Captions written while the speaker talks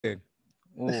Oh,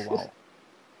 wow.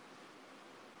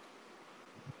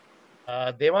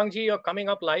 Devangji, you're coming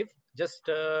up live. Just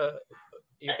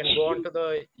you can go onto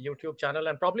the YouTube channel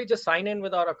and probably just sign in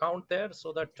with our account there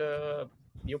so that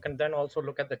you can then also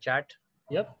look at the chat.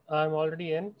 Yep, I'm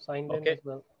already signed in as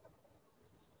well.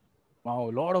 Wow,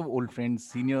 a lot of old friends,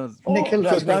 seniors. Nikhil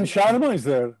Chetan Sharma is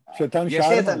there. Chetan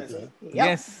Sharma is there.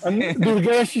 Yes. And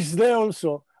Durgesh is there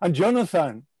also. And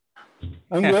Jonathan.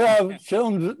 And we have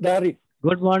Sean Dari.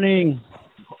 Good morning.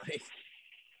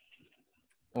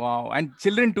 Wow. And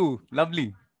children too.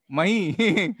 Lovely.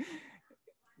 Mahi.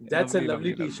 That's a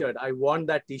lovely t-shirt. I want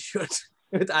that t-shirt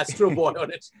with Astro Boy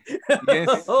on it.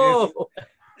 Yes. Oh. Yes.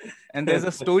 And there's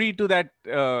a story to that,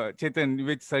 Chetan,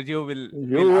 which Sergio will.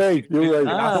 You wait.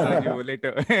 Ask Sergio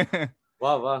later.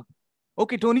 Wow.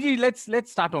 Okay, Tony ji,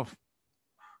 let's start off.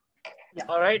 Yeah.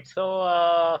 All right.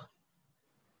 So,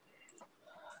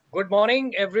 good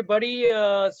morning, everybody.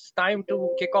 It's time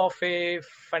to kick off a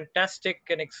fantastic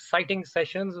and exciting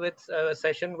session with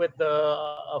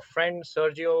a friend,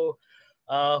 Sergio,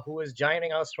 who is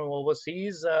joining us from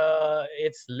overseas.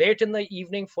 It's late in the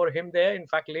evening for him there. In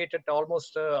fact, late at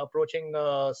almost approaching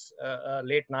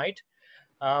late night.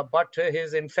 But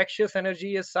his infectious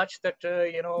energy is such that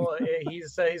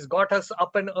he's got us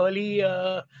up and early,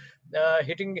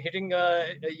 hitting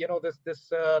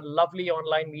this lovely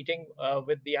online meeting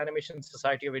with the Animation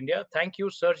Society of India. Thank you,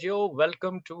 Sergio.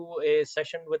 Welcome to a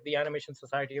session with the Animation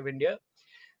Society of India.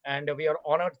 And we are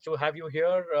honored to have you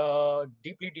here,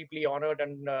 deeply honored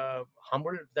and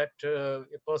humbled that a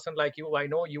person like you, I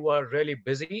know you are really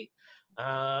busy.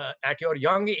 At your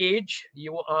young age,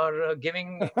 you are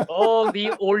giving all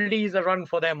the oldies a run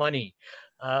for their money,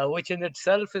 which in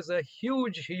itself is a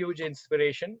huge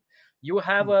inspiration. You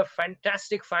have a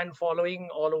fantastic fan following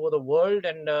all over the world,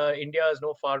 and India is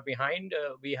no far behind.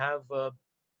 We have,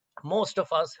 most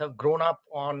of us have grown up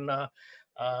on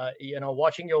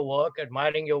watching your work,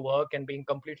 admiring your work, and being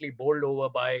completely bowled over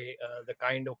by the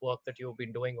kind of work that you've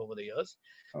been doing over the years.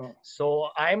 So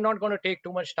I'm not going to take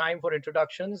too much time for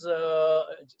introductions.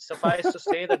 Suffice to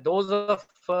say that those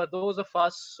of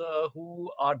us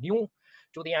who are new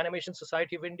to the Animation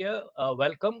Society of India,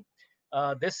 welcome.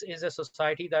 This is a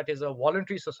society that is a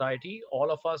voluntary society.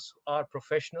 All of us are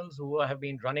professionals who have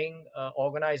been running,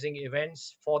 organizing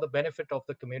events for the benefit of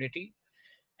the community.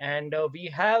 And we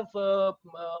have,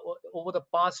 over the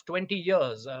past 20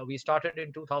 years, we started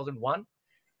in 2001.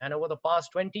 And over the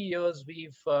past 20 years,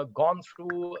 we've gone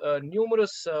through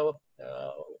numerous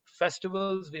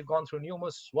festivals. We've gone through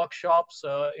numerous workshops,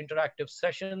 interactive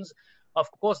sessions. Of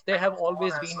course, they have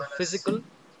always been physical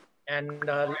and,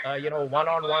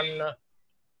 one-on-one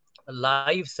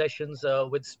live sessions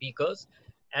with speakers.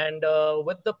 And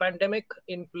with the pandemic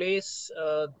in place,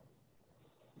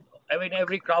 I mean,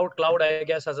 every cloud, I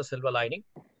guess, has a silver lining.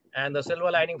 And the silver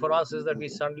lining for us is that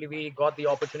we got the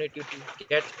opportunity to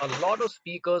get a lot of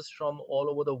speakers from all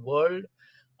over the world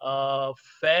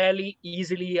fairly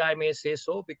easily, I may say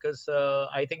so, because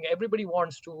I think everybody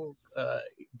wants to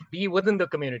be within the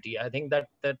community. I think that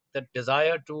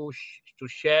desire to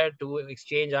share, to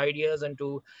exchange ideas, and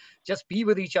to just be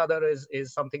with each other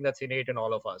is something that's innate in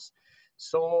all of us.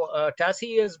 So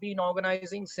TASI has been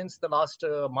organizing since the last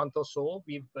month or so.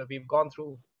 We've gone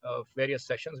through various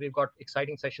sessions. We've got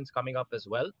exciting sessions coming up as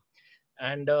well.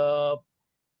 And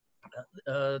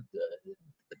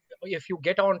if you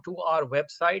get onto our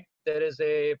website, there is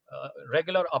a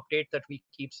regular update that we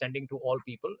keep sending to all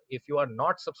people. If you are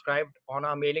not subscribed on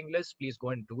our mailing list, please go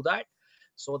and do that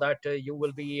so that you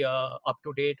will be up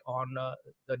to date on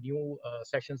the new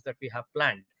sessions that we have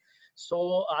planned.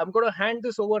 So I'm going to hand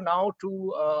this over now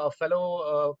to a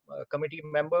fellow committee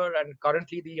member and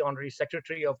currently the honorary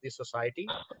secretary of the society.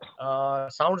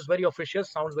 Sounds very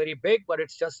officious, sounds very big, but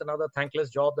it's just another thankless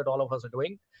job that all of us are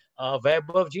doing.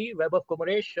 Vaibhav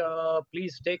Kumaresh,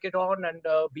 please take it on and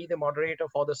be the moderator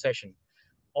for the session.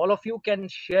 All of you can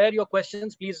share your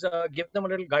questions. Please give them a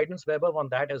little guidance, Vaibhav, on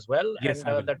that as well. Yes,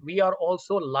 and that we are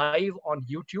also live on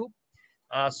YouTube.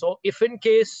 So if in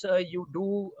case you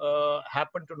do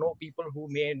happen to know people who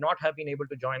may not have been able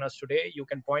to join us today, you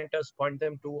can point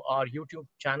them to our YouTube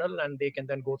channel and they can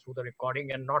then go through the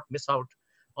recording and not miss out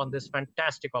on this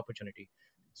fantastic opportunity.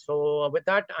 So with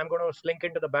that, I'm going to slink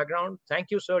into the background.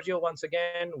 Thank you, Sergio, once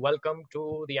again. Welcome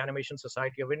to the Animation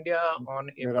Society of India on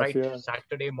a bright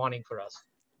Saturday morning for us.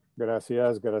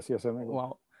 Gracias, amigo.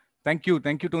 Wow. Thank you,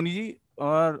 Tony जी.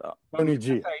 और Tony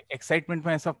जी, excitement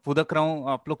में ऐसा फुदक रहा हूँ,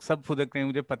 आप लोग सब फुदक रहे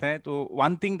हैं, मुझे पता है. तो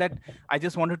one thing that I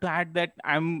just wanted to add that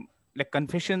I'm like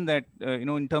confession that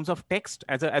in terms of text,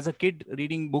 as a kid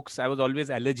reading books, I was always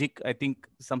allergic. I think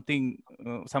something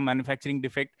some manufacturing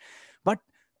defect, but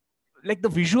like the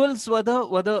visuals were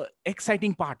the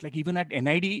exciting part. Like even at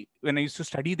NID, when I used to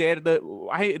study there,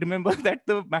 I remember that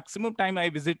the maximum time I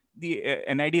visit the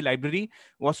NID library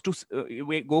was to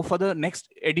go for the next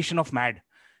edition of MAD.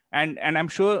 And I'm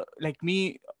sure like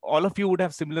me, all of you would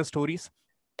have similar stories.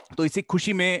 तो इसी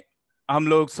खुशी में हम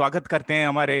लोग स्वागत करते हैं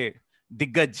हमारे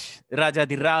दिग्गज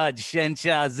राजाधिराज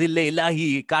शहंशाह जिले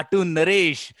इलाही कार्टून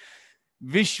नरेश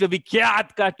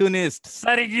विश्वविख्यात कार्टूनिस्ट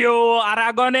सर्गियो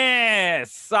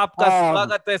अरागोनेस आपका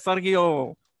स्वागत है सर्गियो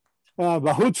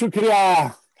बहुत शुक्रिया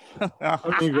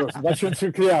amigos बहुत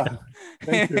शुक्रिया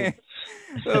thank you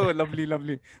oh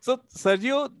lovely so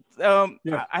Sergio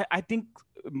I think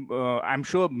I'm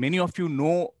sure many of you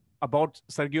know about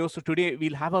Sergio. So today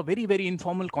we'll have a very, very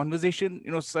informal conversation.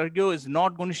 You know, Sergio is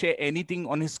not going to share anything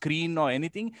on his screen or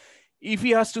anything. If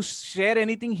he has to share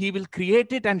anything, he will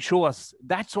create it and show us.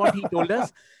 That's what he told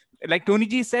us. Like Tony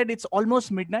G said, it's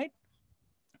almost midnight.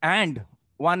 And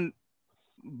one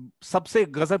sabse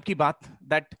gazab ki baat,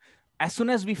 that as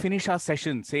soon as we finish our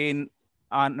session, say in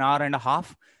an hour and a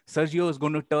half, Sergio is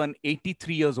going to turn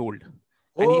 83 years old.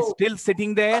 And he's still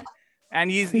sitting there. And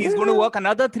he's going to work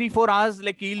another 3-4 hours.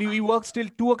 Like he works till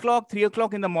 2 o'clock, 3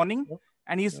 o'clock in the morning.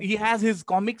 And he has his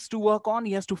comics to work on.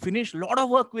 He has to finish a lot of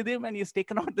work with him. And he's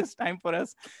taken out this time for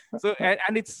us. So,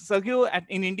 and it's Sergio,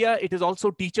 in India, it is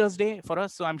also Teachers' Day for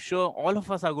us. So I'm sure all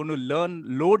of us are going to learn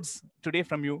loads today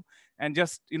from you and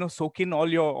just, you know, soak in all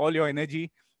your energy.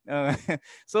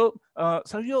 So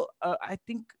Sergio, I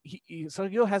think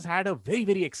Sergio has had a very,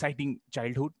 very exciting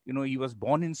childhood. You know, he was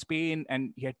born in Spain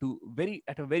and he had to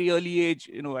at a very early age,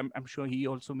 you know, I'm sure he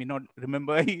also may not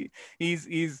remember.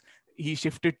 He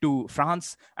shifted to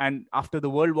France, and after the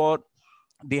World War,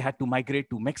 they had to migrate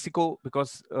to Mexico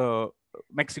because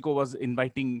Mexico was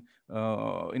inviting,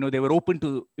 you know, they were open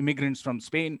to immigrants from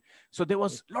Spain. So there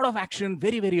was a lot of action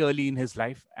very, very early in his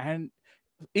life. And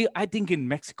I think in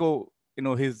Mexico, you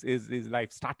know, his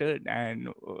life started, and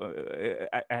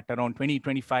at around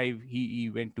 2025, he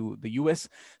went to the US.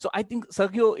 So I think,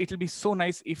 Sergio, it'll be so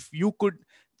nice if you could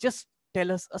just tell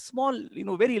us a small, you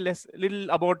know, little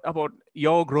about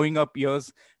your growing up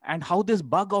years and how this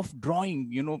bug of drawing,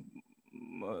 you know,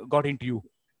 got into you.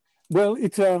 Well,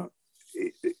 it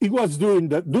was during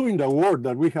the war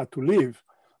that we had to leave,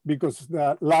 because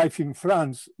the life in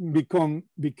France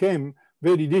became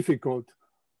very difficult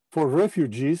for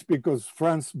refugees, because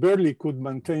France barely could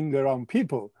maintain their own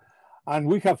people. And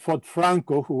we have fought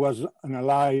Franco, who was an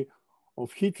ally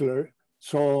of Hitler,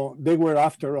 so they were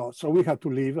after us. So we had to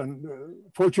leave. And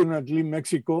fortunately,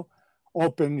 Mexico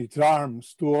opened its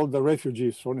arms to all the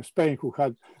refugees from Spain who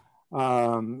had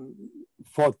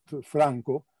fought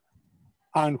Franco.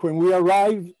 And when we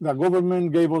arrived, the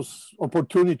government gave us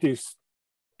opportunities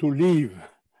to leave.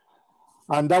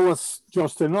 And that was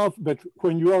just enough. But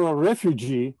when you are a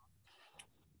refugee,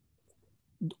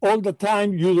 all the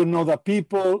time you don't know the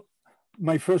people.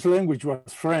 My first language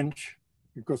was French,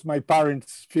 because my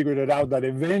parents figured it out that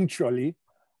eventually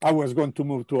I was going to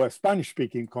move to a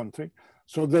Spanish-speaking country.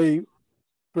 So they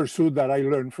pursued that I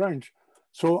learn French.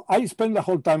 So I spend the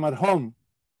whole time at home.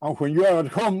 And when you are at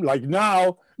home, like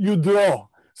now, you draw.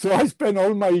 So I spent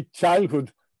all my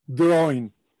childhood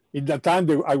drawing. In that time,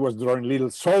 I was drawing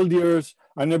little soldiers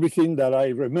and everything that I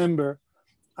remember.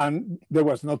 And there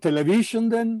was no television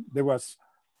then. There was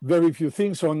very few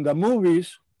things on the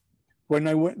movies. When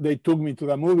they took me to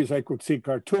the movies, I could see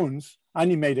cartoons,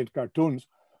 animated cartoons.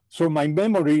 So my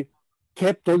memory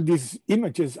kept all these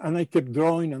images, and I kept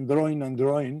drawing and drawing and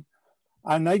drawing.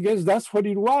 And I guess that's what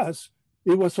it was.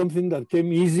 It was something that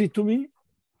came easy to me.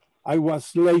 I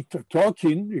was late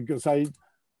talking because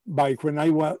when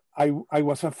I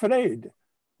was afraid.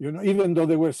 You know, even though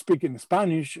they were speaking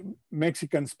Spanish,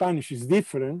 Mexican Spanish is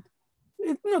different.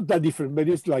 It's not that different, but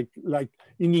it's like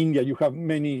in India, you have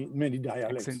many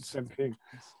dialects. Same thing.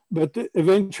 But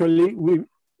eventually,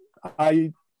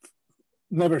 I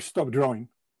never stopped drawing.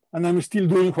 And I'm still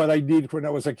doing what I did when I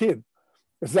was a kid.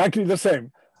 Exactly the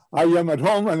same. I am at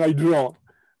home and I draw.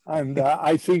 And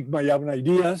I think my own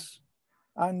ideas.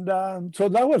 And so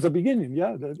that was the beginning,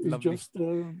 yeah. It's just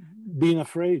being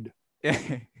afraid.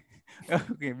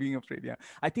 Okay, being afraid, yeah.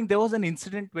 I think there was an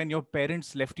incident when your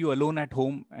parents left you alone at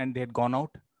home and they had gone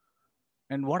out.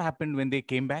 And what happened when they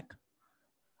came back?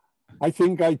 I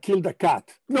think I killed a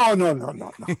cat. No.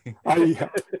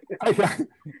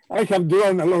 I have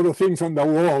drawn a lot of things on the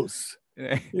walls,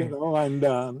 you know,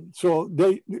 and so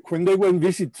when they went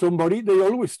visit somebody, they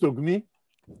always took me,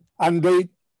 and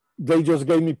they just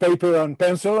gave me paper and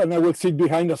pencil, and I would sit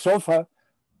behind the sofa,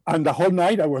 and the whole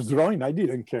night I was drawing. I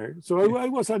didn't care. So I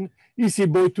was an easy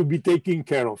boy to be taken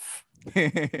care of.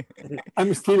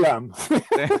 I'm still am.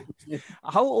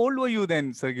 How old were you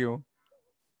then, Sergio?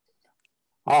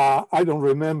 I don't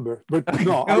remember, but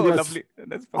no, Oh, lovely.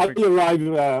 That's perfect. I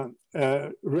arrived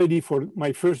ready for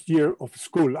my first year of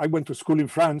school. I went to school in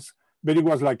France, but it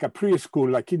was like a preschool,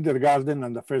 like kindergarten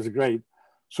and the first grade.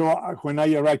 So when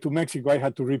I arrived to Mexico, I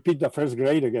had to repeat the first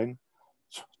grade again.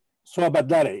 So about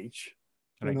that age,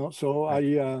 Right. you know. So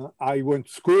I went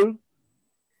to school,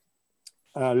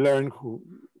 learned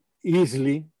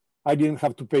easily. I didn't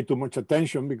have to pay too much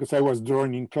attention because I was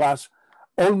drawing in class.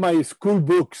 All my school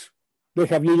books, they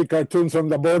have little cartoons on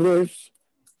the borders,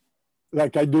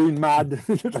 like I do in Mad,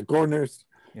 the corners.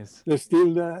 Yes.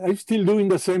 I'm still doing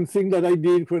the same thing that I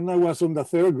did when I was on the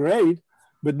third grade,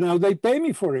 but now they pay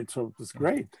me for it, so it's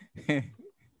great.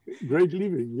 Great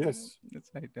living, yes. That's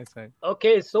right. That's right.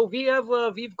 Okay, so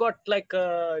we've got like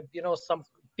some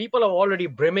people are already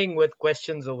brimming with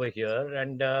questions over here,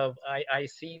 and I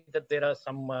see that there are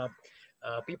some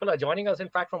people are joining us, in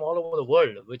fact, from all over the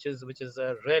world, which is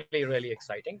really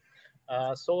exciting.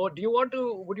 So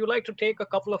would you like to take a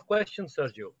couple of questions,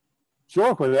 Sergio?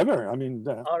 Sure, whatever. I mean,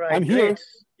 all right, I'm great. here.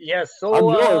 Yes, so I'm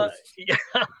yours.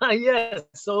 yes,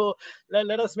 so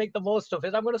let us make the most of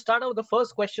it. I'm going to start out with the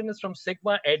first question is from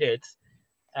Sigma Edits,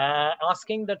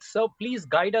 asking that, sir, please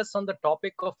guide us on the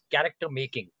topic of character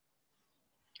making.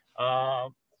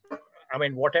 I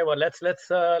mean, whatever. Let's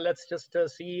just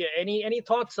see any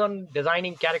thoughts on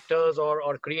designing characters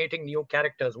or creating new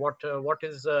characters. What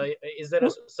is there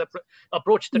a separate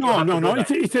approach that you have to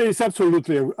do that? It's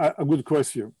absolutely a good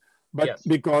question, but yes.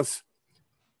 Because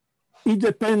it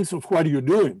depends of what you're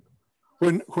doing.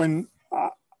 When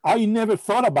I never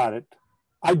thought about it,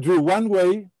 I drew one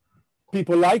way,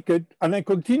 people like it, and I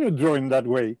continue drawing that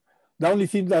way. The only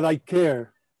thing that I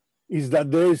care is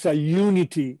that there is a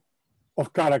unity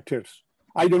of characters.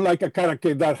 I don't like a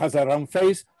character that has a round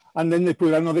face and then they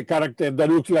put another character that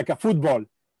looks like a football.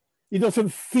 It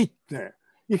doesn't fit there.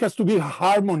 It has to be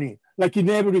harmony, like in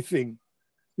everything.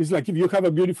 It's like if you have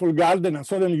a beautiful garden and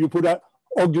suddenly you put an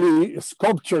ugly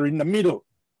sculpture in the middle.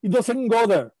 It doesn't go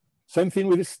there. Same thing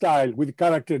with style, with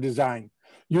character design.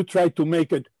 You try to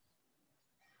make it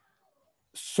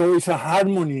so it's a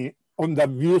harmony on the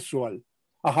visual,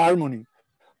 a harmony.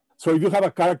 So if you have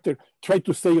a character, try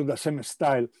to stay on the same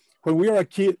style. When we are a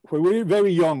kid, when we're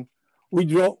very young, we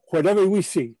draw whatever we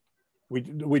see. We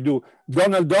do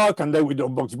Donald Duck, and then we do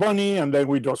Bugs Bunny, and then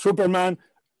we draw Superman.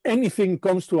 Anything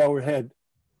comes to our head.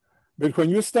 But when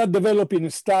you start developing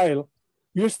a style,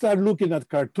 you start looking at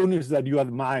cartoonists that you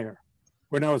admire.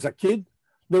 When I was a kid,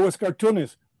 there was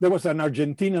cartoonists. There was an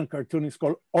Argentinian cartoonist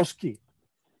called Oski.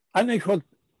 And I thought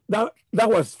that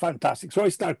was fantastic. So I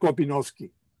started copying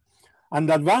Oski. And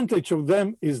the advantage of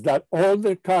them is that all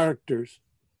the characters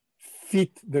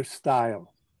fit their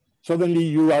style. Suddenly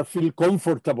you feel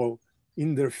comfortable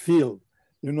in their field.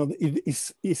 You know,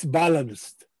 it's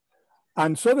balanced.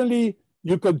 And suddenly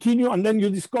you continue, and then you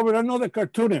discover another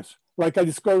cartoonist. Like I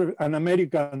discovered an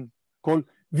American called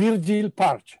Virgil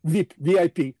Parch,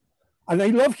 VIP. And I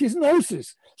love his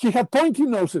noses. He had pointy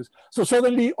noses. So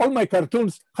suddenly all my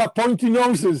cartoons have pointy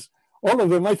noses. All of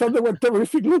them. I thought they were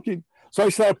terrific looking. So I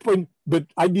started pointing, but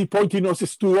I did pointy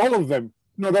noses to all of them,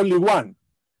 not only one,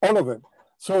 all of them.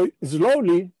 So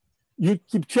slowly you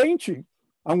keep changing.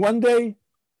 And one day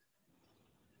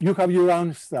you have your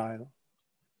own style.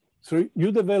 So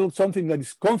you develop something that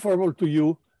is comfortable to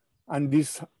you and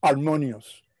is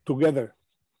harmonious together.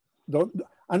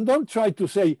 Don't try to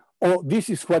say, oh, this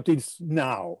is what is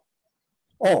now.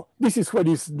 Oh, this is what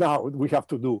is now we have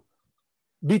to do.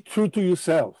 Be true to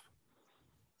yourself.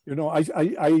 You know,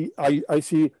 I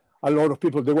see a lot of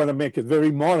people, they want to make it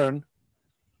very modern.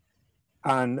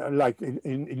 And like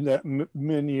in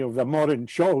many of the modern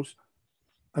shows,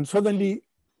 and suddenly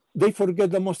they forget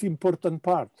the most important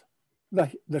part,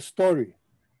 the story.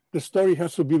 The story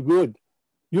has to be good.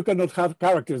 You cannot have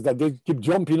characters that they keep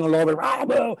jumping all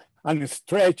over and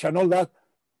stretch and all that.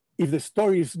 If the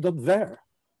story is not there,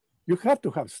 you have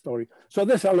to have story. So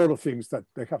there's a lot of things that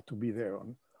they have to be there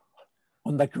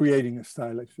on the creating a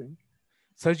style, I think.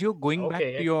 Sergio, going back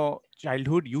to your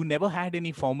childhood, you never had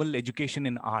any formal education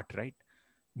in art, right?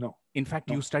 No. In fact,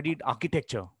 you studied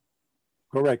architecture.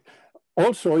 Correct.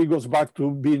 Also, it goes back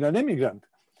to being an immigrant.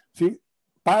 See,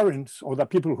 parents or the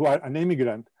people who are an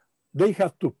immigrant, they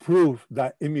have to prove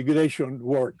that immigration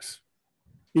works.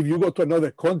 If you go to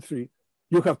another country,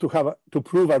 you have to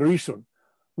prove a reason.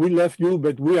 We left you,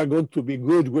 but we are going to be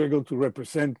good. We're going to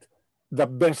represent the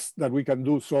best that we can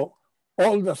do. So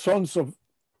all the sons of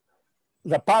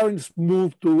the parents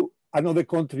move to another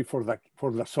country for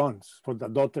the sons, for the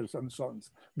daughters and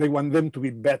sons. They want them to be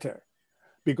better.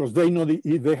 because they know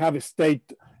if they have a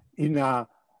state in a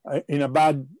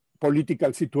bad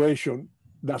political situation,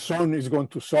 the son is going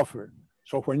to suffer.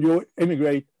 So when you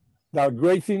emigrate, the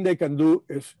great thing they can do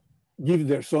is give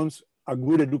their sons a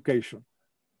good education.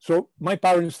 So my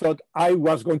parents thought I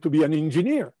was going to be an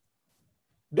engineer.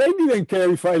 They didn't care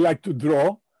if I like to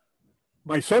draw.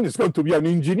 My son is going to be an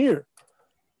engineer.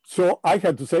 So I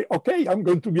had to say, okay, I'm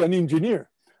going to be an engineer.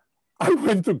 I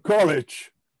went to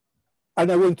college,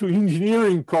 and I went to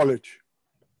engineering college.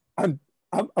 And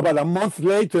about a month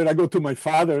later, I go to my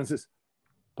father and says,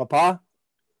 Papa,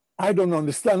 I don't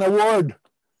understand a word.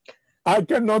 I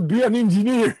cannot be an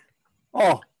engineer.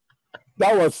 Oh,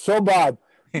 that was so bad.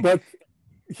 But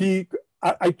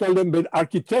I told him that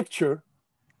architecture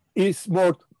is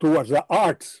more towards the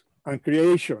arts and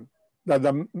creation than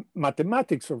the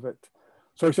mathematics of it.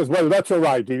 So he says, well, that's all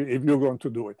right if you're going to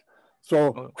do it.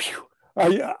 So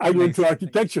I went to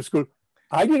architecture school.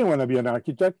 I didn't want to be an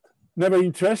architect, never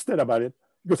interested about it,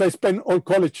 because I spent all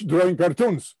college drawing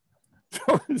cartoons.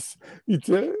 So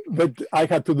but I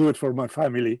had to do it for my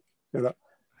family. You know?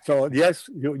 So yes,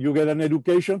 you get an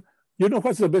education. You know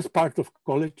what's the best part of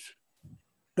college?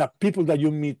 The people that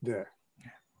you meet there.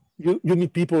 You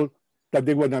meet people that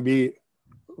they want to be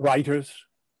writers,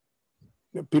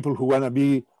 people who want to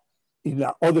be in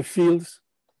other fields,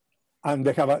 and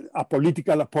they have a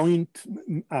political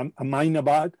a mind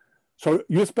about. So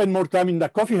you spend more time in the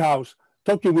coffee house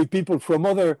talking with people from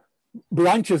other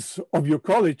branches of your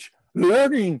college,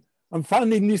 learning and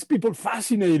finding these people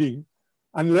fascinating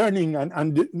and learning,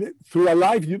 and through a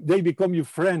life, they become your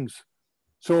friends.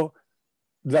 So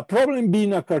the problem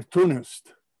being a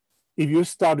cartoonist, if you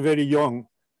start very young,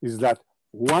 is that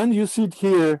once you sit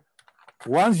here,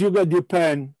 once you get your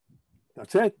pen,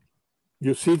 that's it.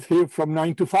 You sit here from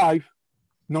 9 to 5,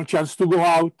 no chance to go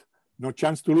out, no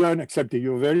chance to learn, except if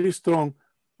you're very strong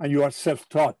and you are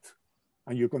self-taught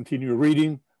and you continue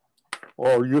reading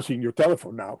or using your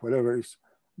telephone now, whatever is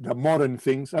the modern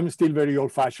things. I'm still very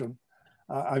old-fashioned.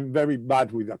 I'm very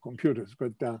bad with the computers,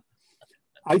 but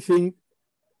I think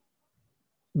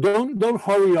don't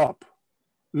hurry up,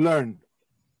 learn.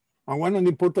 And one of the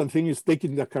important things is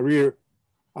taking the career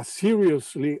as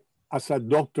seriously as a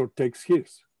doctor takes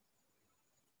his.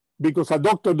 Because a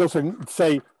doctor doesn't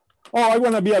say, oh, I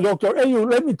want to be a doctor. Hey,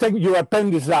 let me take your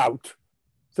appendix out.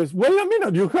 Says, wait a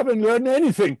minute, you haven't learned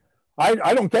anything.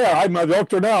 I don't care. I'm a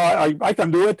doctor now. I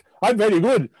can do it. I'm very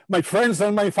good. My friends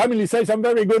and my family says I'm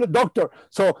very good at doctor.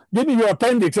 So give me your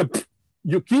appendix. And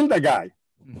you kill the guy.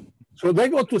 So they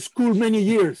go to school many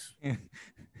years.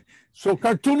 So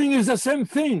cartooning is the same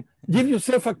thing. Give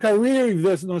yourself a career if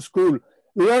there's no school.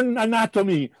 Learn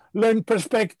anatomy, learn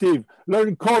perspective,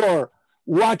 learn color,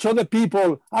 watch other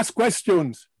people, ask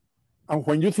questions. And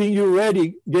when you think you're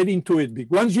ready, get into it.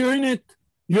 Once you're in it,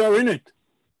 you're in it.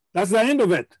 That's the end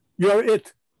of it. You're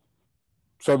it.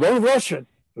 So don't rush it.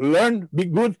 Learn, be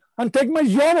good, and take my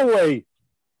job away.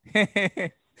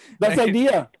 That's the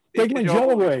idea. Take my job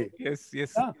away. Yes. Yeah.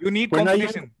 You need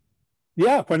competition.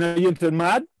 When I entered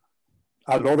MAD,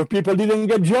 a lot of people didn't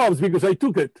get jobs because I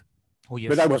took it. Oh, yes.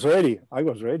 But I was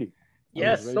ready.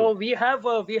 Yes, so we have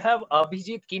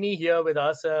Abhijit Kini here with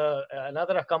us,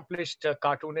 another accomplished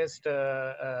cartoonist,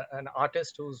 an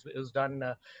artist who's done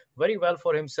very well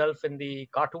for himself in the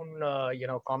cartoon,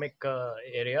 comic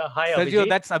area. Hi, Sergio, Abhijit.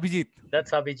 that's Abhijit.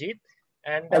 That's Abhijit.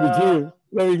 And Abhijit,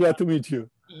 very glad to meet you.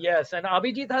 Yes, and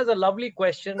Abhijit has a lovely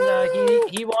question.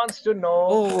 He wants to know.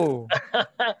 Oh,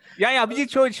 yeah,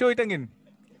 Abhijit, show it again.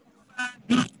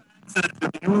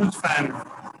 Huge fan.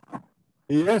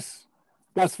 Yes.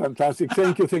 That's fantastic.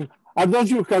 Thank you. Are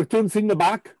those your cartoons in the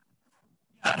back?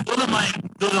 Yeah, those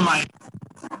are mine.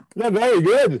 They're very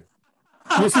good.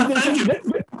 You see,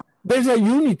 there's a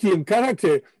unity in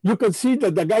character. You can see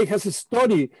that the guy has a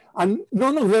story, and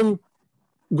none of them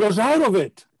goes out of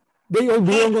it. They all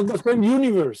belong in the same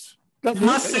universe. I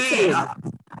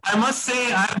must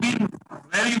say, I've been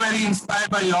very, very inspired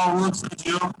by your work,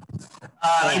 Sergio.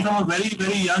 Right from a very,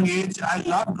 very young age, I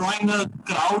love drawing the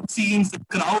crowd scenes, the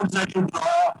crowds that you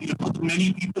draw, the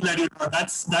many people that you draw.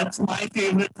 That's my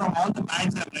favorite from all the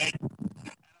mags I've read.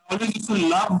 I always used to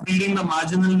love reading the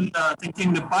marginal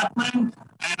thinking department,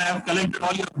 and I've collected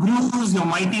all your Grooves, your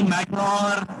Mighty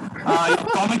Magnor, your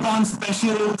Comic-Con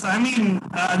specials. I mean,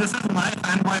 this is my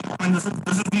fanboy moment.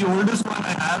 This is the oldest one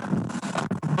I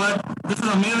have. But this is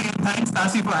amazing. Thanks,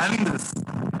 TASI, for having this.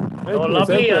 Oh,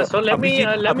 lovely. So let me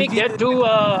get to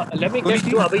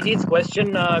Abhijit's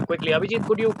question quickly. Abhijit,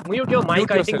 could you mute your mic?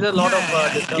 Mute I think there's a lot of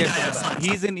disturbance in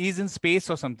the back. He's in space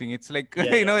or something. It's like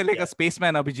a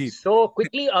spaceman, Abhijit. So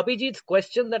quickly, Abhijit's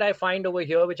question that I find over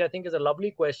here, which I think is a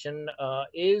lovely question,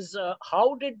 is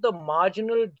how did the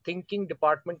marginal thinking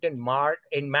department in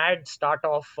MAD start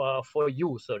off for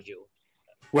you, Sergio?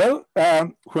 Well,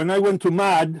 when I went to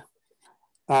MAD,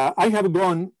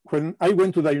 when I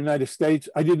went to the United States,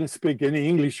 I didn't speak any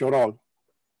English at all.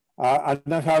 And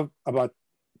I have about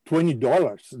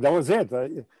 $20. That was it.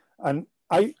 And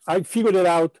I figured it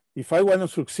out. If I want to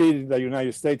succeed in the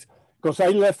United States, because I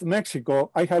left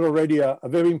Mexico, I had already a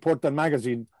very important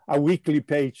magazine, a weekly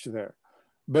page there.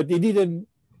 But it didn't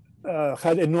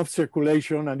had enough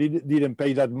circulation and it didn't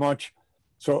pay that much.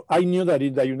 So I knew that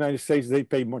in the United States, they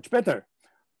pay much better.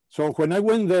 So when I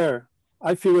went there,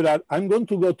 I figured out I'm going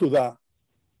to go to the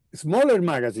smaller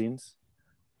magazines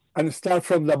and start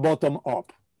from the bottom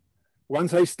up.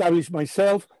 Once I establish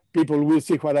myself, people will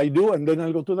see what I do, and then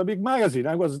I'll go to the big magazine.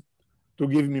 I was to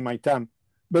give me my time.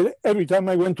 But every time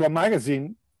I went to a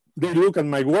magazine, they look at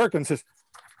my work and says,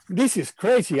 this is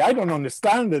crazy. I don't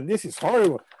understand it. This is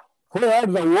horrible. Where are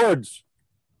the words?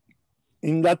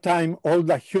 In that time, all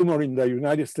the humor in the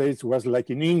United States was like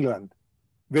in England,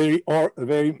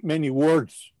 very many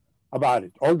words about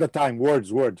it, all the time,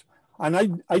 words.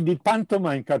 And I did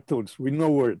pantomime cartoons with no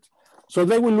words. So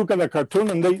they will look at a cartoon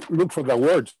and they look for the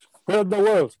words. Where are the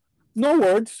words? No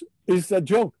words is a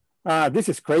joke. This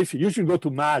is crazy. You should go to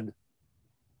MAD.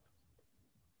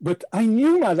 But I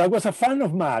knew MAD. I was a fan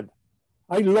of MAD.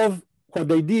 I love what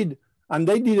they did. And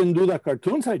they didn't do the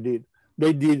cartoons I did.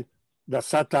 They did the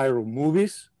satire of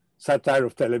movies, satire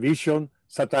of television,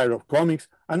 satire of comics.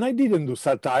 And I didn't do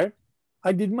satire.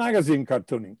 I did magazine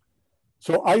cartooning.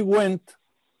 So I went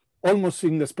almost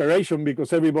in desperation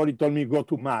because everybody told me go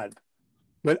to MAD.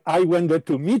 But I went there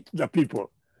to meet the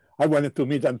people. I wanted to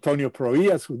meet Antonio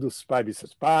Proias, who does Spy vs.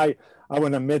 Spy. I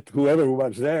want to meet whoever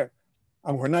was there.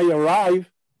 And when I arrived,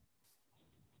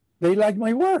 they liked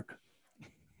my work.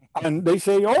 And they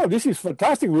say, oh, this is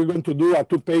fantastic. We're going to do a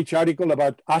 2-page article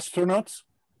about astronauts.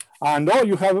 And oh,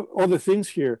 you have other things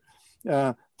here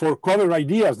for cover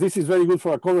ideas. This is very good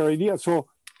for a cover idea. So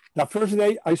the first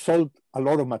day I sold a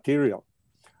lot of material.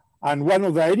 And one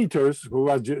of the editors, who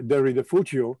was Derry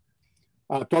DeFuccio,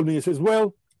 told me, he says,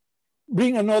 well,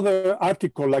 bring another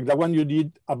article like the one you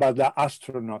did about the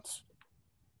astronauts.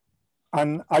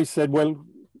 And I said, well,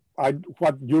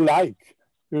 what you like?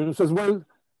 He says, well,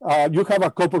 you have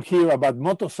a couple here about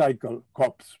motorcycle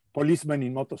cops, policemen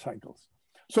in motorcycles.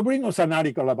 So bring us an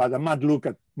article about a mad look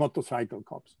at motorcycle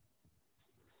cops.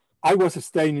 I was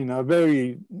staying in a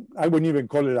I wouldn't even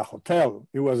call it a hotel.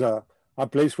 It was a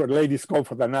place where ladies come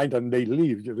for the night and they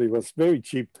leave. It was very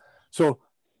cheap. So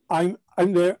I'm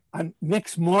there, and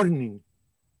next morning,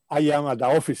 I am at the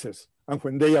offices. And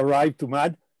when they arrive to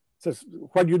MAD, says,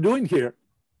 what are you doing here?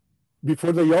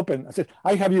 Before they open, I said,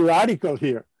 I have your article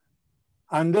here.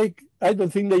 And I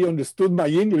don't think they understood my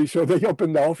English, so they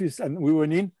opened the office and we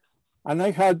went in. And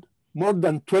I had more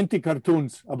than 20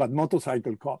 cartoons about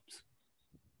motorcycle cops.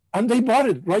 And they bought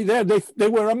it right there. They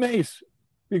were amazed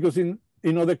because in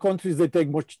other countries, they take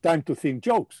much time to think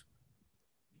jokes.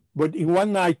 But in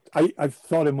one night, I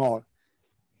thought them all.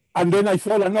 And then I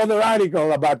thought another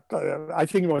article about, I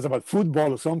think it was about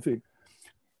football or something.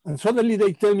 And suddenly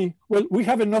they tell me, well, we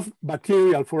have enough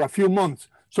material for a few months,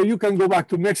 so you can go back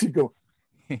to Mexico.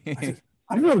 I said,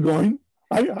 I'm not going.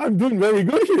 I'm doing very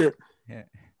good here. Yeah.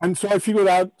 And so I figured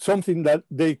out something that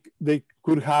they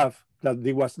could have that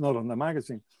was not on the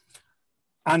magazine.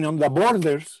 And on the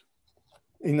borders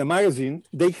in the magazine,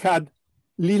 they had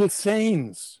little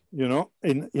sayings, in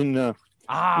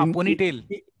ponytail.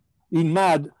 In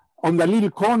MAD, on the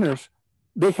little corners,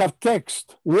 they have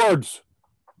text, words.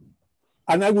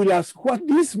 And I will ask, what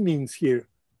this means here?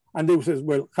 And they will say,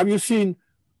 well, have you seen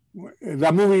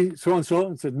the movie so-and-so?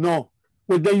 And said, no.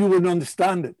 Well, then you will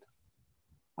understand it.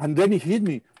 And then it hit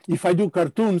me. If I do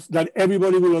cartoons that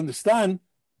everybody will understand,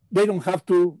 they don't have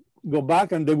to go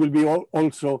back and they will be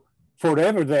also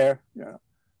forever there. Yeah.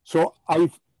 So I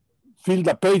filled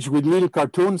the page with little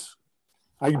cartoons.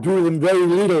 I drew them very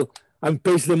little and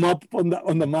paste them up on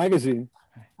the magazine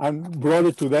and brought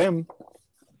it to them.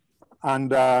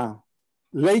 And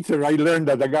later I learned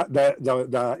that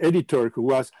the editor, who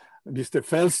was Mr.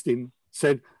 Feldstein,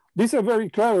 said, these are very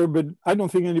clever, but I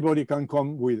don't think anybody can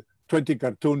come with 20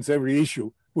 cartoons every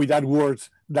issue without words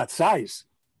that size.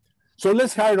 So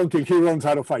let's hire until he runs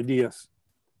out of ideas.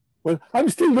 Well, I'm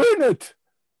still doing it.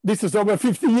 This is over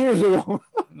 50 years ago.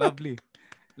 Lovely.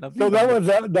 Lovely, So that lovely.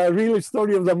 was the real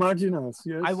story of the Marginals.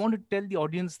 Yes. I want to tell the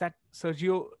audience that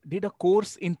Sergio did a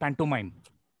course in pantomime.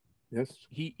 Yes.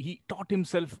 He taught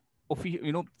himself,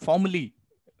 formally.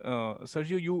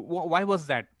 Sergio, why was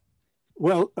that?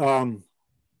 Well,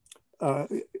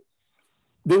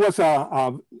 there was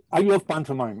I love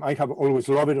pantomime. I have always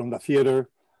loved it on the theater.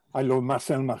 I love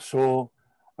Marcel Marceau.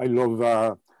 I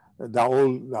love the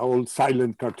old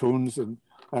silent cartoons and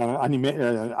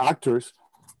actors.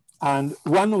 And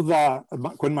one of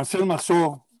when Marcel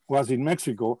Marceau was in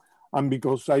Mexico, and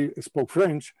because I spoke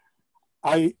French,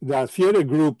 the theater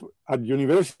group at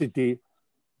university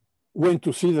went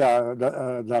to see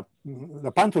the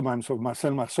pantomimes of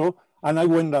Marcel Marceau, and I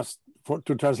went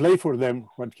to translate for them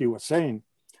what he was saying.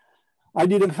 I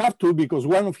didn't have to because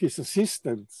one of his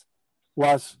assistants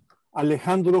was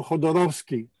Alejandro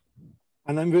Jodorowsky.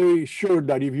 And I'm very sure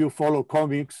that if you follow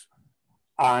comics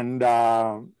and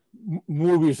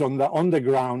movies on the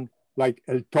ground, like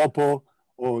El Topo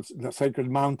or The Sacred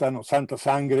Mountain or Santa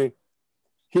Sangre,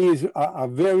 he is a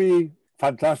very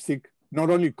fantastic, not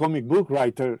only comic book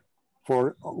writer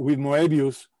with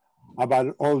Moebius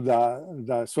about all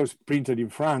the source printed in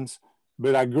France,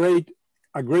 but a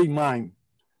great mind.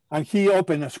 And he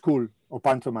opened a school of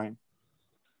pantomime.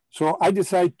 So I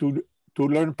decided to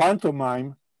learn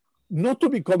pantomime, not to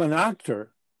become an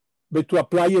actor, but to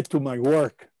apply it to my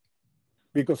work.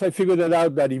 Because I figured it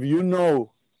out that if you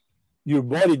know your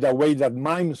body the way that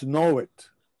mimes know it,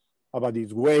 about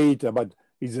its weight, about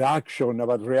its action,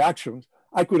 about reactions,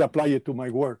 I could apply it to my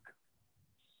work.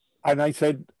 And I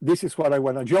said, this is what I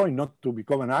want to join, not to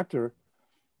become an actor.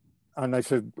 And I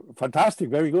said, fantastic,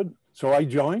 very good. So I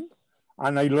joined.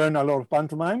 And I learned a lot of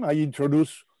pantomime. I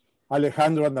introduced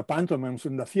Alejandro and the pantomimes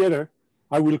in the theater.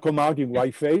 I will come out in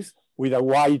whiteface with a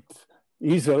white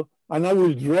easel, and I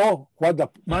will draw what the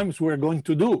mimes were going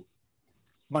to do.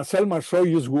 Marcel Marceau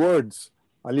used words,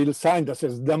 a little sign that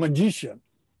says, the magician.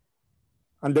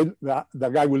 And then the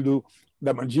guy will do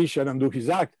the magician and do his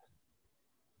act.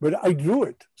 But I drew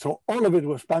it. So all of it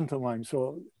was pantomime.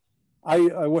 So I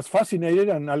was fascinated,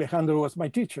 and Alejandro was my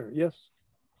teacher, yes.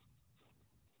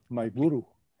 My guru,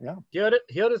 yeah.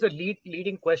 Here is a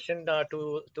leading question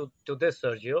to this,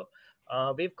 Sergio.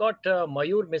 We've got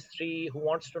Mayur Mistry, who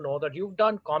wants to know that you've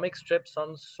done comic strips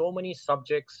on so many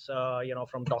subjects,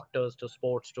 from doctors to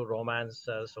sports to romance,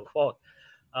 so forth.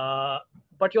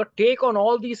 But your take on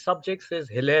all these subjects is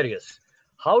hilarious.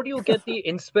 How do you get the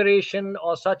inspiration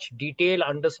or such detailed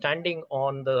understanding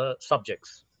on the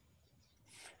subjects?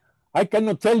 I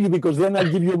cannot tell you because then I'll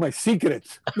give you my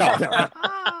secrets. No.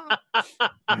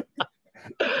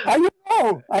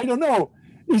 I don't know.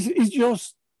 It's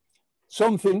just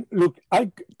something. Look,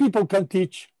 people can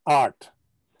teach art.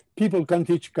 People can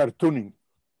teach cartooning.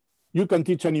 You can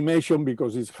teach animation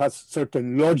because it has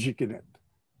certain logic in it.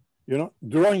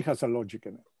 Drawing has a logic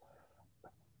in it.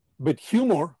 But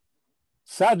humor,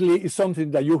 sadly, is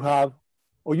something that you have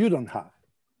or you don't have.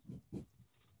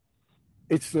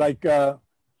 It's like a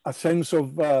sense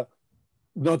of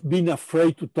not being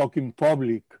afraid to talk in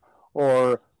public,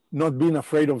 or not being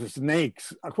afraid of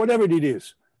snakes, whatever it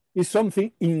is. It's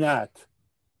something innate.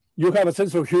 You have a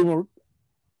sense of humor,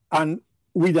 and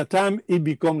with the time, it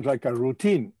becomes like a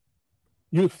routine.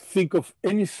 You think of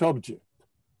any subject,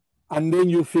 and then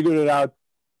you figure it out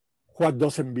what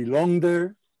doesn't belong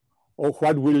there, or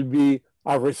what will be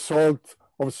a result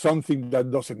of something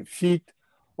that doesn't fit,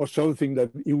 or something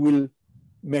that it will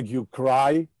make you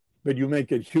cry, but you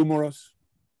make it humorous.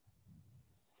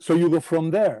 So you go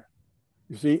from there.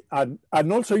 You see, and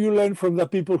also you learn from the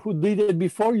people who did it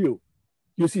before you.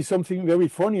 You see something very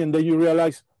funny, and then you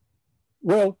realize,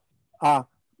 well, a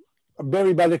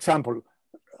very bad example,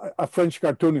 a French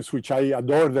cartoonist, which I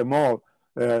adore them all,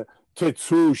 Tetsu,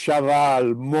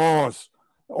 Chaval, Moss,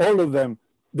 all of them,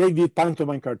 they did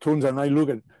pantomime cartoons, and I look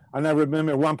at, and I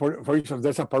remember one, for instance,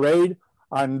 there's a parade,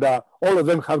 and all of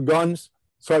them have guns,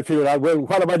 so I figured out, well,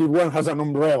 what about if one has an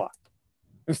umbrella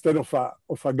instead of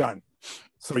a gun?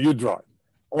 So you draw it.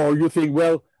 Or you think,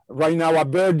 well, right now a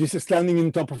bird is standing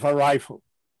on top of a rifle.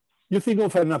 You think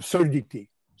of an absurdity,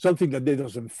 something that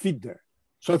doesn't fit there,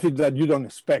 something that you don't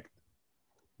expect.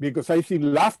 Because I think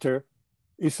laughter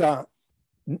is a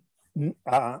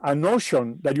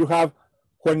notion that you have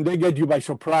when they get you by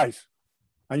surprise,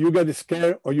 and you get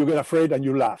scared or you get afraid and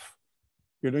you laugh.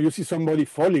 You see somebody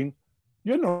falling,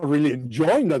 you're not really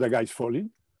enjoying that the guy's falling,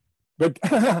 but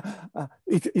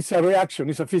it's a reaction,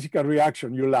 it's a physical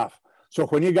reaction, you laugh. So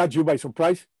when he got you by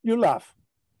surprise, you laugh.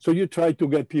 So you try to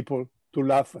get people to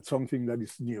laugh at something that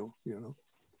is new,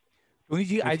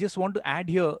 Tony, I just want to add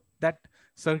here that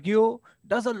Sergio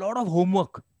does a lot of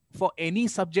homework for any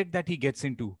subject that he gets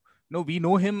into. no, we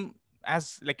know him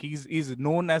as like he's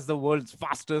known as the world's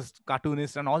fastest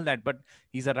cartoonist and all that, but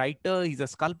he's a writer, he's a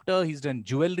sculptor, he's done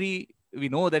jewelry. We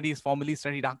know that he's formerly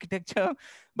studied architecture,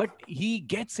 but he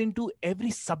gets into every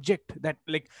subject that,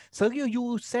 like, Sergio,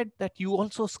 you said that you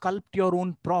also sculpt your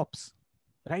own props,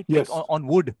 right? Yes. Like on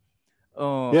wood.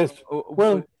 Yes.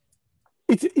 Well,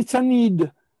 it's a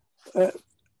need.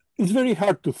 It's very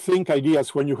hard to think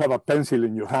ideas when you have a pencil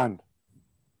in your hand.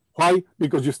 Why?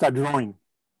 Because you start drawing.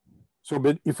 So,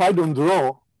 but if I don't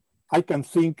draw, I can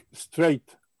think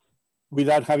straight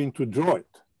without having to draw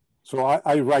it. So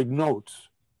I write notes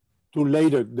to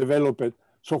later develop it.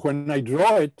 So when I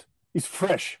draw it, it's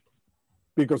fresh.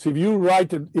 Because if you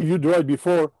write it, if you draw it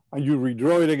before and you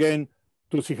redraw it again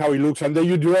to see how it looks, and then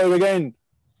you draw it again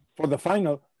for the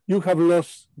final, you have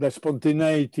lost the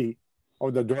spontaneity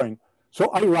of the drawing. So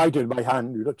I write it by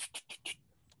hand, you know,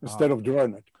 instead of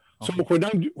drawing it. So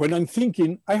when I'm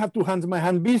thinking, I have to have my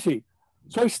hand busy.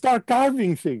 So I start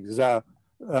carving things.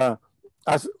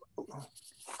 As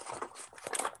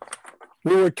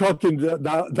we were talking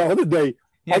the other day,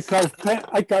 yes.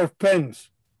 I carve pens.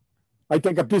 I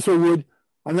take a piece of wood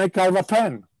and I carve a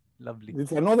pen. Lovely.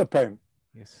 It's another pen.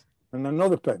 Yes. And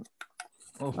another pen.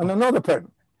 Oh. And another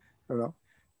pen. You know.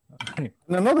 And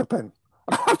another pen.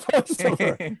 I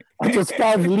just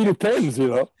carve little pens, you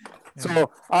know. Yeah.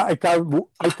 So I carve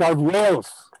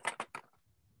whales.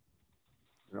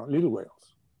 You know, little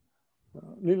whales.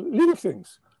 Little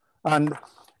things. And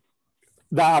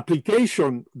the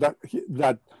application that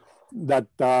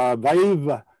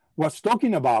Vaib was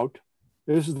talking about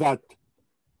is that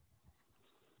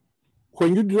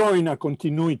when you draw in a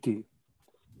continuity,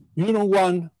 you don't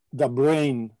want the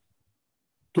brain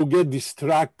to get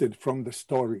distracted from the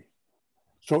story.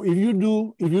 So if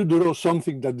you draw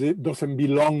something that doesn't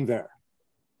belong there,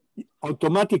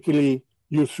 automatically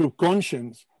your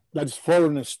subconscious that's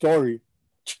following a story,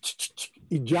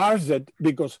 it jars it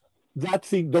because that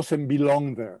thing doesn't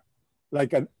belong there,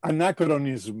 like an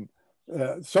anachronism,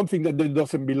 something that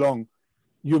doesn't belong.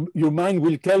 Your mind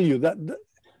will tell you that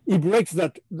it breaks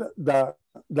the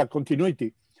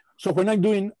continuity. So when I'm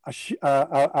doing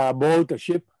a boat, a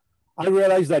ship, I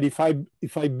realize that if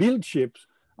I build ships,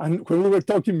 and when we were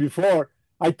talking before,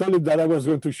 I told him that I was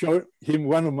going to show him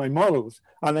one of my models,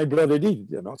 and I brought it in,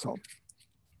 you know. So.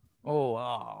 Oh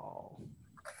wow!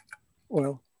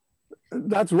 Well,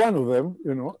 that's one of them.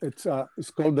 You know, it's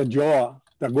called the Goa.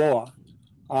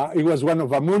 It was one of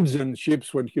Amundsen's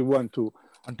ships when he went to.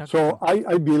 So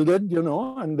I built it, you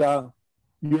know, and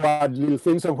you add little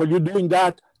things, and when you're doing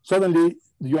that, suddenly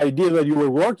the idea that you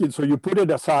were working, so you put it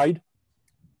aside,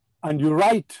 and you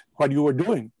write what you were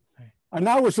doing. And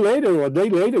hours later or a day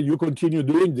later, you continue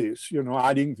doing this, you know,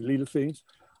 adding little things.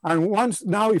 And once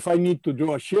now, if I need to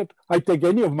draw a ship, I take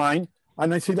any of mine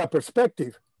and I see that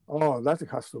perspective. Oh, that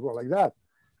has to go like that.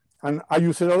 And I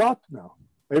use it a lot now.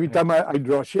 Every time I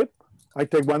draw a ship, I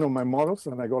take one of my models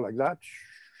and I go like that.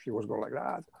 She was going like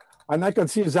that. And I can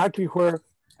see exactly where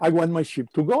I want my ship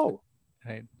to go.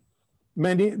 Right.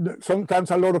 Sometimes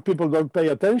a lot of people don't pay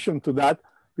attention to that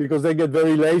because they get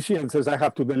very lazy and says, I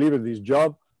have to deliver this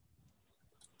job.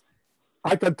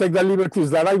 I can take the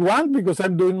liberties that I want because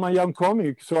I'm doing my own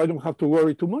comic, so I don't have to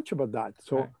worry too much about that.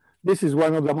 So this is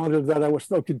one of the models that I was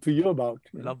talking to you about.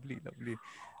 Lovely, lovely.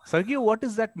 Sergio, what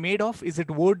is that made of? Is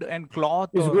it wood and cloth?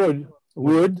 It's wood.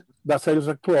 Wood, the cells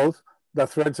are cloth, the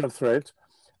threads are threads.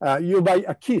 You buy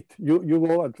a kit, you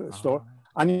go at the store,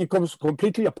 and it comes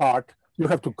completely apart. You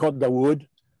have to cut the wood,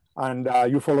 and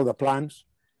you follow the plans.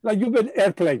 Like you get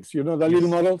airplanes, you know, the little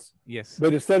models? Yes.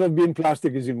 But instead of being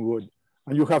plastic, it's in wood.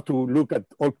 And you have to look at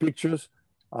all pictures.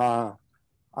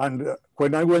 And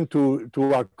when I went to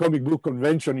a comic book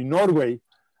convention in Norway,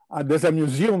 there's a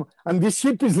museum, and this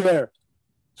ship is there.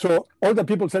 So all the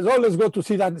people says, oh, let's go to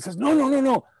see that. And it says,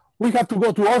 no. We have to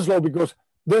go to Oslo because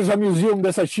there's a museum,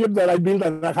 there's a ship that I built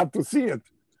and I have to see it.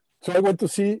 So I went to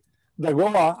see the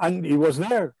Goa, and it was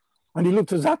there. And it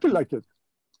looked exactly like it,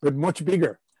 but much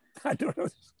bigger. I don't know.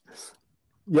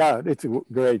 Yeah, it's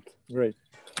great.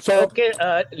 So okay,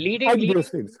 leading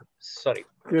sorry.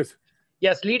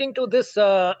 Yes, leading to this,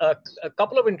 a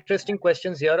couple of interesting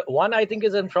questions here. One, I think,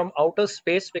 is from outer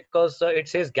space because it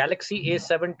says Galaxy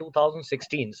A7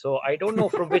 2016. So I don't know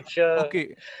from which.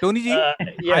 Okay, Tony ji,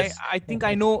 yes. I think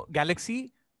I know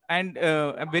Galaxy, and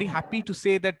I'm very happy to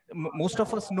say that most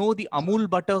of us know the Amul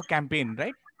Butter campaign,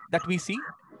 right? That we see.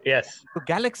 Yes. So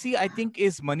Galaxy, I think,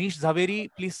 is Manish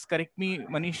Zaveri. Please correct me,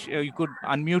 Manish. You could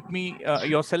unmute me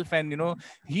yourself, and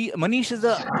Manish is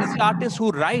the artist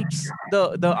who writes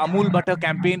the Amul Butter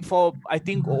campaign for, I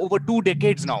think, over 2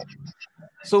 decades now.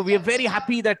 So we are very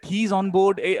happy that he's on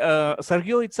board.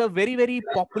 Sergio, it's a very, very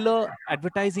popular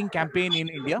advertising campaign in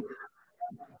India.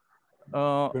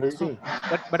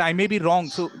 But I may be wrong.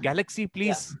 So Galaxy,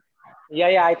 please.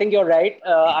 Yeah, I think you're right.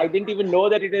 I didn't even know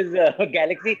that it is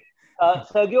Galaxy.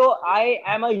 Sergio, I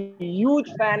am a huge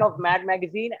fan of Mad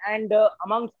Magazine, and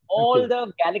amongst all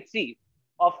the Galaxy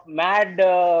of Mad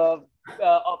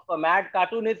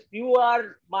cartoonists, you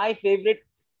are my favorite.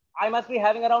 I must be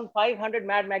having around 500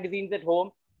 Mad magazines at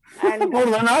home, and more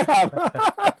than I have.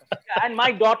 and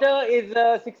my daughter is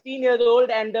 16 years old,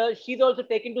 and she's also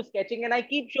taken to sketching, and I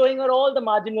keep showing her all the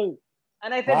marginals.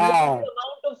 And I said, look at the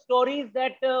amount of stories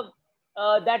that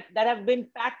that have been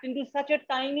packed into such a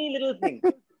tiny little thing.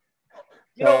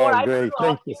 You know what I want to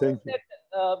ask you is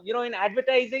that you know, in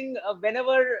advertising,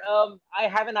 whenever I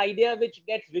have an idea which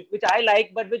I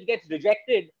like but which gets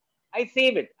rejected, I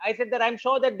save it. I said that I'm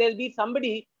sure that there'll be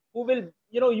somebody who will,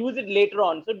 you know, use it later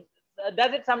on. So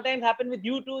does it sometimes happen with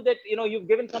you too, that, you know, you've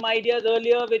given some ideas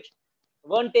earlier which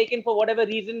weren't taken for whatever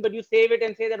reason, but you save it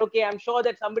and say that, okay, I'm sure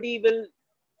that somebody will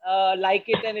like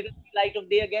it and it'll be light of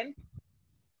day again?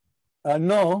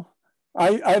 No,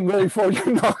 I'm very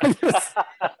fortunate.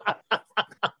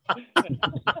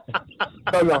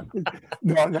 No.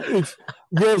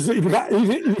 Yes,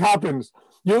 it happens.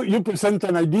 You present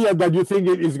an idea that you think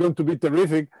is going to be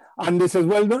terrific, and they say,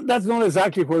 well, no, that's not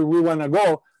exactly where we want to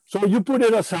go. So you put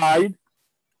it aside,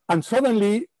 and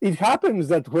suddenly it happens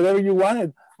that whatever you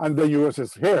wanted, and then you say,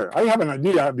 here, I have an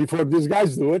idea before these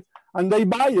guys do it, and they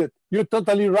buy it. You're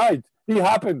totally right. It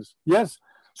happens, yes.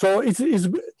 So it's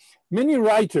many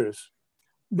writers,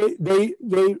 they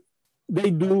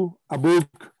do a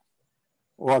book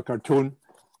or a cartoon,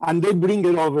 and they bring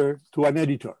it over to an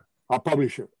editor, a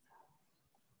publisher.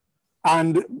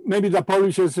 And maybe the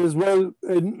publisher says, well,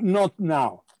 not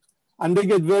now. And they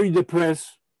get very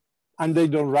depressed and they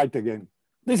don't write again.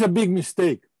 There's a big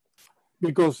mistake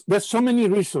because there's so many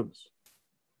reasons.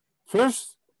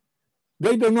 First,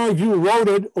 they don't know if you wrote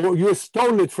it or you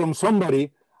stole it from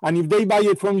somebody, and if they buy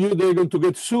it from you, they're going to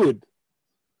get sued.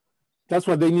 That's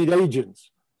why they need agents.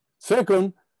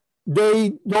 Second,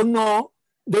 they don't know,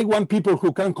 they want people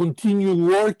who can continue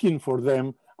working for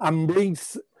them and bring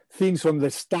things on the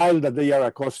style that they are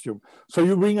accustomed. So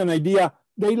you bring an idea,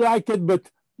 they like it, but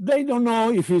they don't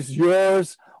know if it's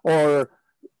yours or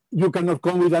you cannot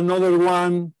come with another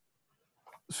one.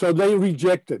 So they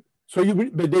reject it.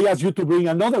 But they ask you to bring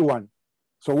another one.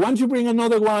 So once you bring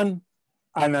another one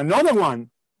and another one,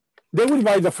 they will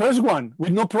buy the first one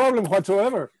with no problem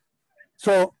whatsoever.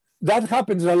 So that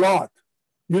happens a lot.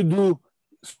 You do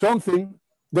something,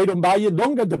 they don't buy it,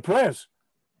 don't get the press.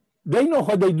 They know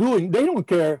what they're doing. They don't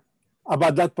care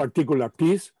about that particular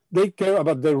piece. They care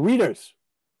about the readers.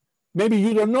 Maybe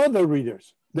you don't know the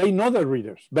readers. They know the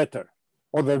readers better,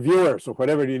 or the viewers, or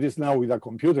whatever it is now with the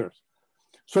computers.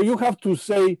 So you have to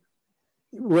say,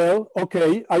 well,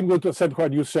 okay, I'm going to accept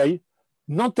what you say,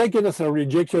 not take it as a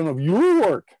rejection of your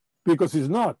work, because it's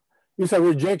not. It's a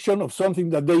rejection of something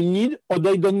that they need or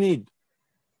they don't need.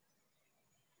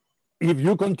 If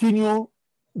you continue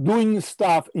doing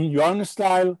stuff in your own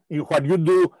style, in what you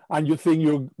do, and you think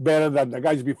you're better than the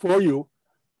guys before you,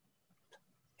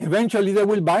 eventually they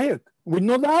will buy it with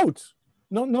no doubts,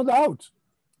 no doubts.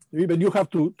 But you have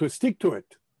to stick to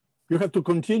it. You have to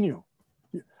continue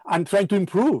and try to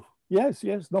improve. Yes,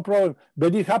 no problem.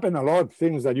 But it happened a lot,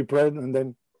 things that you print and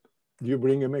then you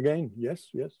bring them again. Yes.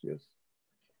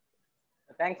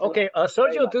 Thanks. Okay,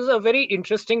 Sergio, this is a very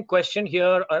interesting question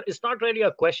here. It's not really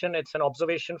a question, it's an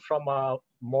observation from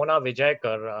Mona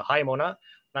Vijayakar. Hi, Mona.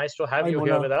 Nice to have you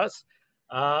here with us.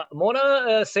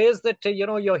 Mona says that, you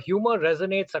know, your humor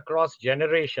resonates across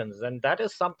generations. And that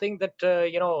is something that,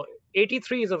 you know,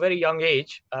 83 is a very young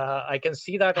age. I can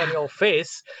see that on your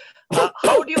face.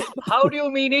 How do you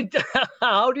mean it?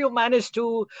 How do you manage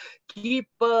to keep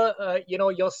you know,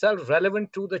 yourself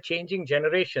relevant to the changing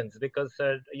generations? Because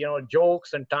you know,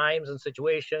 jokes and times and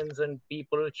situations and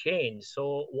people change.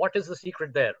 So what is the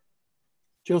secret there?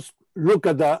 Just look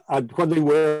at what they're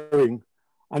wearing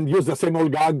and use the same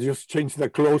old gag, just change the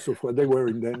clothes of what they're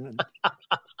wearing then.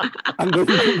 And then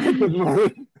you make it more.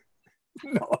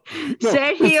 No.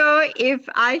 Sergio, if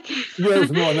I can, yes,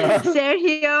 Mona.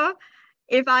 Sergio,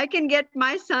 if I can get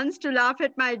my sons to laugh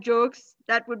at my jokes,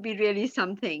 that would be really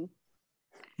something.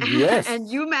 Yes. And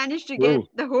you managed to get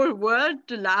the whole world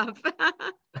to laugh.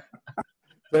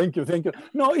 Thank you.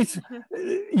 No, it's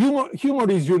humor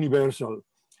is universal.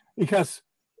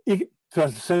 It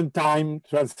transcends time,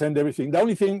 transcends everything. The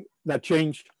only thing that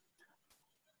changed,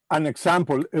 an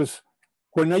example, is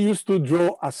when I used to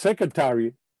draw a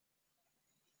secretary,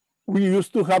 we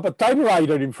used to have a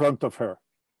typewriter in front of her.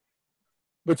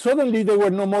 But suddenly there were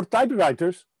no more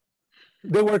typewriters.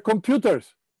 There were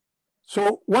computers.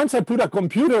 So once I put a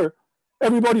computer,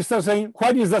 everybody starts saying,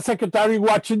 "Why is the secretary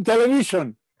watching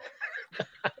television?"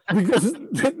 Because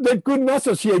they couldn't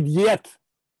associate yet.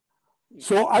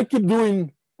 So I keep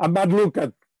doing a bad look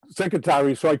at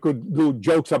secretary, so I could do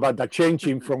jokes about the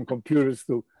changing from computers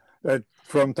to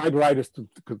from typewriters to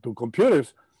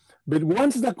computers. But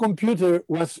once the computer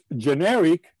was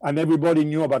generic and everybody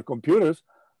knew about computers,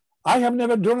 I have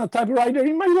never drawn a typewriter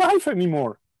in my life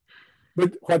anymore.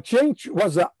 But what changed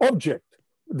was the object.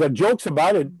 The jokes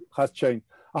about it has changed.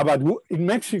 In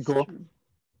Mexico,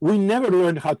 we never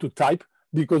learned how to type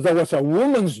because that was a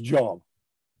woman's job.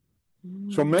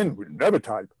 So men will never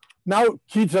type. Now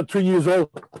kids are 3 years old.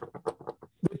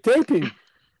 The typing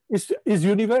is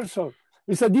universal.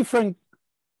 It's a different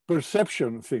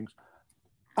perception of things.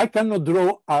 I cannot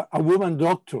draw a woman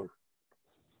doctor.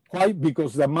 Why?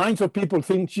 Because the minds of people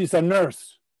think she's a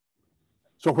nurse.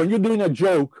 So when you're doing a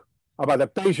joke about a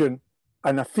patient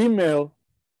and a female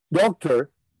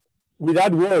doctor,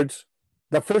 without words,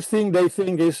 the first thing they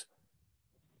think is,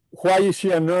 why is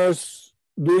she a nurse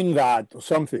doing that or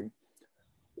something?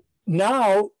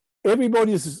 Now,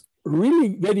 everybody's really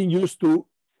getting used to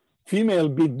female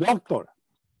being doctor.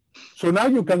 So now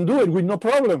you can do it with no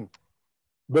problem.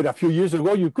 But a few years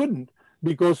ago, you couldn't,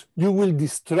 because you will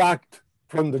distract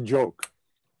from the joke,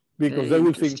 because they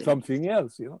will think something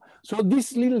else, you know. So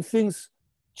these little things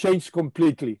change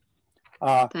completely.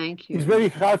 Thank you. It's very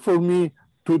hard for me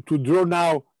to draw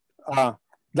now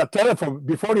the telephone.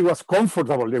 Before it was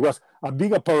comfortable. There was a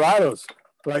big apparatus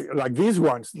like these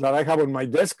ones that I have on my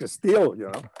desk still, you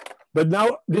know. But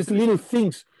now these little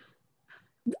things,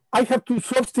 I have to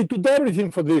substitute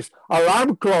everything for this.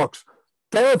 Alarm clocks,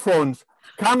 telephones,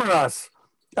 cameras,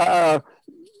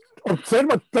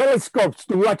 observer telescopes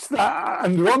to watch the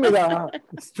Andromeda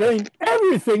strain.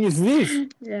 Everything is this.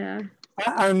 Yeah.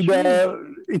 And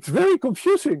it's very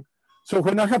confusing. So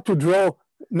when I have to draw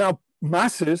now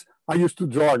masses, I used to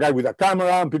draw a guy with a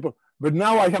camera and people, but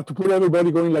now I have to put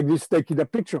everybody going like this, taking a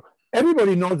picture.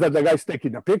 Everybody knows that the guy's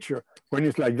taking a picture when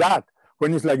it's like that.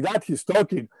 When it's like that, he's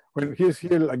talking. When he's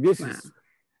here like this. Wow.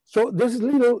 So there's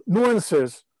little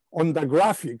nuances on the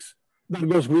graphics that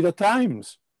goes with the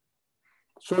times.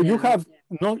 So you have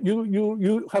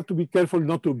you have to be careful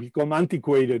not to become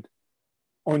antiquated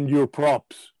on your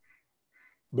props.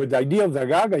 But the idea of the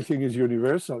gag, I think, is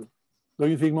universal.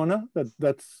 Don't you think, Mona?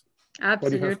 That's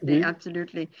absolutely,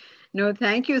 absolutely. No,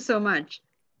 thank you so much.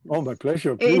 Oh, my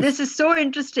pleasure. This is so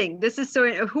interesting. This is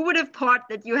so. Who would have thought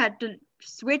that you had to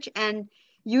switch and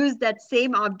use that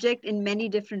same object in many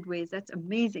different ways? That's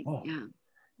amazing. Oh. Yeah.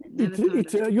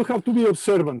 You have to be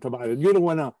observant about it. You don't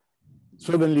want to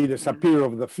suddenly disappear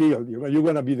off the field. You're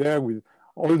going to be there with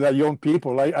all the young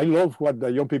people. I love what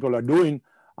the young people are doing,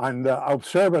 and I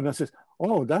observe and I say,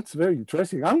 oh, that's very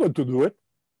interesting. I'm going to do it.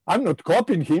 I'm not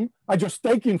copying him. I'm just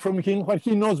taking from him what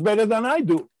he knows better than I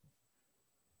do.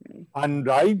 And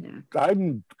I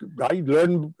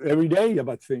learn every day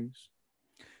about things.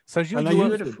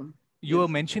 Sergio, you were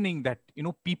mentioning that,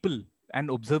 people and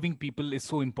observing people is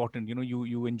so important.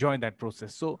 You enjoy that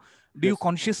process. So do you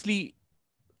consciously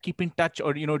keep in touch,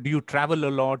 or, do you travel a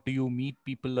lot? Do you meet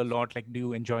people a lot? Like, do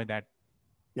you enjoy that?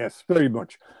 Yes, very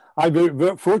much. I'm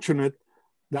very fortunate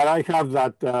that I have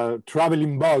that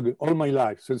traveling bug all my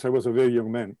life since I was a very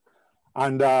young man.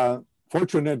 And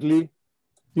fortunately,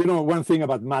 one thing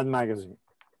about Mad Magazine,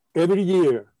 every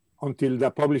year until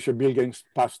the publisher Bill Gates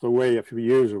passed away a few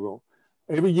years ago,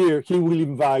 every year he will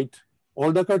invite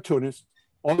all the cartoonists,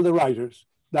 all the writers,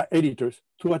 the editors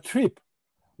to a trip.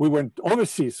 We went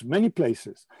overseas, many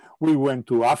places. We went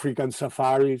to African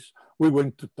safaris. We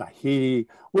went to Tahiti.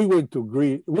 We went to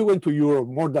Greece. We went to Europe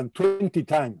more than 20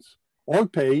 times, all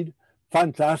paid,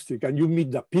 fantastic. And you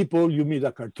meet the people, you meet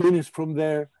the cartoonists from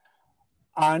there.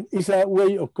 And it's a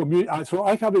way of community. So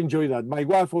I have enjoyed that. My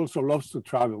wife also loves to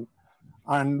travel.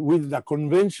 And with the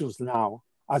conventions now,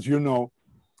 as you know,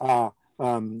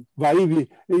 Varibo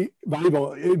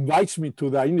invites me to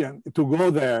the Indian to go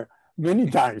there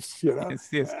many times, Yes.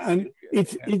 And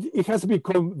it has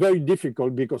become very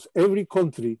difficult because every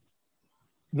country,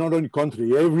 not only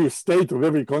country, every state of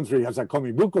every country has a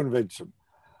comic book convention.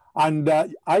 And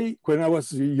when I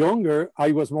was younger,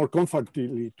 I was more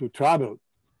comfortable to travel.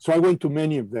 So I went to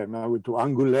many of them. I went to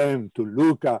Angoulême, to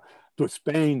Lucca, to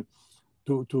Spain,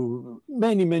 to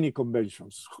many, many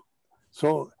conventions.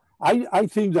 So I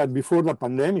think that before the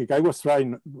pandemic, I was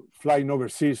flying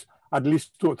overseas at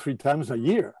least 2 or 3 times a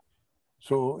year.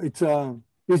 So it's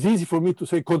easy for me to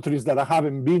say countries that I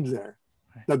haven't been there,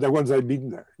 than the ones I've been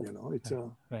there. It's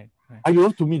right. I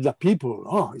love to meet the people.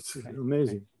 Oh, it's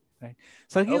amazing. Right.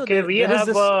 Sergio, okay, we have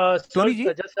Tony ji?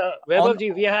 Vaibhav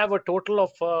ji, we have a total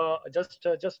of just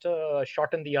a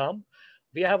shot in the arm.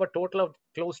 We have a total of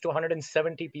close to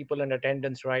 170 people in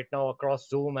attendance right now across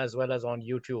Zoom as well as on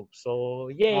YouTube. So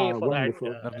yay for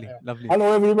wonderful. that. Lovely.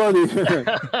 Hello, everybody.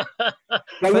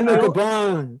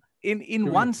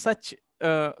 In one such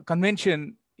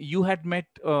convention, you had met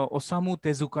Osamu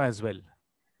Tezuka as well.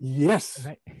 Yes,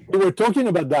 right. We were talking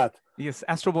about that. Yes,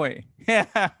 Astro Boy.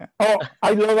 Oh,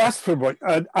 I love Astro Boy.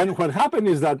 And what happened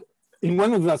is that in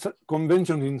one of the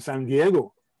conventions in San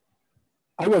Diego,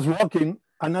 I was walking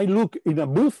and I look in a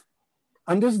booth,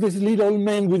 and there's this little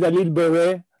man with a little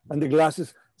beret and the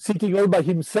glasses sitting all by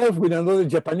himself with another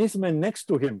Japanese man next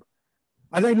to him.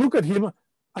 And I look at him,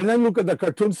 and I look at the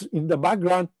cartoons in the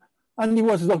background, and he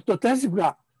was Dr.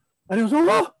 Tezuka. And I was,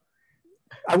 oh!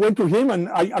 I went to him, and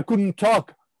I couldn't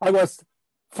talk. I was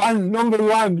fan number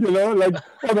one, like,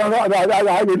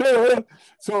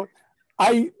 so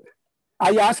I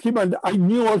asked him, and I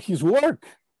knew all his work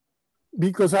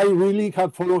because I really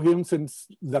have followed him since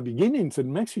the beginnings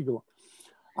in Mexico.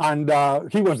 And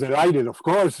he was delighted, of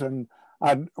course. And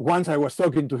once I was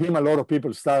talking to him, a lot of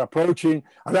people started approaching,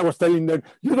 and I was telling them,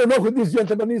 you don't know who this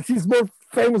gentleman is, he's more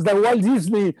famous than Walt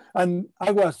Disney. And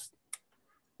I was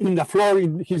in the floor,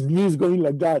 in his knees going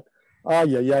like that.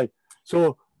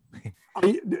 So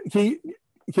I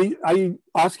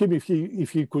asked him if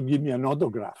he could give me an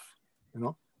autograph,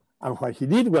 And what he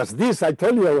did was this. I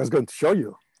told you I was going to show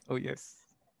you. Oh, yes.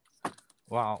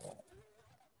 Wow.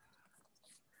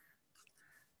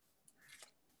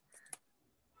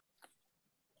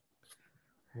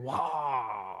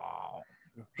 Wow.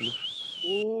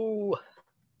 Ooh.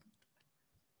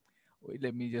 Wait,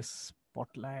 let me just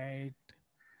spotlight.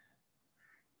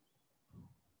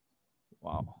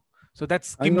 Wow. So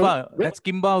that's Kimba. That's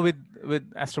Kimba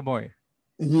with Astro Boy.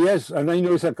 Yes, and I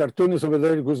know it's a cartoonist over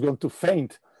there who's going to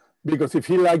faint because if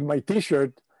he liked my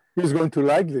T-shirt, he's going to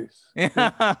like this.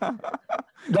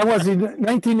 That was in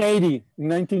 1980. In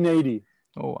 1980.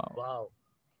 Oh wow! Wow.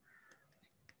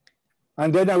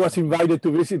 And then I was invited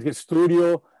to visit his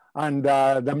studio and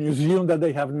the museum that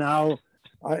they have now.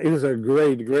 It was a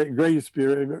great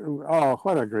experience. Oh,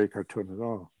 what a great cartoonist!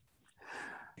 Oh,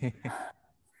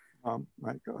 oh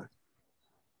my God.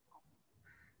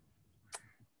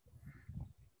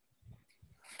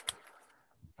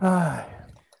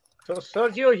 So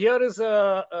Sergio, here is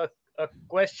a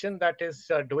question that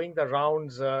is doing the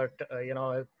rounds. A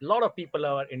lot of people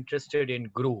are interested in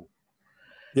Gru.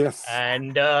 Yes.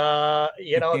 And there are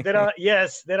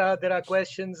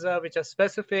questions which are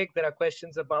specific. There are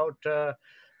questions about the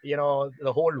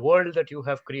whole world that you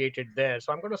have created there.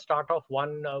 So I'm going to start off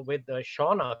one with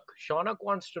Shaunak. Shaunak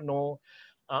wants to know.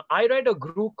 I read a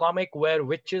Gru comic where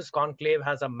Witches Conclave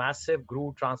has a massive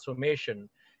Gru transformation.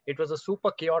 It was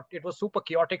super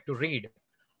chaotic to read.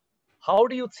 How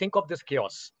do you think of this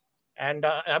chaos? And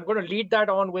I'm going to lead that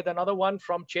on with another one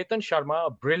from Chetan Sharma,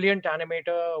 a brilliant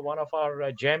animator, one of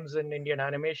our gems in Indian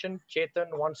animation.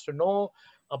 Chetan wants to know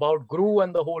about Gru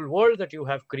and the whole world that you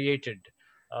have created.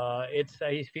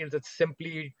 He feels it's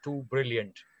simply too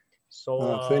brilliant.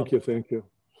 So thank you.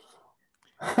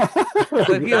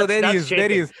 Sergio, there he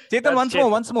is. Chetan,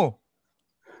 once more.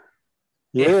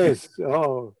 Yes.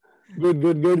 Oh, good.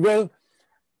 Well,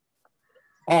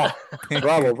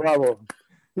 bravo.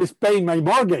 He's paying my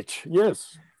mortgage.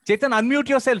 Yes. Chetan, unmute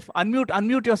yourself.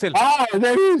 Unmute yourself. Ah,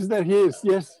 there he is.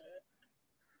 Yes.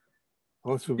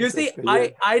 Also, you see,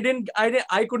 I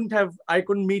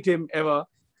couldn't meet him ever,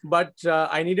 but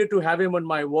I needed to have him on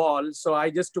my wall. So I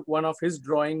just took one of his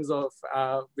drawings of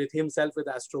with himself with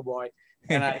Astro Boy,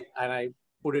 and I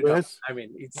put it up. I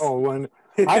mean, it's. Oh,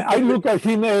 I look at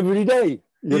him every day.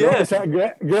 It's a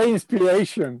great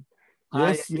inspiration.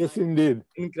 Yes, indeed.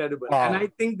 Incredible. Wow. And I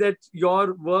think that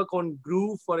your work on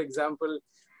Gru, for example,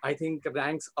 I think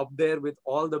ranks up there with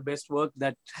all the best work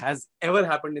that has ever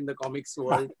happened in the comics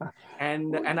world.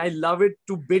 and I love it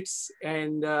to bits.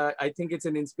 And I think it's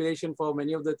an inspiration for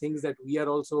many of the things that we are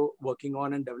also working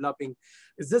on and developing.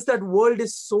 It's just that world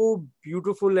is so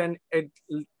beautiful, and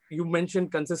you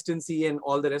mentioned consistency and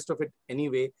all the rest of it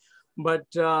anyway. But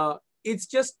it's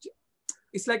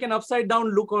like an upside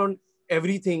down look on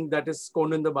everything that is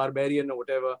Conan the Barbarian or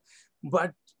whatever.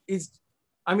 But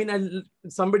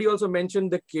somebody also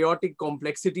mentioned the chaotic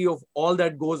complexity of all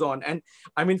that goes on. And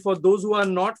I mean, for those who are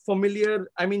not familiar,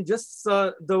 I mean, just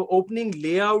the opening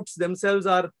layouts themselves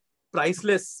are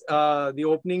priceless. The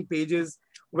opening pages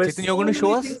where Chetan, you're going to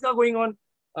show us? Things are going on.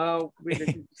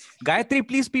 Gayatri,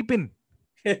 please peep in.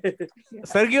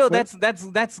 Sergio,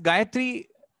 that's Gayatri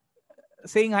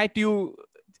saying hi to you.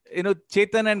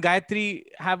 Chetan and Gayatri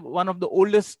have one of the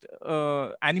oldest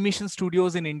animation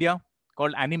studios in India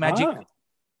called Animagic.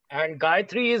 And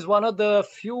Gayatri is one of the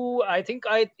few, I think,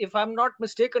 if I'm not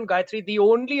mistaken, Gayatri, the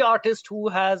only artist who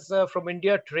has from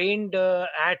India trained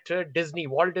at Disney,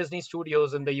 Walt Disney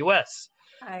Studios in the US.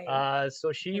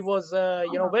 So she was,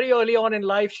 very early on in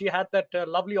life, she had that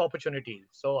lovely opportunity.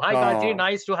 So hi, Gayatri,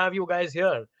 nice to have you guys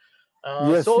here.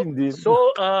 Yes, indeed.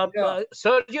 So,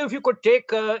 Sergio, if you could take,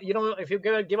 if you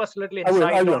give us a little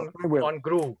insight on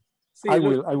Groove. I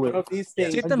will.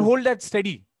 Chetan, hold that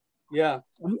steady. Yeah.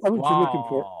 I was just looking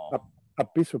for a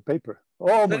piece of paper.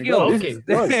 Oh my God.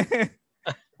 Okay.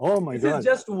 Oh my God. This is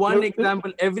just one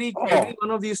example. Every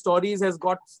one of these stories has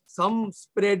got some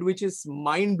spread which is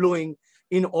mind-blowing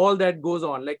in all that goes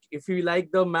on. Like if you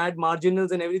like the mad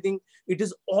marginals and everything, it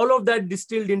is all of that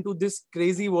distilled into this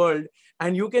crazy world.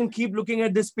 And you can keep looking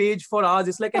at this page for hours.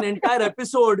 It's like an entire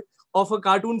episode of a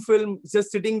cartoon film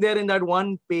just sitting there in that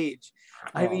one page.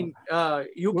 I mean,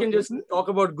 you can just talk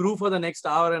about Groove for the next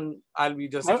hour and I'll be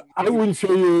just... I will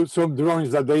show you some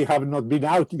drawings that they have not been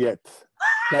out yet,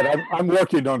 that I'm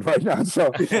working on right now.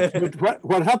 So but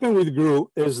what happened with Groove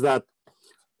is that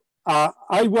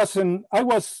I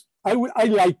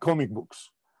like comic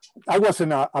books. I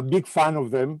wasn't a big fan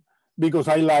of them because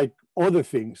I like other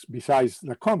things besides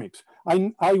the comics.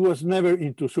 I was never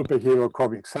into superhero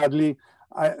comics. Sadly,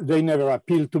 they never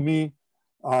appealed to me.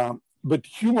 But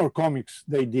humor comics,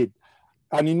 they did.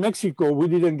 And in Mexico, we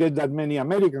didn't get that many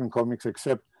American comics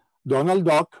except Donald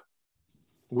Duck.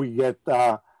 We get,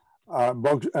 what's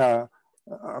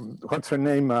her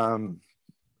name?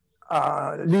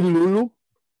 Little Lulu,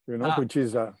 which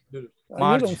is, you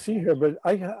don't see her, but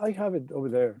I have it over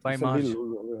there. By Marge.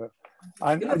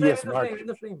 And yes, Marge. In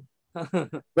the frame.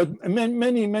 But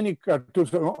many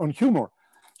cartoons on humor.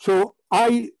 So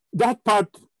that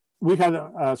part, we had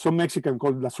some Mexican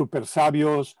called the Super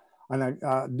Sabios and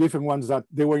different ones that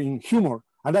they were in humor.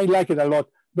 And I like it a lot.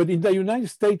 But in the United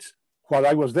States, while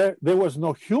I was there was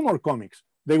no humor comics.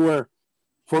 They were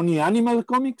funny animal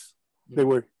comics. They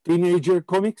were teenager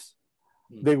comics.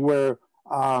 They were,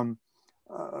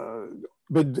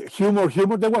 but humor,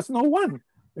 there was no one.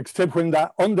 Except when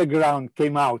the Underground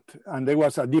came out and there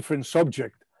was a different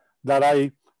subject that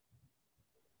I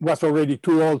was already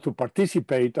too old to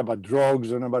participate, about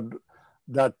drugs and about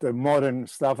that modern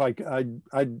stuff.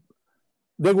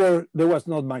 There was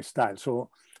not my style. So,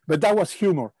 but that was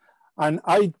humor. And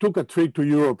I took a trip to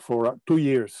Europe for 2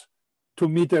 years to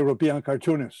meet European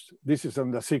cartoonists. This is in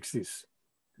the 60s.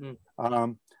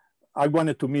 I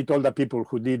wanted to meet all the people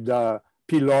who did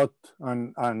Pilot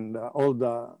and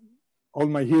all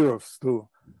my heroes too,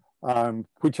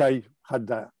 which I had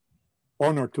the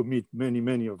honor to meet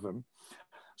many of them.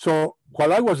 So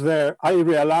while I was there, I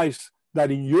realized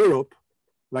that in Europe,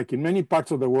 like in many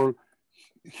parts of the world,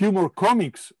 humor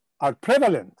comics are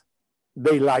prevalent.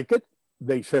 They like it,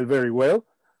 they sell very well,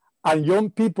 and young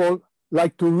people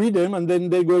like to read them and then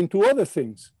they go into other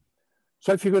things.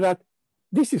 So I figured out,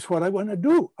 this is what I want to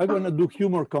do. I want to do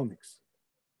humor comics.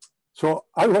 So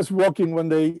I was walking one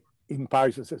day in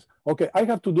Paris and says, okay, I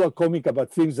have to do a comic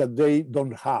about things that they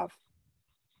don't have.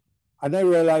 And I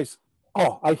realized,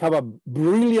 I have a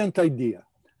brilliant idea.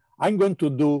 I'm going to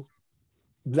do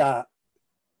the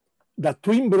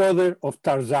twin brother of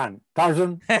Tarzan.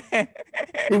 Tarzan,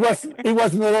 it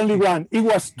was not only one, it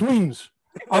was twins.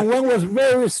 And one was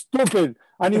very stupid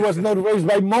and he was not raised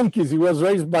by monkeys. He was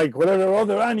raised by whatever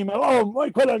other animal. Oh my,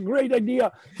 what a great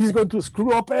idea. He's going to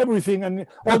screw up everything and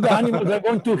all the animals are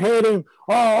going to hate him.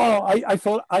 I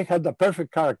thought I had the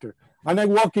perfect character. And I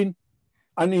walk in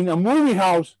and in a movie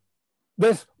house,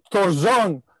 there's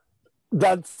Tarzan,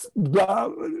 that's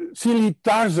the silly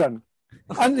Tarzan.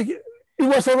 And it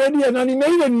was already an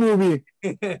animated movie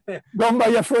done by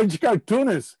a French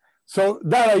cartoonist. So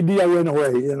that idea went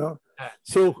away,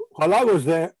 So while I was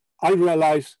there, I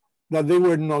realized that they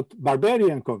were not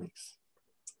barbarian comics.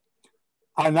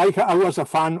 And I was a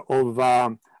fan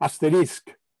of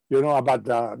Asterisk, about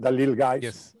the little guys.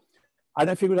 Yes.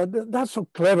 And I figured out that's so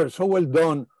clever, so well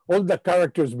done. All the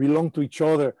characters belong to each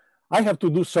other. I have to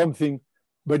do something,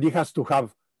 but it has to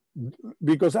have,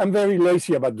 because I'm very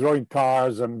lazy about drawing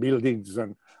cars and buildings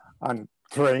and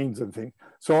trains and things.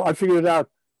 So I figured out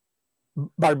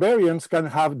barbarians can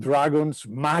have dragons,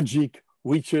 magic,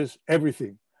 witches,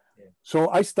 everything. Yeah. So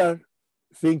I started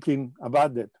thinking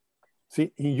about that.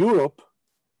 See, in Europe,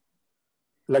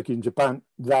 like in Japan,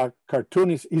 the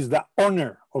cartoonist is the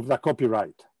owner of the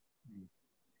copyright.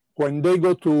 When they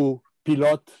go to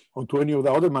Pilot or to any of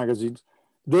the other magazines,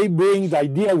 they bring the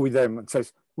idea with them and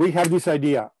says, we have this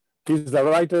idea. He's the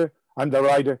writer, I'm the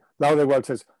writer. The other one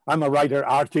says, I'm a writer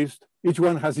artist. Each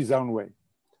one has his own way.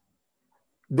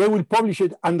 They will publish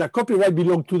it, and the copyright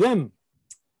belongs to them.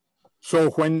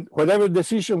 So when whatever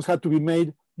decisions have to be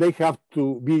made, they have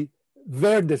to be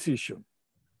their decision.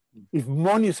 If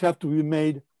monies have to be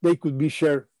made, they could be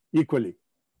shared equally.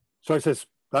 So I says,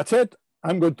 that's it.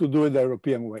 I'm going to do it the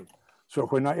European way. So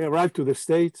when I arrived to the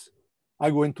States,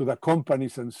 I went to the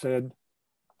companies and said,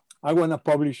 I want to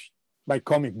publish my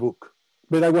comic book,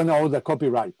 but I want to own the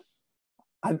copyright.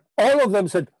 And all of them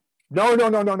said,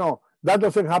 no. That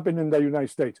doesn't happen in the United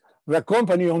States. The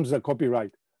company owns the copyright.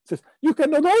 It says, you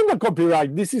cannot own the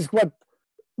copyright. This is what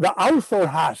the author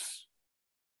has.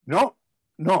 No.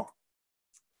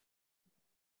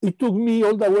 It took me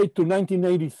all the way to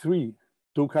 1983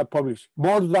 to have published.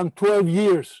 More than 12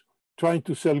 years trying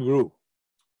to sell Gru.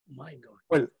 My God.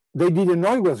 Well, they didn't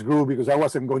know it was Gru because I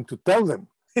wasn't going to tell them.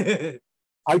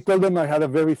 I told them I had a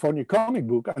very funny comic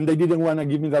book, and they didn't want to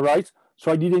give me the rights,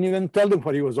 so I didn't even tell them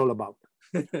what it was all about.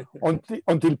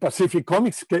 Until Pacific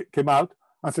Comics came out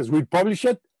and says, we publish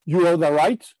it, you owe the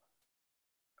rights.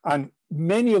 And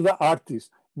many of the artists,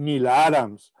 Neil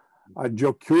Adams,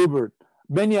 Joe Kubert,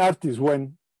 many artists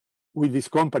went with this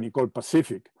company called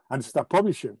Pacific and start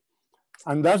publishing.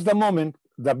 And that's the moment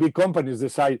the big companies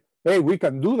decide, hey, we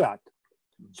can do that.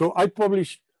 So I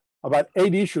published about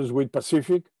 8 issues with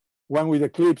Pacific, 1 with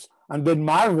Eclipse, and then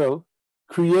Marvel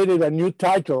created a new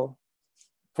title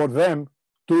for them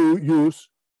to use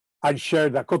and share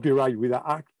the copyright with the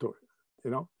actor,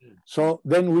 you know? So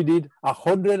then we did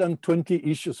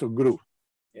 120 issues of Gru.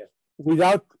 Yeah.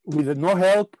 With no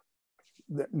help,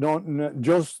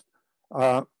 just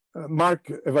Mark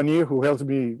Evanier, who helps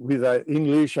me with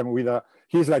English and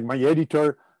he's like my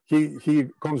editor. He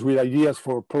comes with ideas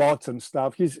for plots and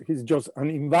stuff. He's just an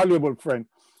invaluable friend.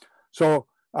 So,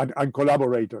 and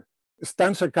collaborator.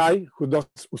 Stan Sakai, who does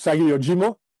Usagi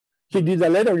Yojimbo, he did the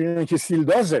lettering and he still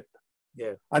does it.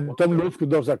 Yeah. And Tom Luft, who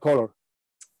does the color.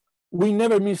 We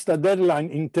never missed a deadline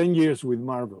in 10 years with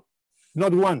Marvel.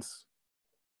 Not once,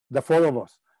 the 4 of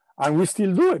us. And we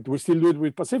still do it. We still do it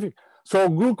with Pacific. So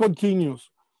Gru continues.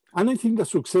 And I think the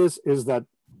success is that,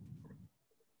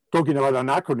 talking about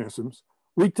anachronisms,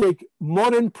 we take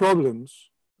modern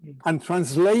problems and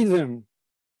translate them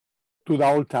to the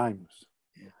old times.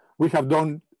 Yeah. We have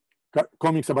done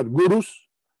comics about gurus,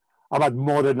 about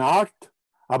modern art,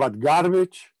 about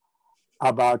garbage,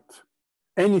 about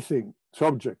anything,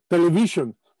 subject.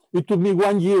 Television, it took me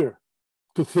 1 year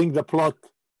to think the plot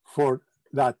for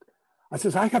that. I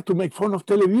says, I have to make fun of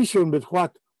television, but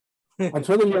what? And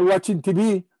suddenly I'm watching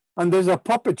TV and there's a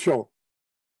puppet show.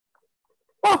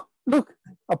 Oh, look,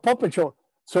 a puppet show.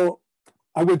 So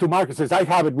I went to Mark and says, I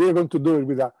have it. We're going to do it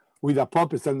with the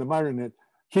puppets and the marionette.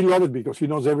 He loved it because he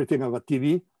knows everything about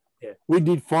TV. Yeah. We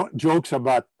did jokes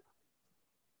about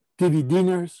TV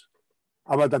dinners,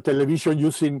 about the television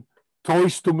using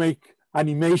toys to make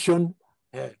animation.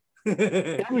 Yeah.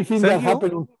 Everything that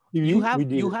happened on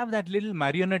TV, you have that little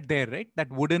marionette there, right? That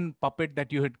wooden puppet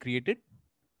that you had created.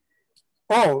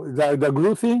 Oh, the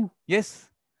Gru thing? Yes.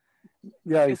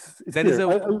 Yeah, it's there is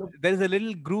a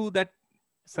little Gru that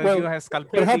Sergio has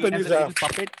sculpted. What happened is a little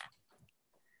puppet.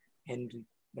 Henry.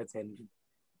 That's Henry.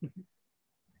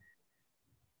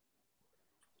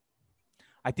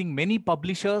 I think many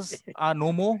publishers are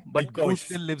no more, but Gru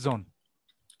still lives on.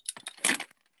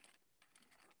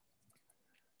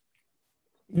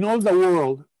 In all the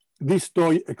world, this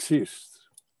toy exists.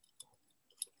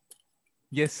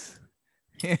 Yes.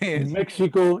 In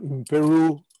Mexico, in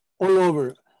Peru, all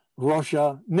over,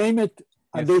 Russia, name it,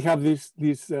 and they have this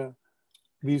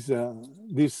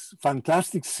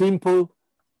fantastic, simple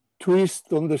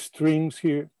twist on the strings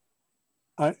here.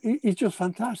 It's just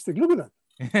fantastic. Look at that.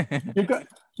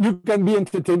 You can be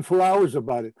entertained for hours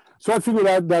about it. So I figured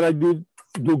out that I did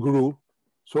do Gru.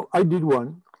 So I did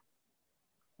one,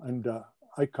 and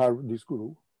I carved this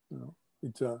Gru. You know,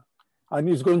 it's and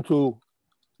it's going to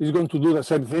do the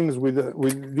same things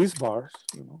with these bars.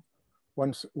 You know,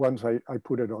 once I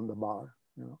put it on the bar,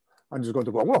 you know, I'm just going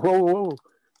to go whoa, whoa, whoa.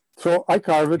 So I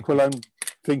carve it while I'm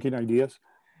thinking ideas,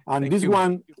 and this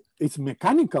one it's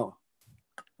mechanical.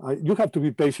 You have to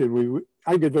be patient.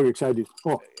 I get very excited.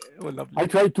 Oh, I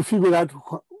tried to figure out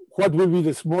what would be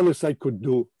the smallest I could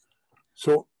do.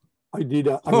 So I did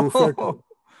a Ruferto.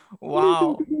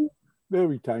 Wow.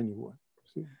 Very tiny one.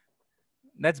 See?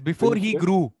 That's before he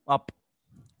grew up.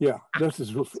 Yeah, this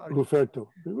is Ruferto.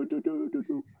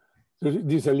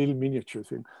 This is a little miniature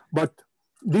thing. But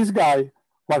this guy,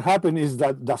 what happened is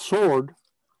that the sword,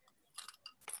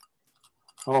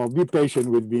 oh, be patient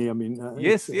with me. I mean,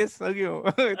 yes,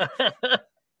 Sergio.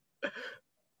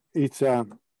 It's here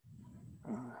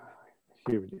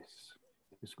it is.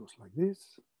 This goes like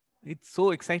this. It's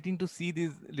so exciting to see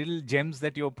these little gems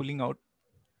that you're pulling out.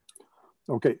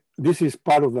 Okay, this is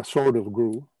part of the sword of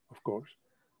groove, of course.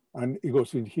 And it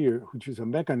goes in here, which is a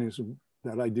mechanism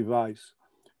that I devised.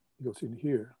 It goes in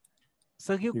here.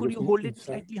 Sergio, could you hold it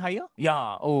slightly higher?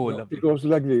 Yeah. Oh, no, lovely. It goes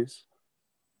like this,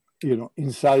 you know,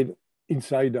 inside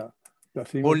the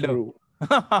thing of groove.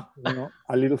 You know,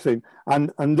 a little thing.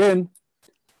 And then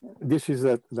this is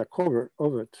the cover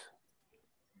of it.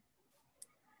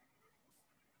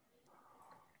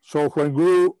 So when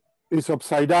glue is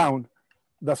upside down,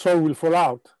 the sword will fall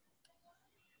out.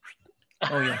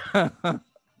 Oh yeah.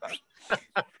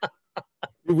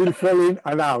 It will fall in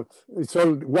and out. It's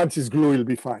all, once it's glue, it'll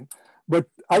be fine. But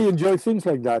I enjoy things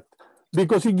like that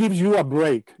because it gives you a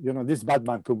break. You know, this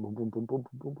Batman, boom, boom, boom, boom, boom,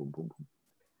 boom, boom, boom, boom.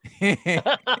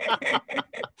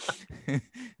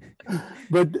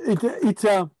 But it's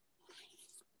a,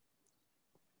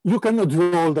 you cannot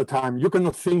draw all the time. You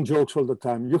cannot think jokes all the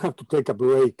time. You have to take a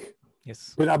break.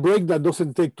 Yes. But a break that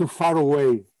doesn't take too far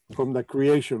away from the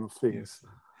creation of things.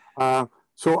 Yes.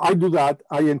 So I do that.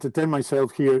 I entertain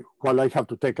myself here while I have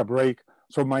to take a break.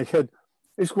 So my head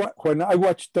is when I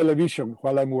watch television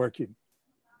while I'm working.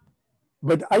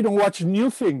 But I don't watch new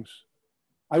things.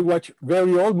 I watch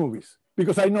very old movies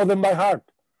because I know them by heart.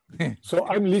 So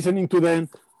I'm listening to them,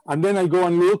 and then I go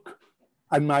and look,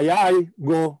 and my eye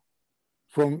go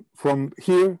from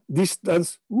here,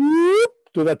 distance, whoop,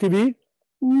 to the TV,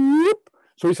 whoop.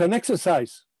 So it's an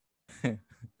exercise.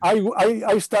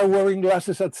 I start wearing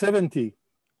glasses at 70.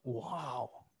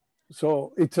 Wow.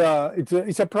 So it's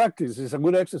a practice. It's a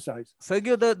good exercise.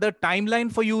 Sergio, the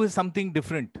timeline for you is something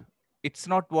different. It's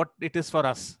not what it is for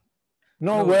us.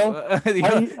 No, well,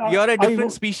 you're a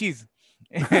different species.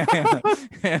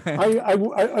 I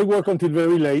work until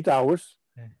very late hours,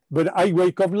 but I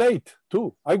wake up late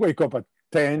too. I wake up at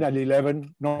 10 and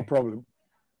 11, no problem.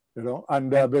 You know,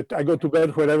 and but I go to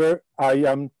bed whenever I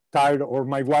am tired or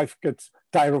my wife gets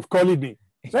tired of calling me.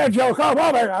 Sergio, come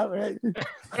over.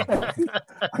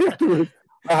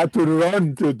 I had to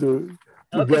run to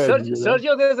okay, bed,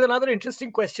 Sergio, there's another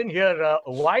interesting question here.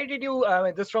 Why did you,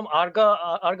 this from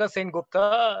Arga Sen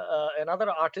Gupta, another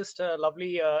artist,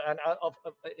 lovely and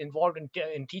involved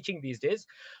in teaching these days.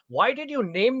 Why did you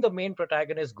name the main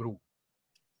protagonist Gru?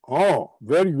 Oh,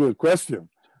 very good question.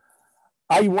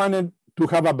 I wanted to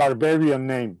have a barbarian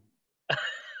name.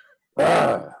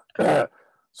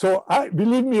 So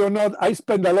believe me or not, I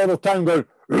spend a lot of time going,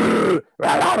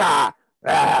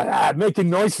 making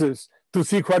noises to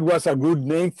see what was a good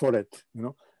name for it, you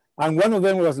know. And one of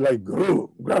them was like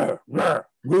Gru,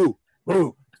 Gru,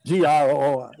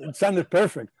 G-R-O. It sounded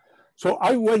perfect. So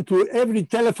I went to every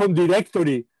telephone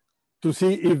directory to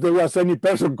see if there was any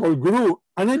person called Gru,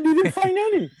 and I didn't find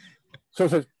any. So I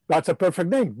said, that's a perfect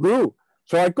name, Gru.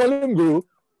 So I called him Gru,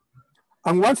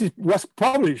 and once it was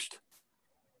published,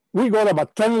 we got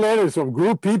about 10 letters of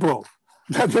Gru people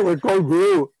that they were called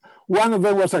Gru. One of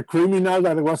them was a criminal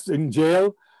that was in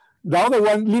jail. The other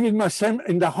one lived in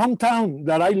the hometown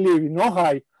that I live in,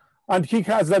 Ojai, and he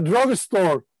has a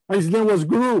drugstore, and his name was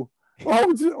Gru.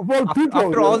 All people.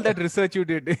 After all that research you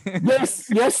did. yes,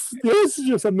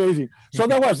 just amazing. So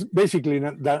that was basically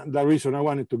the reason I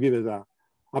wanted to give it a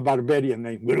barbarian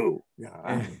name, Gru.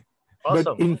 Yeah.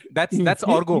 Awesome. That's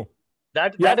Orgo.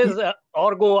 That is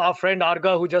Orgo, our friend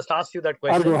Arga, who just asked you that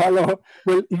question. Argo, hello.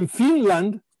 Well, in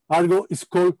Finland, Argo is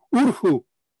called Urhu.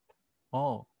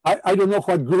 Oh. I don't know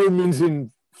what Gru means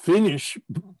in Finnish,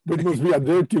 but it must be a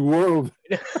dirty world.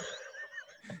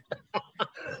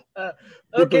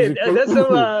 Okay,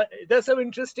 there's some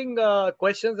interesting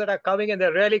questions that are coming, and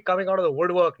they're really coming out of the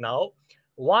woodwork now.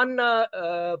 One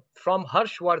from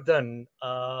Harshvardhan.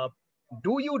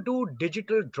 Do you do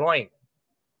digital drawing,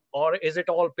 or is it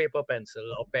all paper,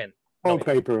 pencil, or pen? All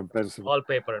paper and pencil. All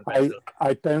paper and pencil.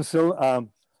 I pencil.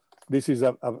 This is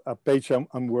a page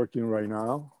I'm working right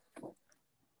now.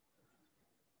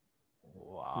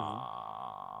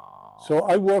 Wow. So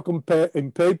I work in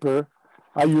paper.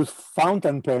 I use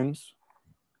fountain pens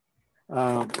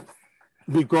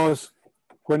because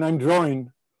when I'm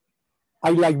drawing, I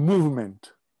like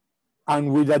movement.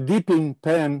 And with a dipping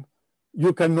pen,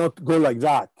 you cannot go like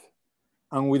that.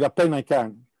 And with a pen, I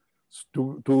can.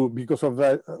 Because of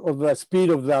the speed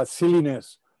of the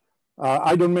silliness.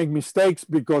 I don't make mistakes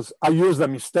because I use the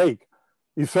mistake.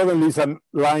 If suddenly it's a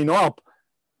line up,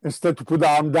 instead to put the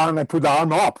arm down, I put the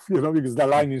arm up, because the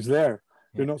line is there.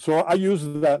 So I use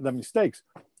the mistakes.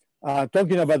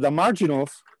 Talking about the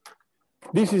marginals,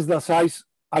 this is the size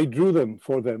I drew them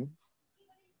for them.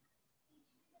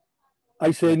 I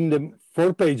send them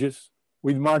 4 pages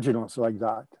with marginals like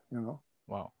that,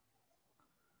 Wow.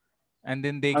 And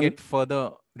then they get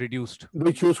further reduced.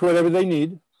 They choose whatever they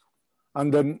need.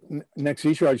 And then next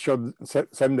issue, I should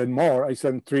send them more. I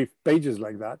send 3 pages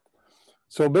like that.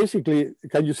 So basically,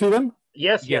 can you see them?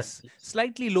 Yes, yes.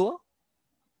 Slightly lower.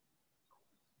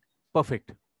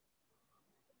 Perfect.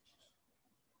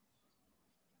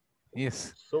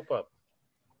 Yes. Super.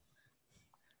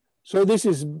 So this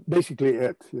is basically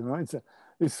it. You know,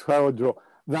 it's how I draw.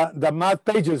 The math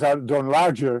pages are drawn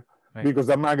larger because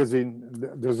the magazine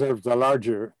deserves a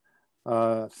larger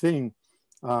thing.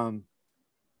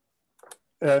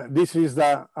 This is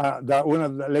the one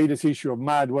of the latest issue of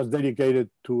Mad was dedicated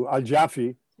to Al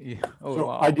Jaffe. Yeah. Oh, so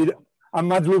wow. I did a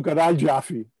mad look at Al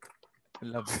Jaffe.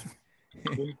 Love it.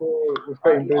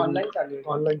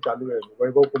 Online चालू है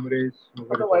वैभव Kumaresh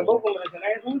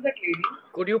who's that lady?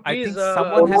 Could you please I think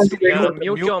someone has to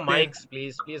mute your mics,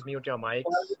 please mute your mics.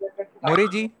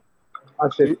 Moreji?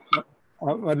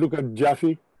 I look at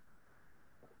Jaffe.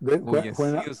 Oh yes, he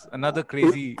is another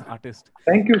crazy artist.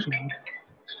 Thank you so much.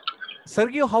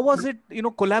 Sergio, how was it,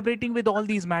 collaborating with all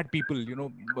these mad people?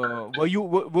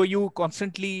 Were you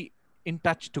constantly in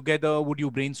touch together? Would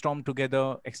you brainstorm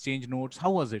together, exchange notes?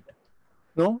 How was it?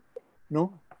 No.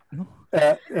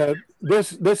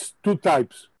 There's 2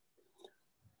 types,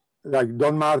 like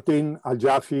Don Martin, Al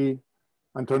Jaffe,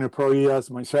 Antonio Proias,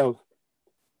 myself.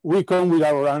 We come with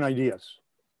our own ideas.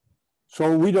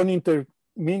 So we don't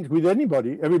intermix with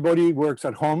anybody. Everybody works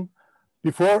at home.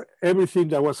 Before, everything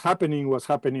that was happening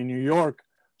in New York.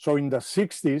 So in the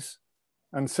 60s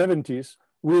and 70s,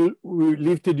 we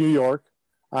lived in New York,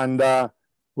 and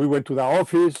we went to the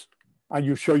office, and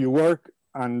you show your work,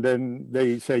 and then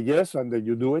they say yes, and then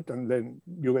you do it, and then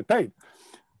you get paid.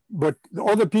 But the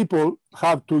other people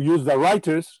have to use the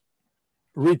writers,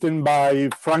 written by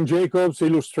Frank Jacobs,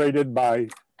 illustrated by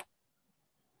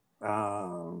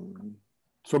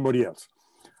somebody else.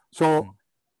 So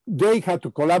they had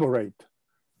to collaborate.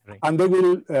 Right. And they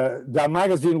will, the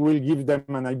magazine will give them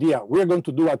an idea. We're going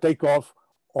to do a takeoff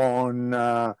on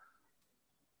The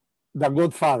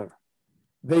Godfather.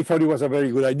 They thought it was a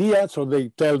very good idea, so they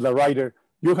tell the writer,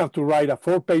 you have to write a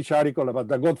 4-page article about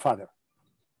The Godfather.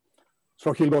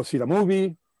 So he'll go see the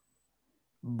movie,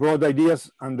 broad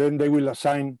ideas, and then they will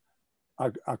assign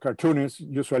a cartoonist.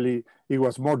 Usually it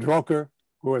was Mort Drucker,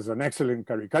 who was an excellent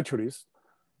caricaturist,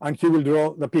 and he will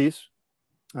draw the piece,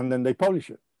 and then they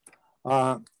publish it.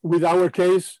 With our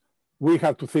case, we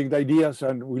have to think the ideas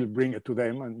and we'll bring it to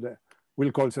them. And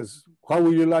Will Cole says, how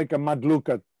would you like a mad look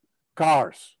at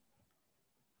cars?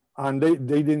 And they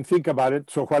didn't think about it.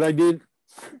 So what I did,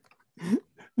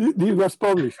 this was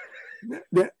published.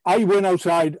 I went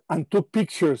outside and took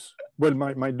pictures. Well,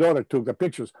 my daughter took the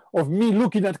pictures of me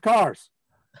looking at cars.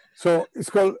 So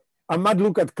it's called A Mad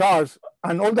Look at Cars.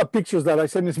 And all the pictures that I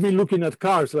sent is me looking at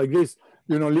cars like this,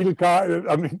 little car,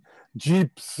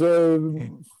 Jeeps,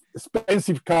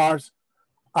 expensive cars.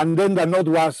 And then the note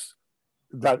was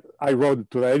that I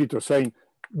wrote to the editor saying,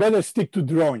 better stick to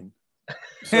drawing.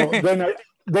 So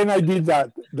then I did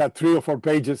that 3 or 4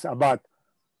 pages about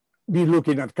me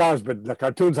looking at cars, but the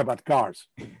cartoons about cars.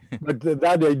 But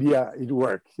that idea, it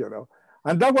worked,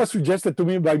 And that was suggested to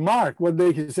me by Mark. One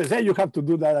day he says, hey, you have to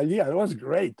do that idea. It was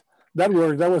great. That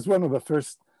worked. That was one of the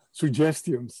first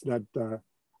suggestions that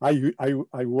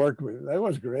I worked with. That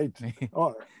was great.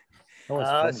 Oh,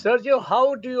 that was Sergio,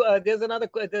 how do you,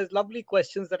 there's lovely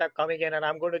questions that are coming in, and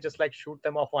I'm going to just shoot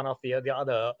them off one after the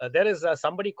other. There is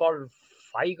somebody called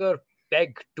Figer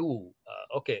Peg 2.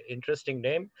 Okay, interesting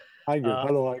name.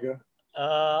 Hello, Iger.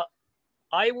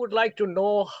 I would like to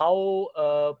know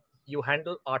how you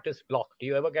handle artist block. Do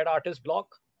you ever get artist block?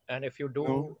 And if you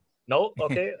do, no?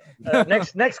 Okay.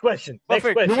 Next question.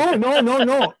 Next question.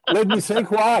 No. Let me say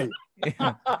why.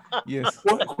 Yeah. Yes.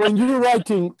 When you're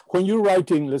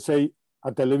writing, let's say,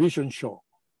 a television show,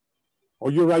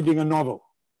 or you're writing a novel,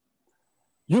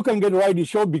 you can get writing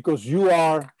show because you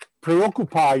are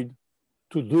preoccupied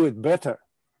to do it better.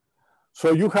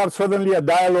 So you have suddenly a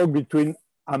dialogue between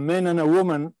a man and a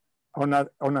woman on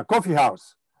a coffee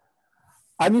house,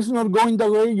 and it's not going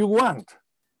the way you want.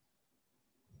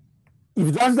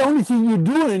 If that's the only thing you're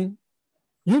doing,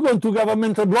 you're going to have a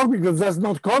mental block because that's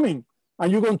not coming.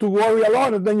 And you're going to worry a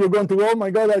lot, and then you're going to go, oh my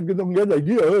God, I don't get the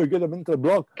idea, I get a mental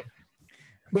block.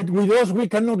 But with us, we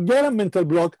cannot get a mental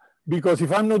block because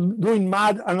if I'm not doing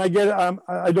Mad and I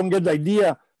don't get the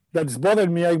idea that's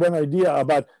bothering me, I have an idea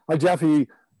about Al Jaffe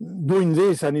doing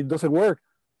this and it doesn't work.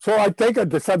 So I take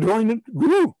it, I start drawing it,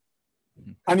 glue.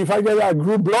 And if I get a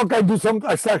glue block,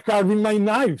 I start carving my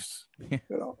knives.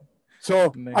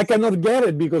 So nice. I cannot get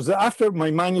it because after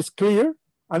my mind is clear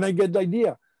and I get the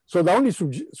idea. So the only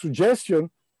suggestion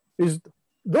is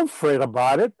don't fret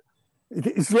about it.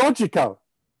 It's logical.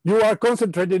 You are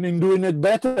concentrating in doing it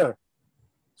better.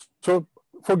 So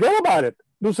forget about it.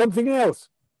 Do something else.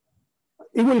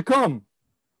 It will come.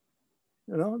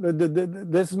 You know,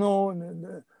 there's no,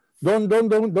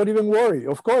 don't even worry.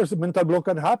 Of course, mental block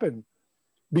can happen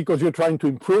because you're trying to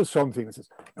improve something. It says,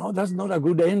 no, that's not a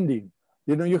good ending.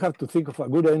 You know, you have to think of a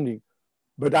good ending.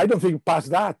 But I don't think past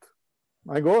that.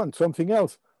 I go on something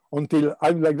else until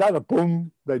I'm like that,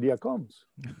 boom, the idea comes.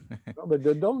 No, but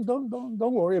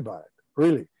don't worry about it,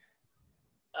 really.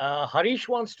 Harish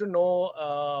wants to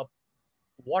know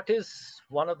what is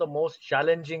one of the most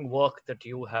challenging work that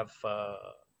you have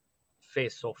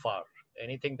faced so far?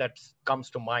 Anything that comes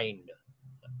to mind?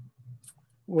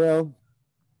 Well,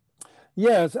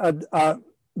 yes,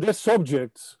 the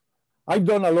subjects. I've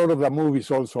done a lot of the movies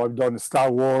also. I've done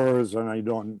Star Wars and I've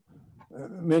done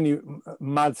many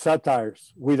mad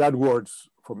satires without words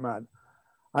for mad.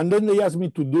 And then they asked me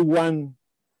to do one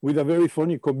with a very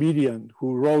funny comedian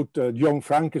who wrote Young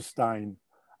Frankenstein.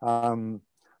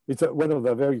 It's one of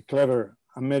the very clever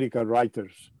American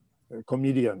writers,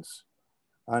 comedians.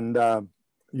 And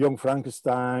Young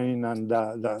Frankenstein and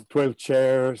the 12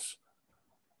 Chairs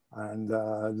and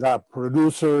the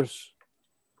producers.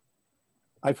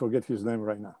 I forget his name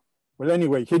right now. Well,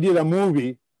 anyway, he did a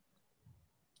movie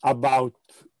about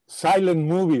silent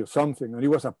movie or something, and it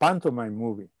was a pantomime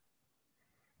movie.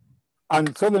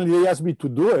 And suddenly they asked me to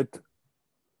do it,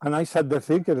 and I sat there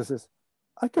thinking, I says,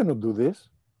 I cannot do this.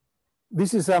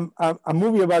 This is a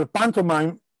movie about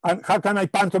pantomime, and how can I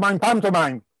pantomime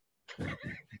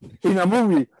in a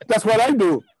movie? That's what I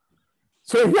do.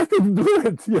 So I can do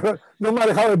it. You know, no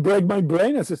matter how I break my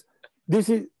brain, I says,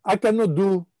 I cannot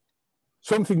do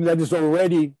something that is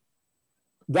already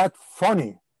that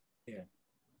funny,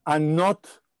 and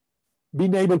not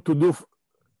being able to do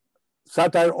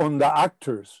satire on the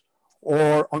actors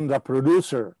or on the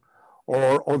producer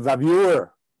or on the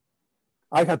viewer.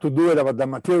 I had to do it about the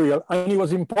material, and it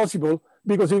was impossible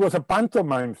because it was a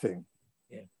pantomime thing.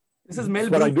 Yeah. This is Mel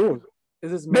Brooks. What I do.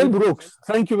 This is Mel Brooks.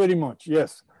 Thank you very much.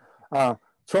 Yes.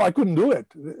 So I couldn't do it.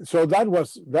 So that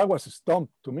was a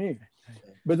stump to me.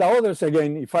 But the others,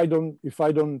 again, if I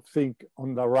don't think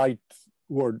on the right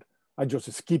word, I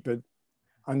just skip it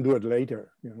and do it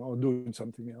later, you know, doing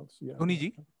something else. Yeah.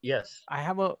 Tony-ji? Yes. I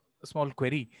have a small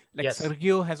query. Like yes.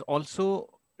 Sergio has also,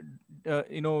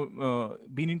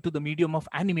 been into the medium of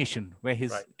animation where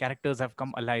his characters have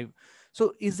come alive.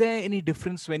 So is there any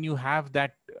difference when you have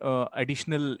that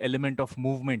additional element of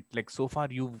movement? Like so far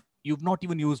you've not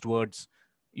even used words.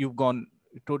 You've gone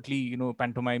totally,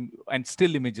 pantomime and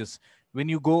still images. When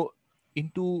you go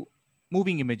into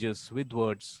moving images with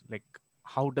words, like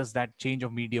how does that change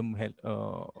of medium help?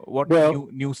 What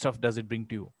new stuff does it bring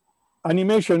to you?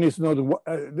 Animation is not,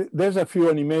 there's a few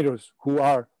animators who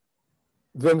are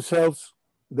themselves,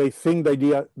 they think the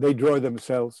idea, they draw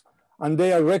themselves, and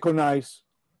they are recognized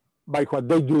by what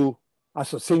they do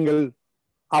as a single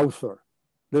author.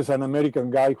 There's an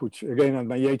American guy, which again at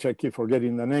my age I keep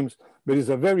forgetting the names, but he's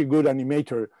a very good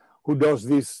animator who does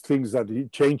these things that he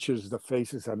changes the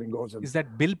faces and it goes. Is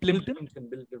that Bill Plimpton?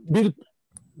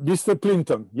 Mr.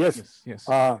 Plimpton, yes. Yes.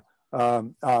 How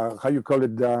you call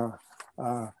it?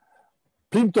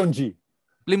 Plimpton G.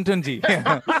 Plimpton G.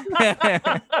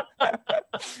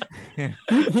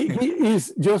 he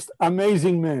is just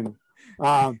amazing man.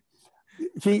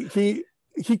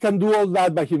 He can do all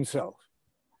that by himself.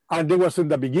 And there was in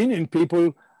the beginning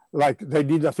people like they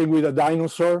did a thing with a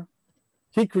dinosaur.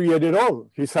 He created all.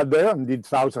 He sat there and did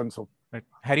thousands of. Right.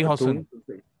 Harry Hosson.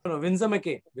 No, Winsor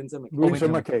McKay. Winsor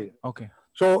McKay. Okay.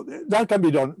 So that can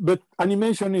be done, but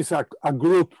animation is a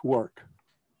group work.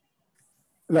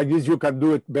 Like this, you can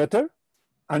do it better,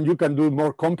 and you can do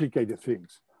more complicated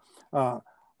things. I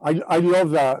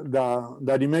love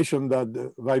the animation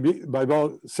that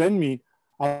Bible sent me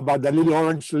about the little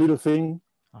orange little thing,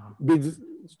 big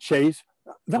chase.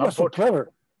 That was so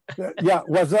clever. Yeah,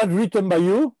 was that written by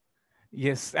you?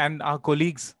 Yes, and our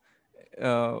colleagues,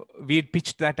 we had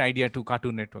pitched that idea to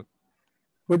Cartoon Network.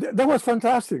 But that was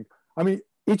fantastic. I mean,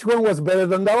 each one was better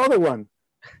than the other one.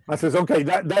 I says, okay,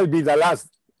 that'll be the last.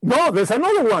 No, there's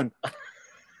another one.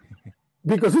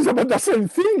 Because it's about the same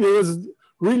thing. It was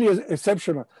really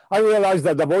exceptional. I realized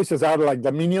that the voices are like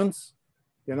the Minions,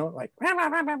 like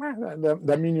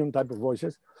the Minion type of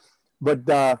voices. But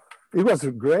it was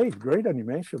great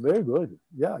animation, very good.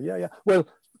 Yeah. Well,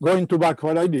 going back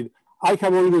what I did, I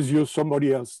have always used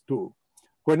somebody else too.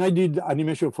 When I did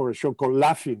animation for a show called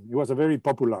Laughing, it was a very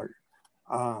popular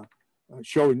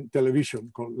show in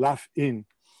television called Laugh In,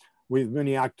 with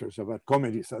many actors about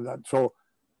comedies and that. So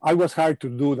I was hired to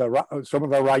do some of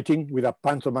the writing with the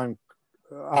pantomime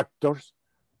actors.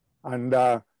 and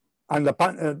the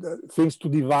things to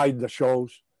divide the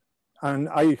shows. And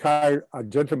I hired a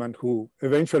gentleman who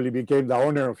eventually became the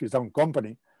owner of his own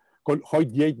company called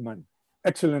Hoyt Yateman,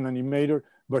 excellent animator,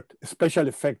 but special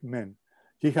effect man.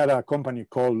 He had a company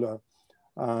called,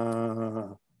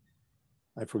 I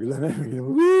forget the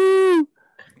name.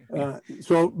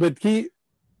 But he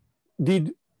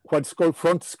did what's called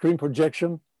front screen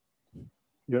projection.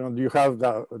 You know, you have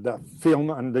the film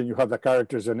and then you have the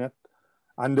characters in it,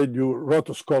 and then you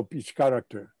rotoscope each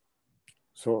character,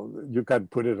 so you can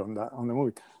put it on the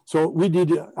movie. So we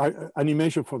did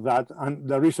animation for that, and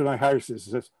the reason I hired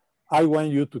is I want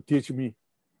you to teach me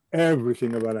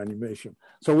everything about animation.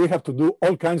 So we have to do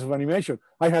all kinds of animation.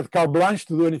 I had carte blanche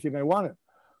to do anything I wanted.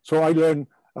 So I learned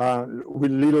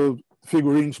with little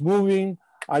figurines moving.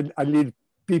 I lead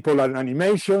people on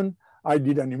animation. I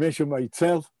did animation by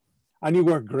itself, and it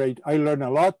worked great. I learned a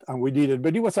lot, and we did it.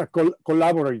 But it was a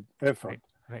collaborative effort.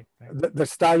 Right. The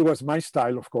style was my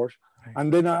style, of course. Right.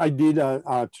 And then I did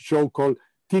a show called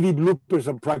TV Bloopers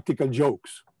and Practical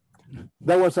Jokes.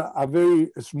 That was a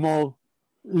very small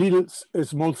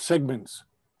segments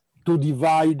to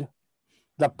divide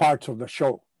the parts of the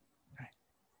show.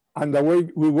 And the way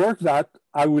we work that,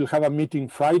 I will have a meeting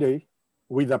Friday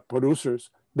with the producers.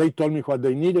 They told me what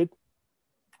they needed.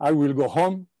 I will go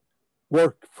home,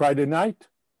 work Friday night,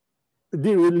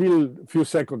 do a little few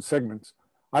second segments.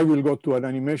 I will go to an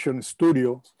animation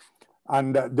studio,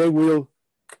 and they will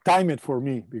time it for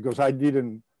me because I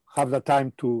didn't have the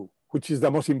time to, which is the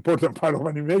most important part of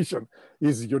animation,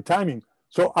 is your timing.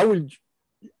 So I will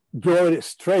draw it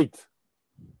straight.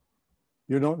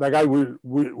 You know, the guy will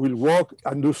walk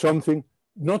and do something,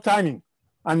 no timing.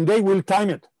 And they will time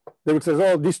it. They will say,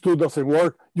 oh, this 2 doesn't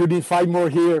work. You need 5 more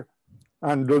here.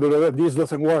 And this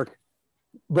doesn't work.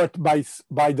 But by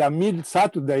the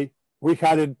mid-Saturday, we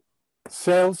had it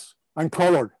cells and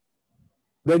colored.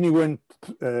 Then it went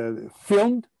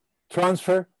filmed,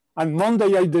 transfer, and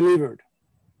Monday I delivered.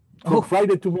 From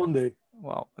Friday to Monday.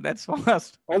 Wow, that's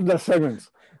fast. All the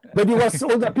segments. But it was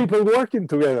all the people working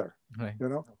together. Right. You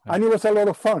know, and it was a lot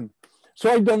of fun.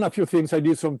 So I've done a few things. I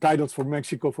did some titles for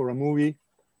Mexico for a movie,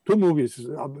 2 movies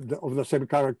of the same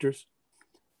characters.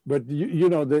 But you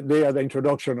know, they are the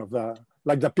introduction of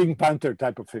like the Pink Panther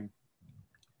type of thing.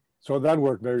 So that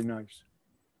worked very nice.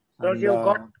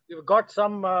 Sergio, you've got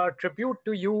some tribute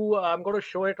to you. I'm going to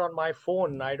show it on my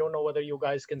phone. I don't know whether you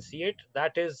guys can see it.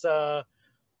 That is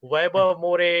Weber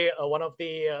More, one of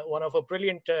a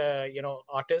brilliant,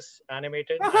 artists,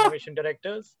 animation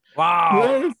directors.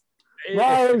 Wow! Yes.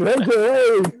 Wow,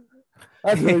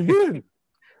 that's very good.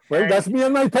 Well, that's me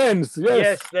and my pens.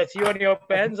 Yes, that's you and your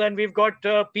pens. And we've got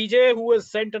PJ, who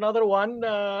has sent another one.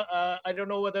 I don't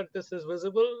know whether this is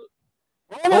visible.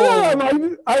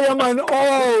 Oh, I'm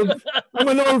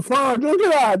an old fart. Look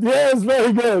at that. Yes,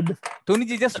 very good.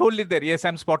 Tonyji, just hold it there. Yes,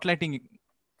 I'm spotlighting it.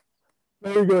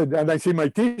 Very good. And I see my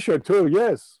T-shirt too.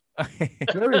 Yes.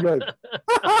 Very good.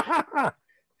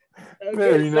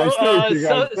 Very nice.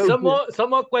 Some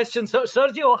more questions.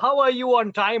 Sergio, how are you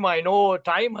on time? I know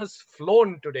time has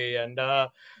flown today, and I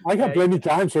have plenty of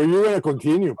time, so you're gonna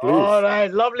continue, please. All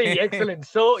right, lovely, excellent.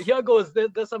 So here goes.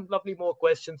 There's some lovely more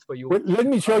questions for you. Well, let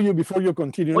me show you before you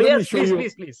continue.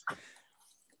 Please.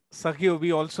 Sergio,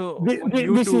 we also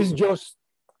is just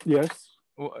yes.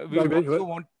 We also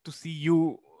want to see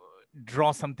you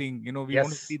draw something. You know, we want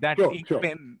to see that ink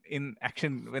pen in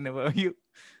action whenever you.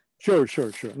 Sure.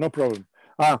 No problem.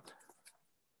 All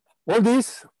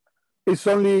this is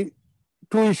only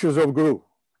 2 issues of glue.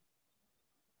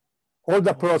 All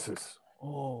the process.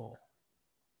 Oh.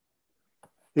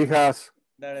 It has.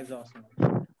 That is awesome.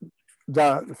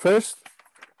 The first.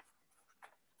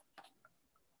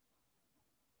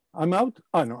 I'm out?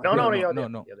 Oh, no.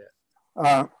 No.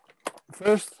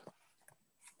 First,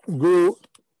 glue.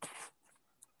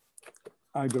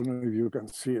 I don't know if you can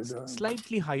see it.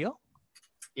 Slightly higher.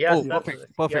 Yeah,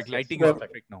 perfect. Lighting is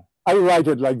perfect now. I write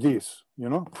it like this, you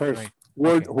know, first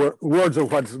words of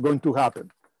what's going to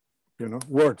happen, you know,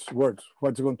 words,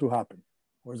 what's going to happen.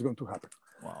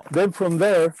 Wow. Then from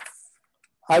there,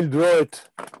 I'll draw it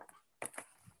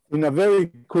in a very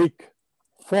quick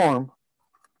form,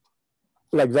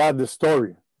 like that, the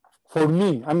story. For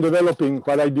me, I'm developing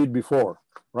what I did before,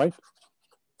 right?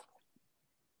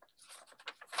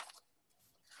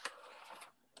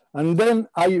 And then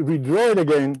I redraw it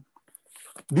again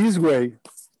this way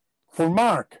for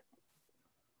Mark.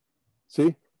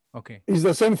 See? Okay. It's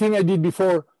the same thing I did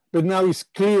before, but now it's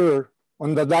clearer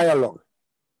on the dialogue.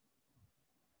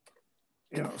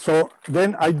 You know, so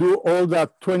then I do all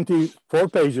that 24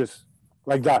 pages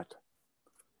like that.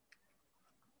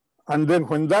 And then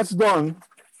when that's done,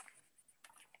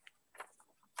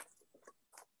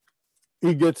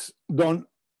 it gets done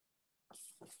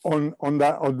on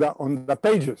the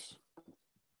pages.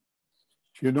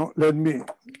 You know, let me.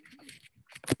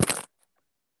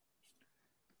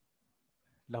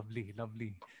 Lovely,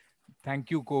 lovely. Thank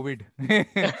you, COVID.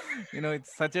 You know,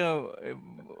 it's such a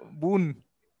boon.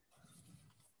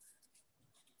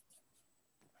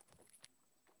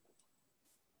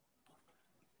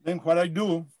 Then what I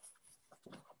do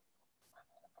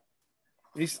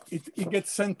is it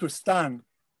gets sent to Stan.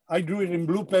 I drew it in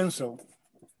blue pencil,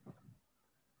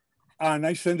 and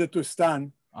I send it to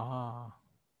Stan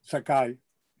Sakai.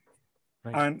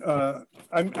 Right. And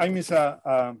I miss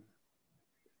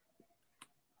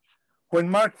when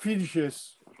Mark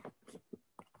finishes,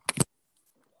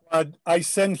 I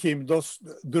send him those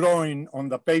drawing on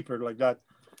the paper like that.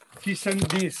 He sends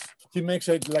this. He makes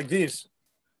it like this.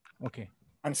 Okay.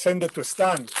 And send it to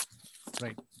Stan.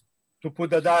 Right. To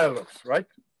put the dialogues, right?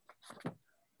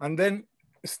 And then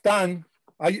Stan,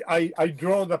 I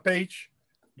draw the page,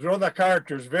 draw the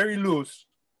characters very loose.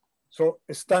 So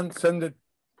Stan send it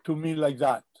to me like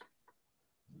that.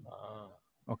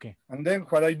 Okay. And then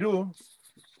what I do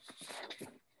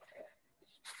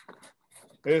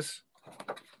is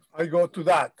I go to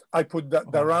that. I put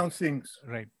the round things.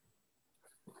 Right.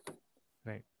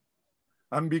 Right.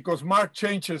 And because Mark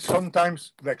changes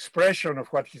sometimes the expression of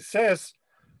what he says,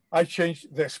 I change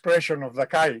the expression of the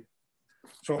Kai.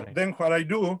 So then what I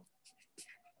do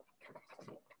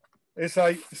is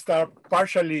I start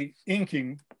partially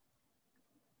inking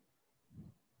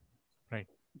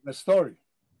the story.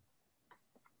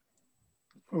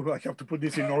 Oh, I have to put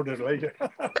this in order later.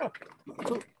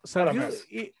 So,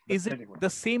 Sergio, is it the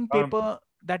same paper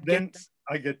that then gets...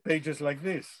 I get pages like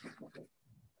this.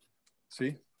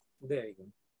 See? There you go.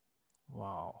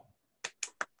 Wow.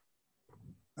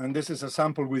 And this is a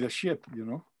sample with a ship, you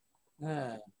know?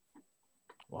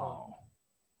 Wow.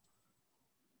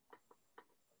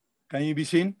 Can you be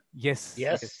seen? Yes.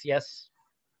 Yes, yes.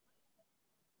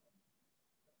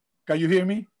 Can you hear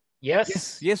me?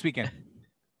 Yes. Yes, we can.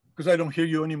 Because I don't hear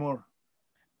you anymore.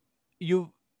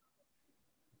 You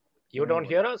don't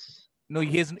hear us? No,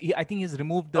 I think he's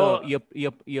removed the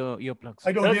earplugs.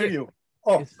 I don't hear you.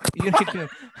 Oh. Yes, you need to...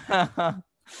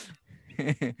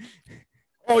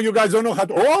 Oh, you guys don't know how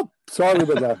to... Oh, sorry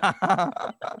about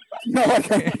that. No, I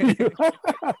can't hear you.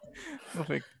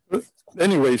 Perfect.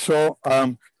 Anyway, so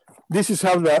this is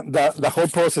how the whole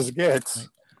process gets.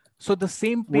 So the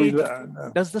same page,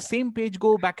 does the same page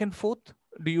go back and forth?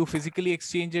 Do you physically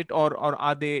exchange it, or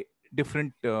are they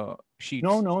different sheets?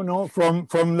 No. From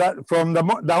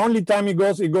the only time it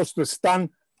goes to Stan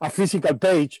a physical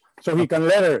page so he can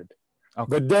letter it. Okay.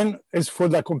 But then it's for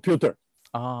the computer.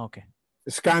 Okay.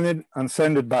 Scan it and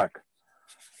send it back.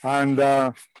 And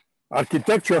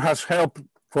architecture has helped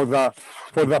for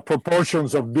the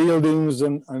proportions of buildings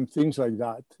and things like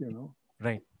that, you know.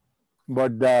 Right.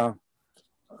 But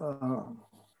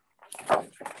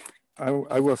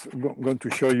I was going to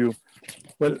show you.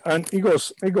 Well, and it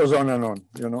goes on and on,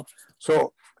 you know.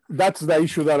 So that's the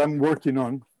issue that I'm working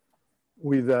on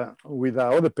with the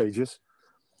other pages,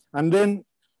 and then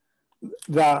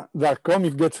the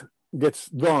comic gets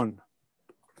done,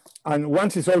 and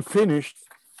once it's all finished,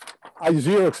 I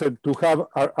Xerox it to have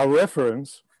a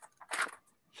reference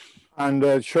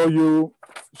and show you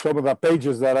some of the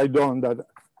pages that I done that,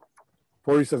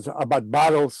 for instance, about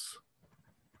battles.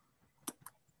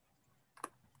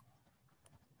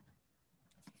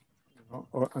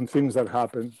 And things that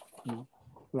happen, you know,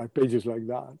 like pages like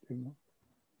that, you know.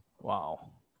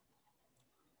 Wow.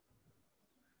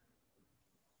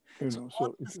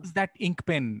 So is that ink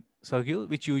pen, Sergio,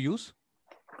 which you use?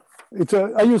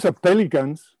 I use a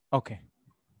Pelicans. Okay.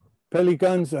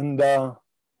 Pelicans, and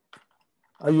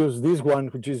I use this one,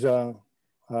 which is a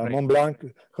Mont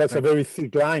Blanc. Has a very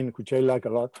thick line, which I like a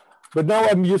lot. But now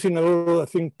I'm using a little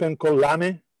pen called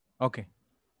Lame. Okay.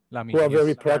 Lame. Who are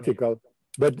very practical.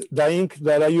 But the ink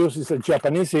that I use is a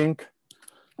Japanese ink.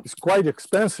 It's quite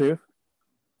expensive,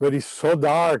 but it's so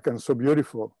dark and so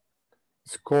beautiful.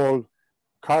 It's called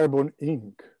carbon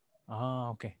ink.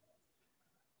 Okay.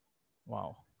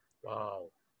 Wow.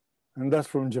 And that's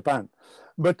from Japan.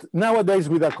 But nowadays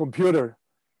with a computer,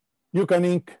 you can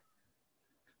ink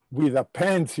with a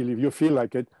pencil if you feel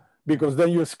like it, because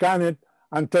then you scan it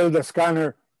and tell the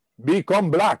scanner,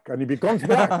 become black, and it becomes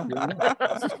black. You know?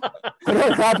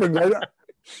 What happens?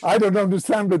 I don't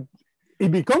understand, but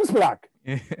it becomes black.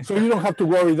 So you don't have to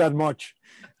worry that much.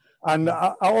 And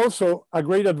also a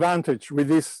great advantage with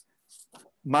these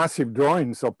massive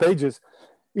drawings or pages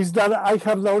is that I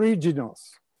have the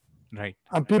originals. Right.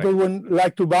 And people would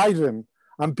like to buy them,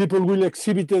 and people will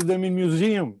exhibit them in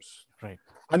museums. Right.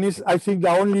 And it's, I think,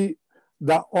 the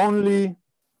the only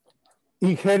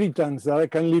inheritance that I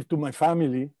can leave to my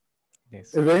family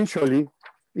eventually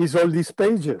is all these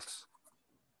pages.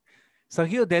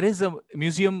 Sergio, there is a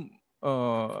museum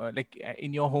like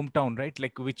in your hometown, right?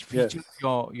 Like which features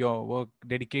your work,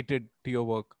 dedicated to your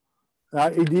work.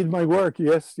 It did my work,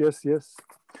 yes.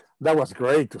 That was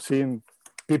great to see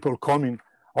people coming.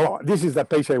 Oh, this is the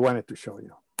page I wanted to show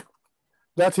you.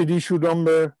 That's in issue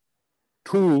number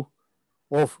 2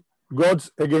 of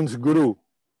Gods Against Guru.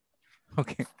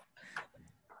 Okay.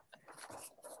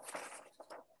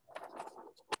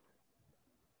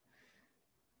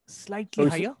 Slightly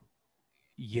higher?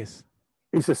 Yes.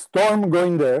 It's a storm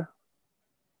going there.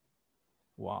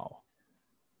 Wow.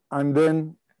 And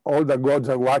then all the gods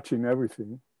are watching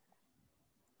everything.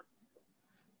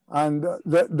 And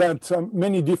that's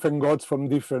many different gods from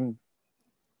different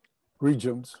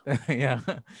regions. Yeah.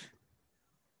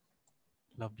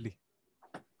 Lovely.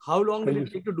 How long did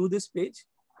it take to do this page?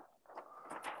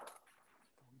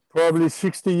 Probably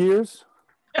 60 years.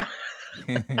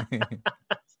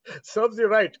 Serves you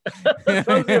right.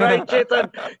 Serves you right,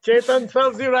 Chetan. Chetan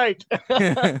serves you right.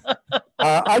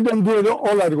 I don't do it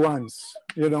all at once.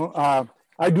 You know,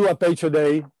 I do a page a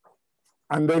day.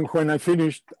 And then when I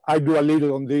finished, I do a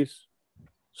little on this.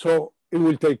 So it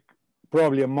will take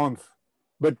probably a month.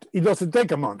 But it doesn't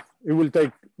take a month. It will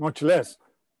take much less.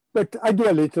 But I do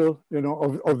a little, you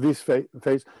know, of this phase.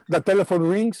 The telephone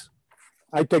rings.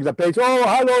 I take the page. Oh,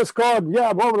 hello, Scott.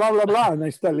 Yeah, blah, blah, blah, blah. And I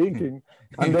start linking.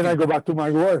 And then I go back to my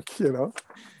work, you know.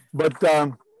 But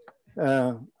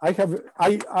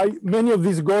many of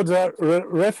these gods are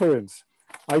reference.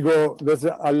 There's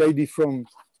a lady from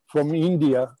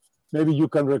India. Maybe you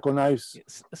can recognize.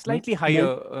 Slightly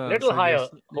higher. Little higher.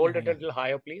 Hold it a little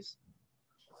higher, please.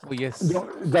 Oh, yes.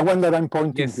 The one that I'm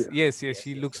pointing to. Yes.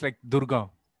 She looks like Durga.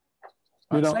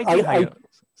 You know, slightly higher,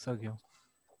 Sergio.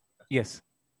 Yes.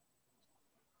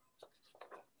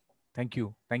 Thank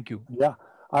you. Yeah.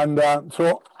 And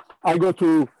so I go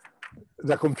to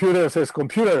the computer, says,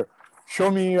 computer,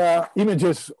 show me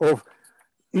images of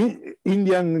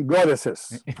Indian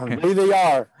goddesses. And there they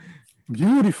are.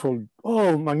 Beautiful,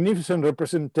 magnificent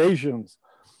representations.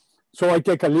 So I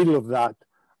take a little of that,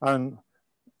 and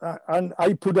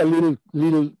I put a little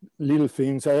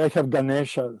things. I have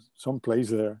Ganesha someplace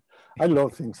there. I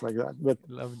love things like that. But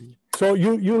lovely. So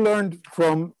you learned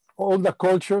from all the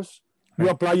cultures. You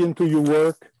apply into your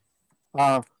work.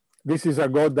 This is a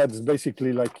god that's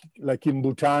basically like in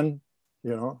Bhutan,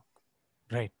 you know.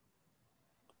 Right.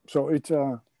 So it's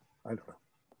I don't know.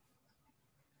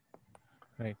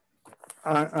 Right.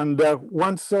 And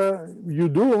once you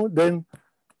do, then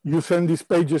you send these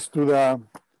pages to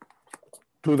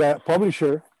the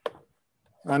publisher,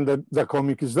 and the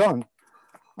comic is done.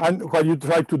 And what you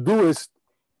try to do is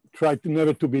try to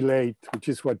never to be late, which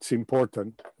is what's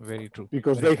important. Very true.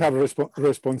 Because Very they have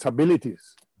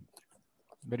responsibilities.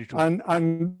 Very true.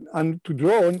 And to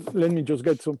draw, let me just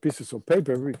get some pieces of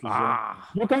paper.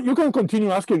 You can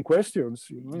continue asking questions.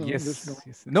 You know, yes.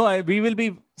 No, we will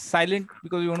be silent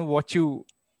because we want to watch you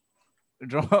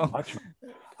draw.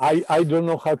 I don't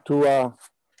know how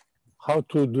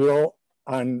to draw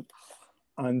and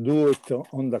do it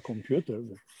on the computer.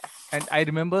 And I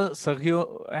remember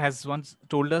Sergio has once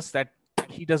told us that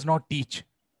he does not teach.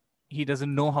 He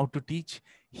doesn't know how to teach.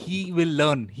 He will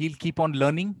learn. He'll keep on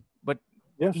learning, but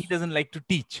he doesn't like to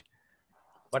teach.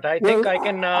 But I think I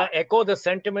can echo the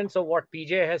sentiments of what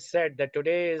PJ has said, that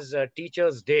today is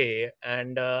Teachers' Day.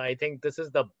 And I think this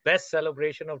is the best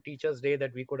celebration of Teachers' Day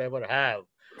that we could ever have.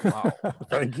 Wow.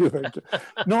 Thank you.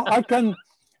 No, I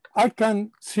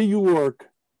can see you work,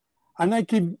 and I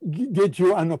can get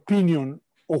you an opinion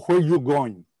of where you're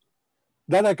going.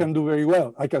 That I can do very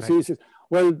well. I can see,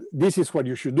 well, this is what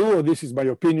you should do, or this is my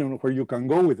opinion of where you can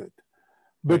go with it.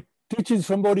 But teaching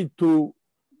somebody to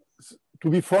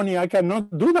be funny, I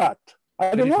cannot do that.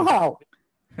 I don't know how.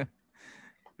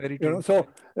 Very true. You know, so,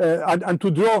 and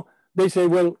to draw, they say,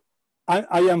 well,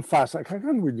 I am fast. How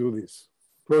can we do this?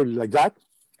 Probably like that.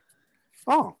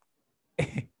 Oh,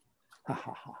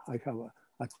 I have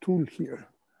a tool here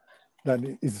that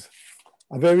is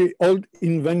a very old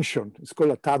invention. It's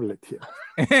called a tablet here.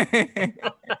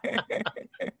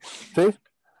 See?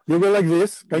 You go like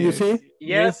this. Can you see?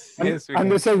 Yes.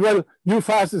 And they say, well, you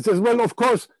fast. It says, well, of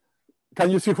course. Can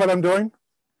you see what I'm doing?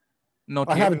 Not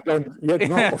I yet. haven't done it yet.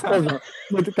 No, of course not.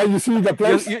 But can you see the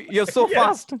place? You're so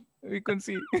fast. We can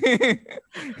see. Yeah.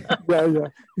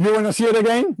 You want to see it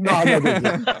again? No, I'm not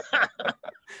doing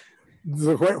it.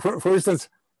 So for instance,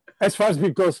 it's fast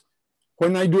because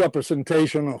when I do a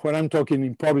presentation or when I'm talking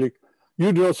in public,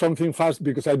 you draw something fast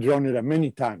because I've drawn it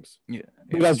many times. Yeah.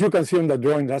 But as you can see on the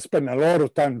drawing, I spent a lot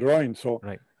of time drawing. So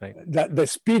the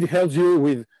speed helps you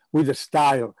with the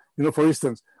style. You know, for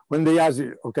instance, when they ask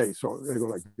you, okay, so they go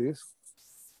like this.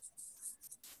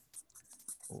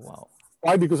 Wow.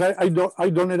 Why? Because I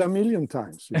done it a million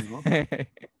times, you know.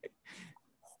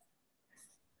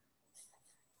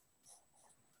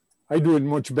 I do it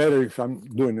much better if I'm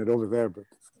doing it over there, but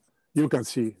you can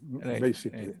see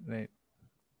basically. Right.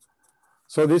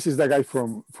 So this is the guy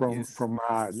from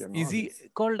Mad, you know. Is he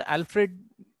called Alfred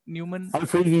Newman?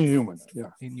 Alfred Newman,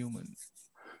 yeah. Newman.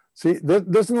 See,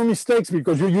 there's no mistakes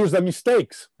because you use the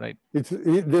mistakes. Right.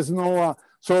 There's no.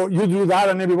 So you do that,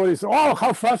 and everybody says, "Oh,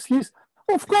 how fast he is!"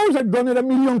 Of course, I've done it a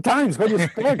million times. What do you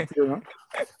expect, you know?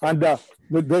 And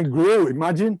they grew.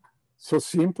 Imagine, so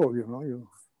simple, you know.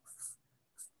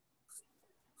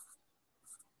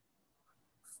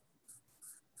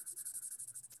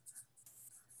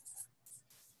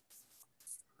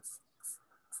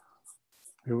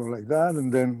 They were like that,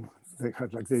 and then they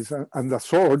had like this, and the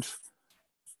swords.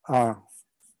 Not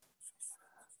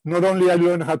only I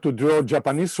learned how to draw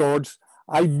Japanese swords,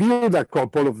 I built a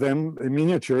couple of them in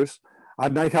miniatures,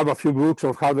 and I have a few books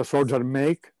of how the swords are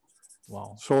made.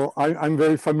 Wow! So I'm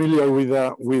very familiar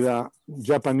with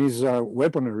Japanese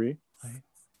weaponry. Right.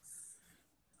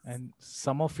 And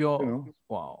some of your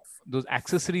those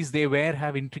accessories they wear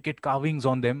have intricate carvings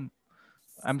on them.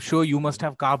 I'm sure you must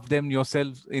have carved them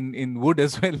yourself in wood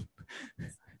as well.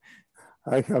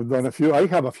 I have done a few. I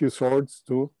have a few swords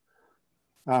too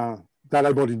that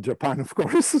I bought in Japan, of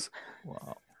course.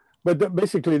 Wow! But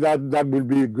basically, that will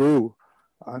be Gru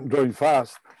and drawing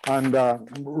fast, and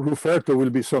Ruferto will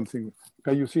be something.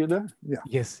 Can you see it there? Yeah.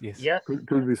 Yes.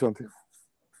 Could be something.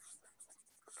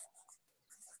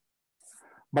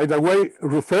 By the way,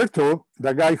 Ruferto,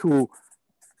 the guy who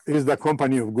is the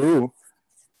company of Gru,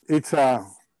 it's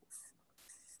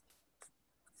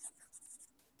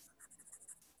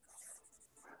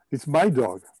my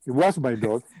dog. It was my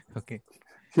dog. Okay.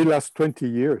 He lasts 20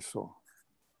 years, so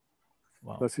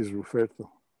wow. That's his Ruferto.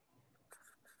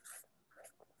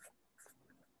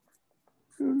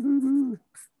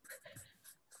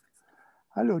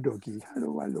 Hello, doggy.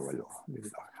 Hello.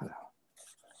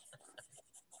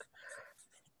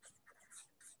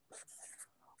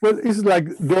 Well, it's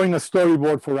like drawing a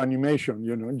storyboard for animation,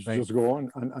 you know, you just go on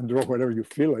and draw whatever you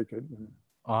feel like it.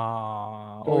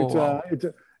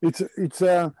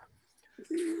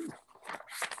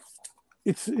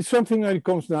 It's something that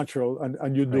comes natural,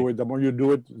 and you do it. The more you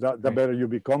do it, the better you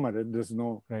become at it. There's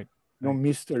no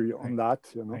mystery on that,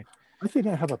 you know. I think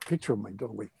I have a picture of my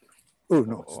dog. Wait. Oh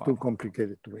no, it's too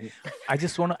complicated to me. I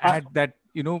just want to add that,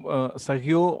 you know,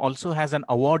 Sergio also has an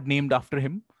award named after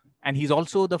him, and he's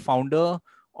also the founder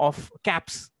of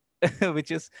CAPS,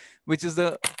 which is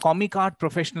the Comic Art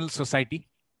Professional Society.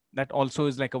 That also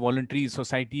is like a voluntary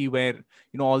society where,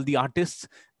 you know, all the artists.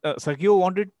 Sergio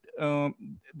wanted.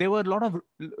 There were a lot of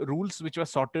rules which were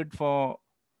sorted for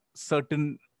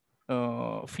certain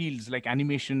fields, like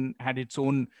animation had its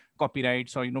own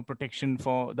copyrights or, you know, protection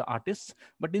for the artists.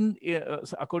 But in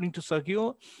according to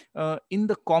Sergio, in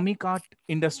the comic art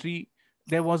industry,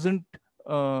 there wasn't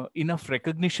enough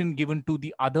recognition given to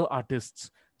the other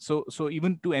artists. So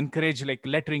even to encourage like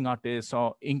lettering artists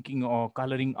or inking or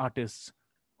coloring artists,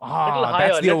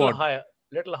 that's the award.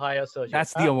 Little higher, Sergio.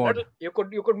 That's the award. You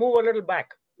could move a little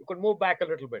back. You could move back a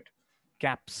little bit.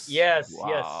 CAPS. Yes. Wow.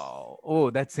 Yes. Oh,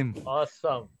 that's him.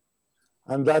 Awesome.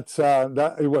 And that's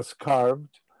that it was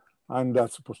carved, and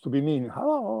that's supposed to be me.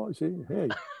 Hello, see, hey.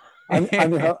 And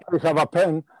I have a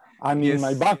pen, and in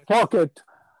my back pocket,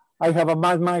 I have a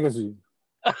Mad magazine.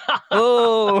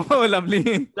 Oh,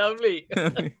 lovely. Lovely.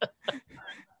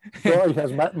 So it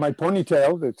has my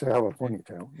ponytail. It's have a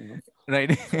ponytail. You know? Right.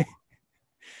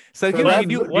 Sergio,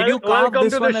 did you carve welcome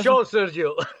this to one the show,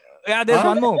 Sergio. Yeah, there's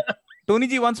one more. Tony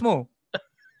ji, once more.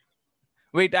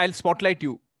 Wait, I'll spotlight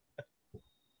you.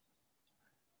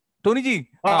 Tony ji.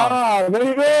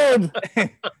 Very good.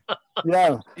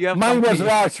 Yeah, mine was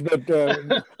large, but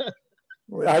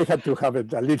I had to have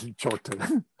it a little shorter.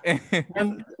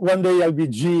 One day I'll be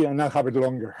G and I'll have it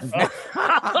longer.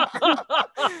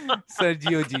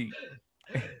 Sergio ji.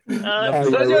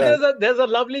 Sergio, there's a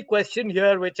lovely question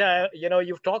here, which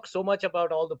you've talked so much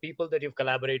about all the people that you've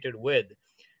collaborated with.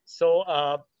 So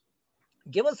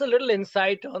give us a little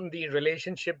insight on the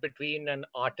relationship between an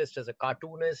artist as a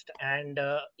cartoonist and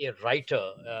a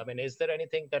writer. I mean, is there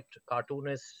anything that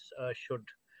cartoonists should,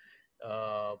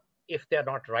 if they're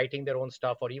not writing their own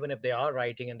stuff, or even if they are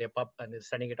writing and they're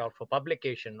sending it out for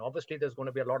publication, obviously there's going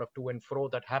to be a lot of to and fro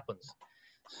that happens.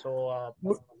 So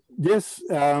yes,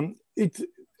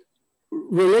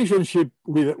 relationship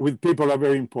with people are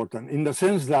very important in the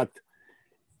sense that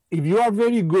if you are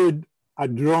very good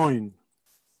at drawing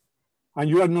and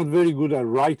you are not very good at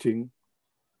writing,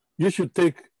 you should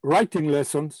take writing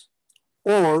lessons,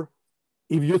 or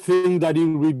if you think that it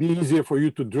will be easier for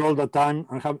you to draw the time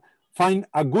and find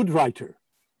a good writer.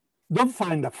 Don't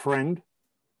find a friend,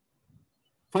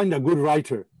 find a good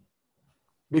writer.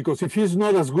 Because if he's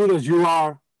not as good as you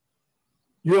are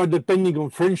depending on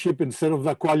friendship instead of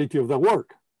the quality of the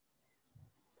work.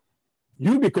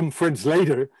 You become friends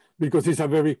later because it's a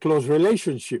very close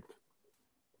relationship.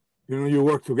 You know, you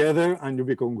work together and you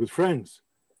become good friends.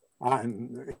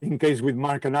 And in case with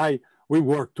Mark and I, we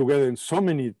work together in so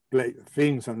many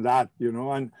things and that, you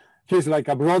know, and he's like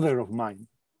a brother of mine.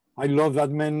 I love that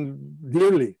man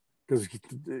dearly because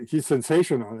he's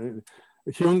sensational.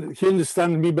 He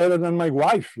understands me better than my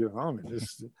wife, you know. I mean,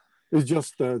 it's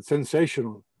just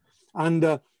sensational. And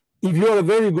if you're a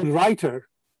very good writer,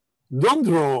 don't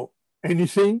draw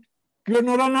anything. You're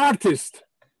not an artist.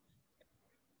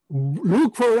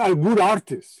 Look for a good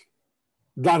artist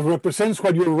that represents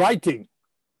what you're writing.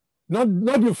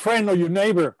 Not your friend or your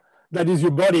neighbor that is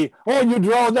your buddy. Oh, you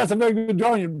draw, that's a very good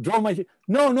drawing. You draw my...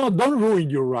 No, don't ruin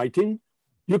your writing.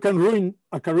 You can ruin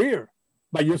a career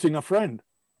by using a friend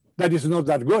that is not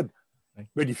that good. Right.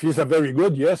 But if he's a very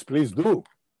good, yes, please do.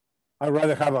 I'd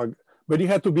rather have a... But you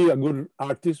have to be a good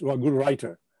artist or a good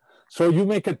writer. So you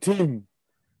make a team.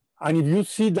 And if you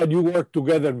see that you work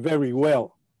together very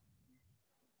well,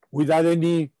 without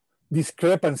any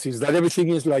discrepancies, that everything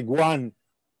is like one,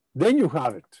 then you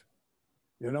have it,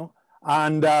 you know?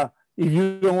 And if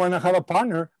you don't want to have a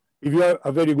partner, if you're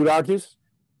a very good artist,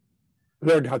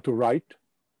 learn how to write.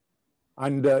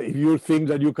 And if you think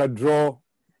that you can draw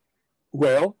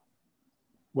well,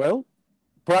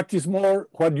 practice more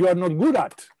what you are not good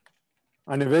at.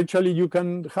 And eventually you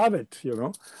can have it, you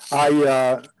know?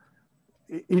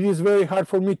 It is very hard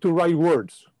for me to write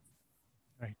words.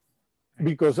 Right.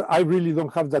 Because I really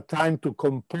don't have the time to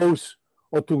compose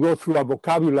or to go through a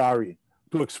vocabulary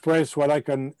to express what I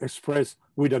can express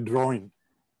with a drawing.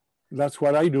 That's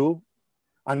what I do.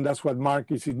 And that's what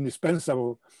Mark is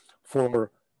indispensable for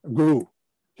Gru.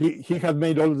 He had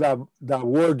made all the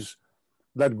words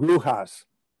that Gru has.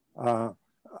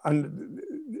 And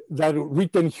that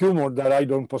written humor that I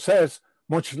don't possess,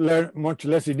 much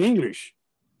less in English.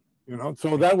 You know,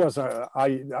 so that was,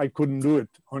 I couldn't do it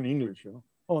on English, you know.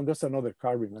 Oh, and that's another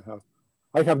carving I have.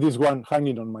 I have this one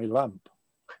hanging on my lamp.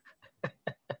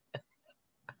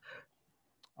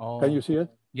 Oh. Can you see it?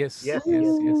 Yes,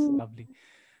 lovely.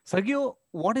 Sergio,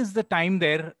 what is the time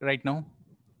there right now?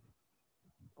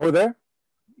 Oh, there?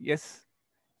 Yes.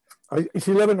 It's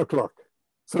 11 o'clock.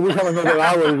 So we have another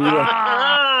hour.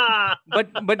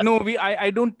 But no,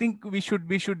 I don't think we should,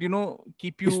 you know,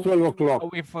 keep you. It's 12 o'clock.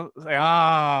 Away for,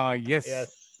 yes.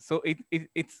 So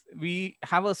it's we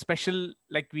have a special,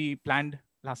 like we planned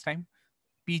last time.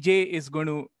 PJ is going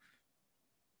to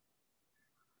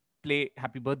play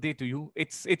Happy Birthday to you.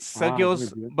 It's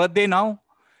Sergio's birthday now.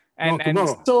 And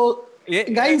so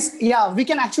guys, we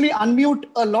can actually unmute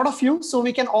a lot of you, so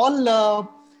we can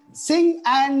all sing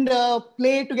and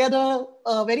play together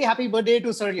a very happy birthday to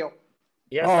Sergio.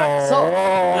 Yes.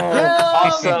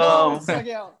 Awesome.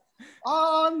 Sergio.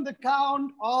 On the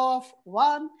count of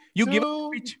 1, you 2, give a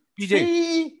speech, PJ.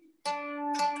 3.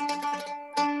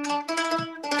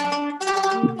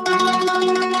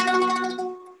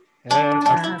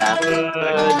 Happy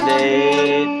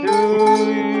birthday to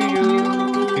you.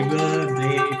 Happy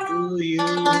birthday to you.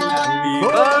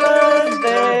 Happy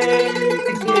birthday, dear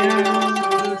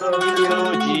Sergio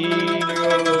Gino.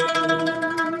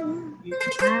 Happy birthday to you.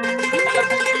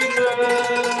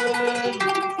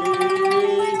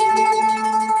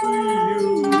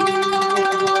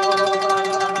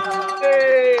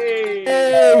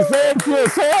 Hey, thank you.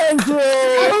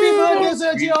 Happy birthday,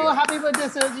 Sergio. Happy birthday,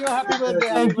 Sergio. Happy birthday.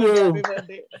 Thank you. Happy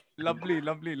birthday.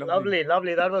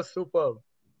 Lovely. That was superb.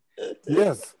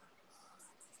 Yes.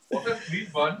 What a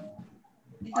sweet one.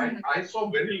 I saw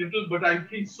very little, but I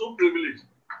feel so privileged.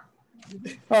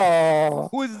 Oh.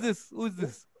 Who is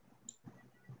this?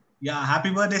 Yeah,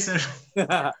 happy birthday, sir.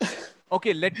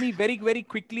 Okay, let me very, very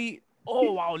quickly.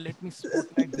 Oh, wow. Let me spot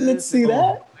like this. Let's see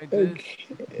that. Like okay.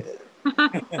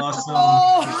 Awesome.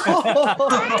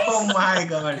 Oh my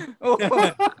God.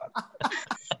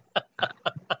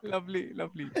 Lovely.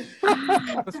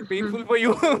 It was painful for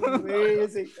you.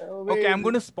 Amazing. Okay, I'm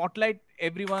going to spotlight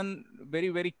everyone very,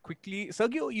 very quickly.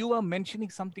 Sergio, you were mentioning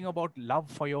something about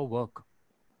love for your work.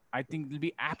 I think it'll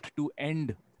be apt to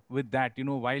end with that. You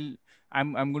know, while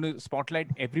I'm going to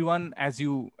spotlight everyone as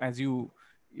you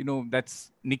know,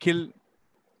 that's Nikhil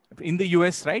in the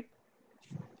US, right?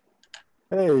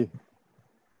 Hey.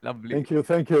 Lovely.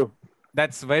 Thank you.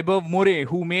 That's Vaibhav More,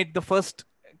 who made the first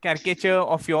caricature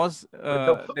of yours.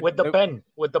 With the pen.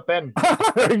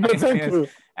 Thank yes. you.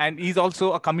 And he's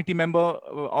also a committee member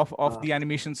of the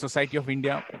Animation Society of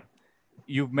India.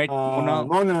 You've met Mona.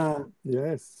 Mona,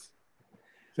 yes.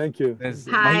 Thank you. There's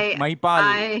Hi. Mahipal.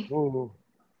 Hi.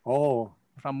 Oh,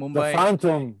 from Mumbai. The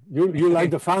Phantom. You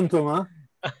like the Phantom, huh?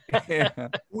 Yeah.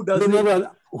 Who does you know it?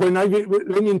 that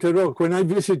let me interrupt. When I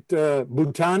visit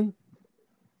Bhutan,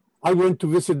 I went to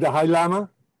visit the High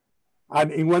Lama,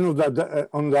 and in one of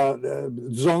on the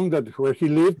zone where he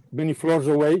lived, many floors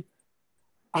away,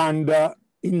 and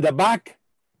in the back,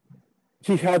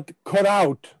 he had cut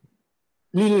out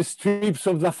little strips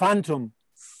of the Phantom.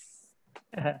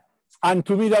 And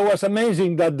to me, that was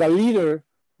amazing that the leader,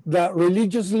 the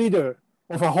religious leader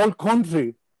of a whole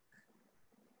country,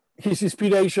 his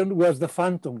inspiration was the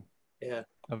Phantom. Yeah.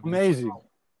 Amazing.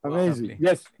 Amazing. Lovely.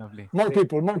 Yes. Lovely. More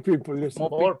people. Listen.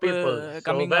 More people.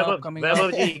 Coming so up.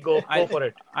 Vaibhavji, go for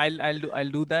it. I'll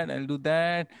do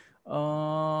that.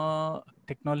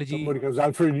 Technology. Somebody has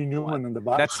Alfred E. Newman on the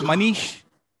back. That's Manish,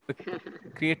 the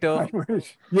creator.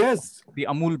 Yes. The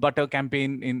Amul butter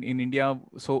campaign in India,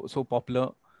 so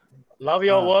popular. Love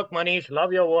your work, Manish.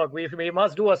 Love your work. We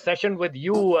must do a session with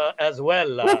you as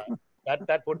well.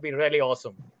 That would be really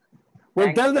awesome.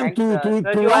 Well, tell them to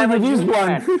run with this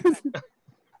one.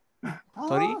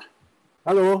 Sorry?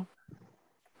 Hello?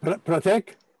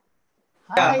 Pratek?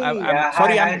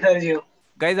 Sorry, hi, Sergio.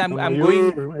 Guys, I'm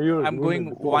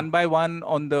going one by one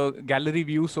on the gallery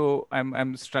view, so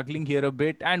I'm struggling here a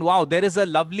bit. And wow, there is a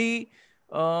lovely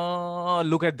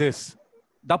look at this.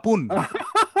 Dapun.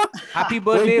 Happy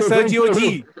birthday, Sergio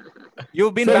Ji.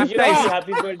 You've been baptized.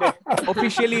 Happy birthday.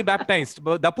 Officially baptized.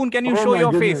 But Dapun, can you show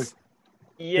your face?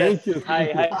 Yes. Thank you.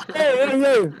 Hi.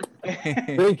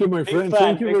 Thank you, my friend.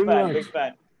 Thank you very much. Big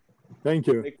fan. Thank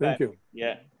you. Big Thank fan. you.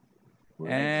 Yeah.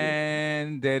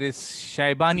 And there is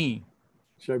Shaibani.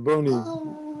 Shaibani.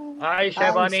 Hi,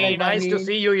 Shaibani. Nice to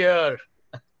see you here.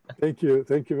 Thank you.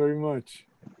 Thank you very much.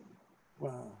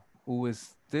 Wow. Who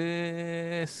is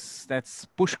this? That's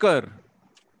Pushkar.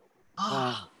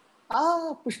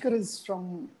 Pushkar is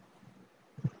from...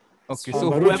 Okay, so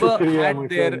whoever had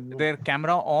their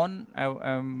camera on,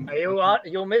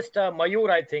 you missed Mayur,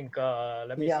 I think.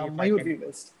 Let me see if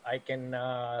Mayur I can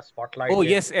spotlight. Oh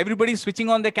him. yes, everybody's switching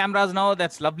on their cameras now.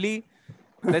 That's lovely.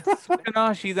 That's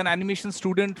Sutana. She's an animation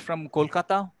student from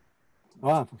Kolkata.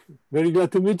 Ah, very glad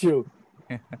to meet you.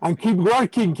 And keep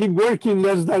working.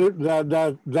 That's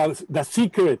the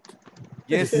secret.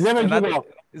 Yes, never give up.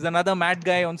 Is another mad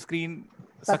guy on screen.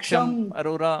 Saksham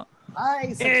Arora. Hi,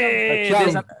 Saksham. Hey,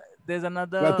 there's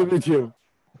another. Glad to meet you.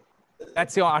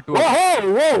 That's your artwork.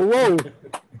 Whoa.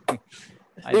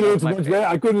 It looks much better.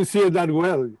 I couldn't see it that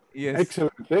well. Yes.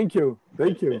 Excellent. Thank you.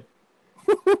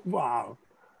 Wow.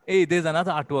 Hey, there's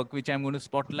another artwork which I'm going to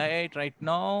spotlight right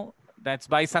now. That's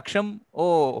by Saksham.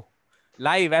 Oh,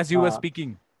 live as you were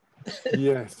speaking.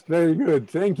 Yes, very good.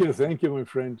 Thank you, my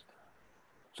friend.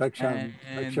 Saksham.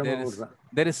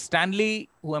 There is Stanley,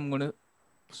 who I'm going to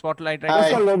spotlight right now.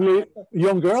 That's a lovely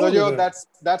young girl. Sergio,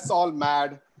 that's all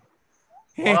mad.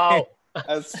 Wow.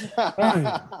 That's wish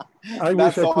I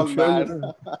all could show mad.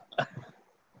 you.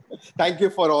 Thank you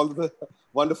for all the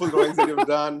wonderful drawings that you've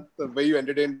done, the way you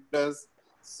entertained us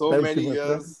so Thank many you, my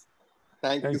years.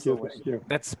 friend. Thank you so much. Thank you.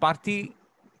 That's Parthi.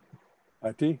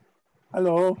 Parthi.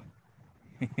 Hello.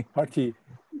 Parthi.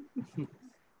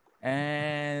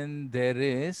 And there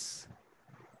is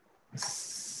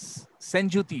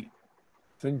Senjuti.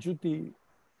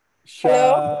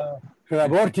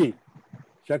 Chakraborty.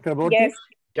 Yes.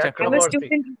 I'm a Chakraborty.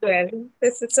 student as well.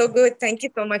 This is so good. Thank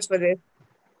you so much for this.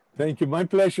 Thank you. My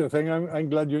pleasure. I'm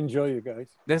glad you enjoy it, guys.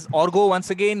 There's Orgo once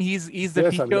again. He's the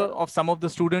Yes, teacher Orgo. of some of the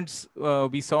students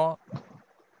we saw.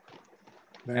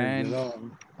 Thank you.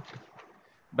 And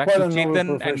back Quite to a noble Chetan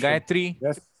and profession. Gayatri.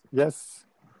 Yes.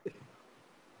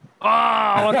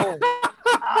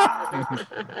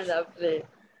 Lovely.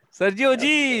 Sergio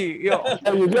Ji.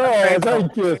 There you go.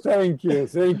 Thank you.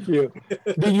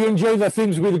 Did you enjoy the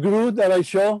things with Guru that I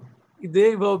show?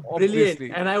 They were brilliant,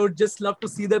 Obviously. and I would just love to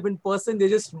see them in person. They're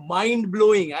just mind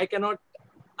blowing. I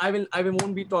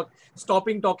won't be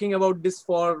stopping talking about this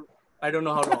for I don't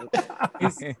know how long.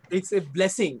 It's a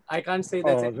blessing. I can't say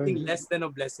that's anything less than a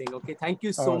blessing. Okay, thank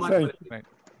you so much.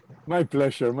 My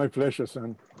pleasure,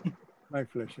 son. My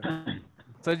pleasure.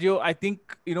 Sergio, I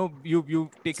think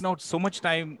you've taken out so much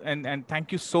time, and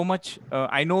thank you so much.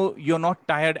 I know you're not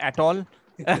tired at all.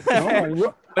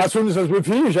 No, as soon as we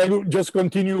finish, I will just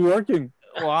continue working.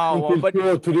 Wow, until but 2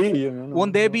 or 3.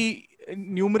 won't there be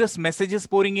numerous messages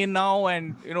pouring in now,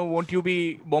 and won't you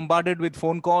be bombarded with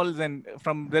phone calls and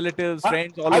from relatives,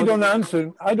 friends? I don't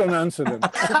answer. I don't answer them.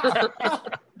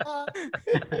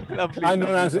 Lovely. I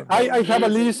don't answer. I have a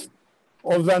list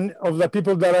of the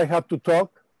people that I have to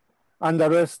talk, and the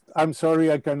rest, I'm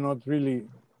sorry, I cannot really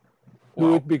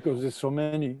do it because there's so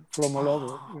many from all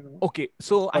over. Okay,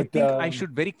 so I think I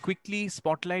should very quickly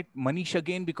spotlight Manish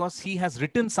again, because he has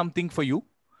written something for you.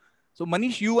 So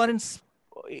Manish, you are in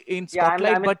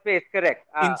spotlight, I'm in but space, correct.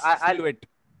 in silhouette.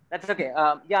 That's okay.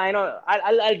 Yeah, I know.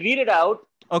 I'll read it out.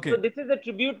 Okay. So this is a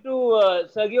tribute to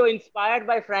Sergio, inspired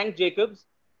by Frank Jacobs.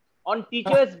 On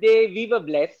Teachers' Day, we were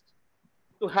blessed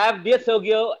to have dear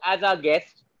Sergio as our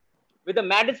guest. With the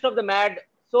maddest of the mad,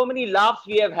 so many laughs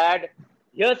we have had.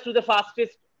 Here's to the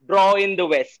fastest draw in the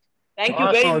West. Thank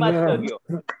you very much, Sergio.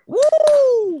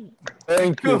 Woo!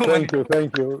 Thank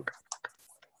you.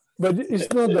 But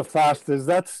it's not the fastest.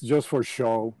 That's just for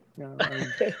show.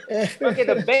 Okay,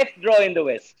 the best draw in the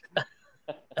West.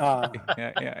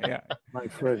 Yeah. My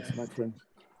friends.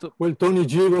 So, well, Tony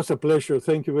G, it was a pleasure.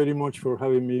 Thank you very much for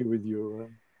having me with you.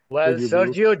 Well,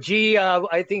 Sergio G,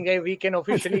 I think we can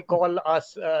officially call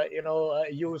us,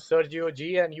 you Sergio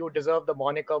G, and you deserve the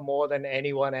moniker more than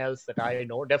anyone else that I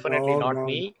know. Definitely not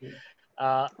me.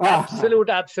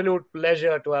 Absolute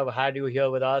pleasure to have had you here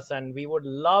with us, and we would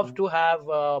love to have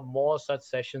more such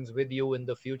sessions with you in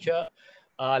the future.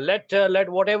 Let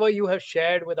whatever you have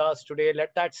shared with us today,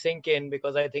 let that sink in,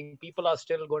 because I think people are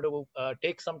still going to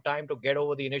take some time to get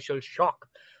over the initial shock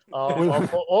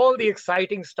of all the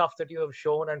exciting stuff that you have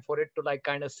shown, and for it to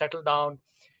kind of settle down.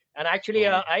 And actually,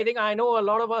 I think I know a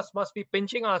lot of us must be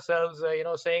pinching ourselves,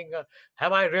 saying,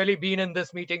 "Have I really been in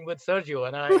this meeting with Sergio?"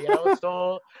 And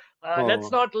so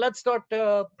let's not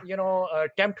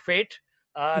tempt fate.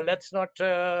 Let's not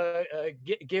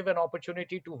give an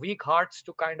opportunity to weak hearts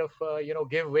to kind of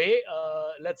give way.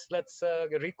 Let's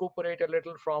recuperate a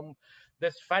little from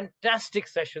this fantastic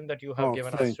session that you have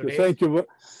given us today. Thank you,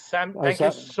 Sam. Thank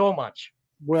you so much.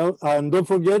 Well, and don't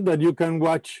forget that you can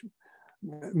watch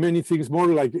many things more,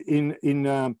 like in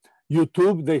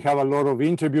YouTube. They have a lot of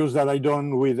interviews that I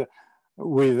done with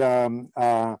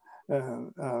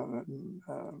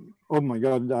oh my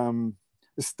God,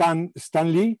 Stan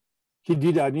Lee. He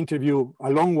did an interview, a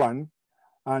long one,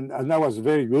 and that was a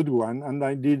very good one. And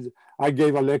I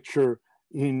gave a lecture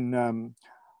in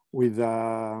with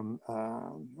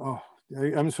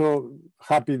I'm so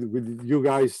happy with you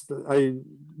guys.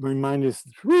 My mind is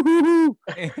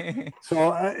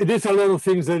so there's a lot of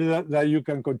things that you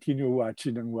can continue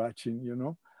watching,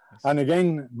 And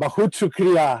again, Bahut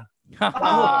Shukriya.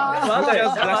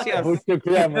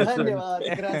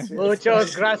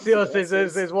 Muchas gracias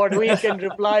is what we can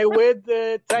reply with.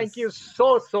 Thank you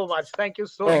so much. Thank you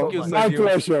so much. My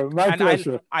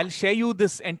pleasure. I'll share you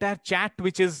this entire chat,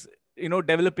 which is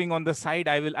developing on the side.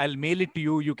 I'll mail it to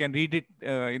you. You can read it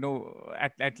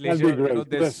at leisure.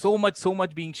 There's so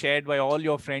much being shared by all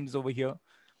your friends over here.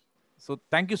 So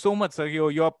thank you so much,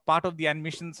 Sergio. You're part of the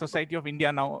Animation Society of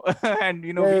India now. And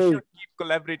we should keep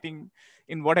collaborating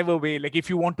in whatever way. Like, if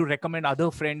you want to recommend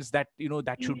other friends that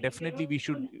that should definitely, we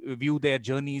should view their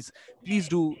journeys, please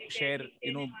do share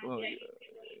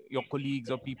your colleagues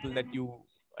or people that you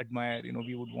admire.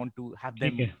 We would want to have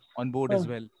them on board as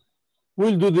well.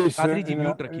 We'll do this in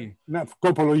a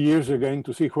couple of years again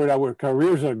to see where our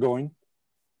careers are going.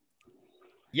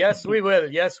 Yes, we will.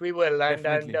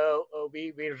 And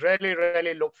we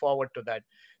really look forward to that.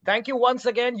 Thank you once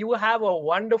again. You have a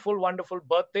wonderful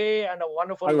birthday and a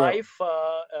wonderful life,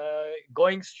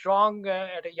 going strong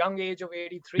at a young age of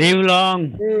 83. Live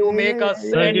long. You make us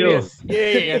envious.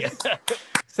 Yay. Yes.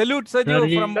 Salute, Sergio,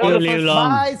 from all of us.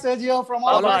 Bye, Sergio, from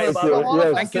all of us.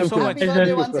 Thank you so much.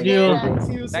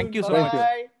 Thank you so much.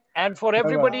 And for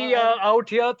everybody out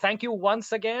here, thank you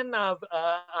once again.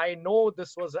 I know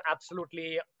this was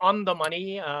absolutely on the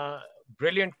money.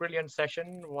 Brilliant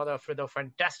session. What a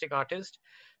fantastic artist.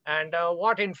 And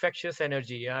what infectious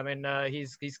energy. I mean,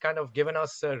 he's kind of given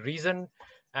us a reason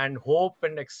and hope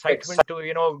and excitement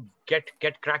to,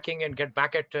 get cracking and get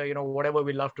back at, whatever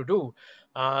we love to do.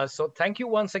 So thank you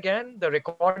once again. The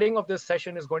recording of this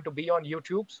session is going to be on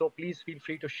YouTube. So please feel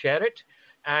free to share it.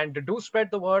 And do spread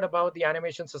the word about the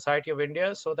Animation Society of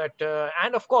India, so that,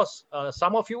 and of course,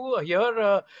 some of you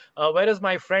here, where is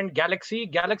my friend Galaxy?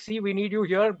 Galaxy, we need you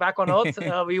here back on Earth.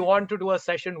 We want to do a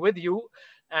session with you.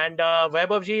 And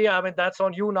Vaibhavji, I mean, that's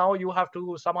on you now. You have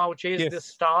to somehow chase this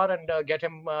star and get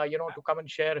him, to come and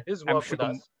share his work with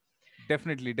us.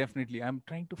 Definitely. I'm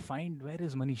trying to find, where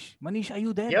is Manish? Manish, are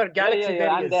you there? Here, Galaxy.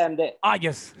 I'm there. Ah,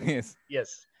 yes.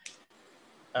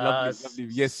 Lovely.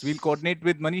 Yes, we'll coordinate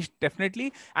with Manish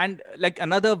definitely. And like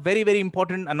another very, very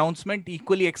important announcement,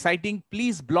 equally exciting,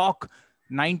 please block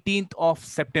 19th of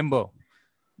September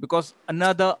because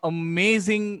another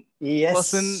amazing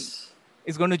person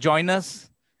is going to join us.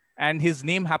 And his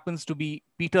name happens to be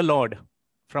Peter Lord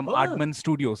from Aardman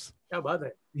Studios.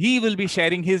 He will be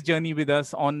sharing his journey with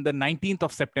us on the 19th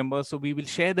of September. So we will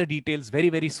share the details very,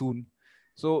 very soon.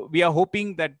 So we are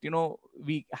hoping that,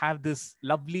 we have this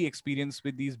lovely experience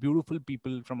with these beautiful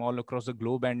people from all across the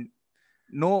globe and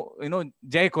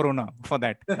Jai Corona for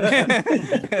that.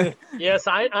 Yes,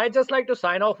 I just like to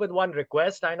sign off with one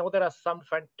request. I know there are some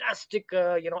fantastic,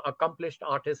 accomplished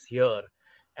artists here.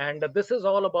 And this is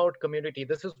all about community.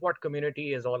 This is what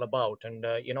community is all about. And,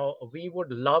 we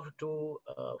would love to,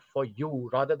 for you,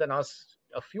 rather than us,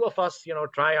 a few of us,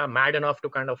 are mad enough to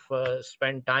kind of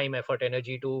spend time, effort,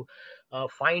 energy to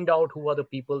find out who are the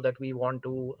people that we want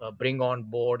to bring on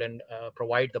board and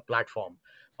provide the platform.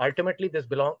 Ultimately,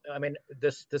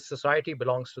 this society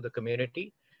belongs to the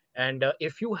community. And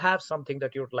if you have something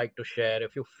that you'd like to share,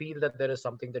 if you feel that there is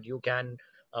something that you can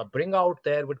bring out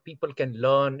there where people can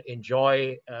learn,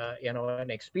 enjoy,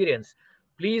 and experience,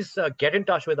 please get in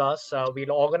touch with us.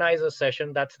 We'll organize a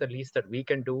session. That's the least that we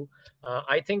can do.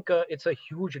 I think it's a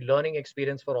huge learning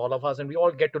experience for all of us, and we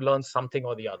all get to learn something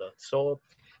or the other. So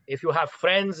if you have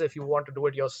friends, if you want to do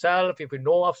it yourself, if you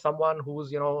know of someone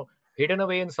who's, hidden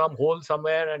away in some hole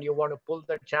somewhere and you want to pull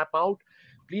that chap out,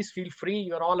 please feel free.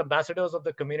 You're all ambassadors of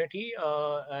the community.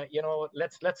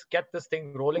 Let's get this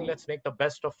thing rolling. Let's make the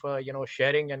best of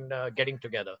sharing and getting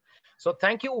together. So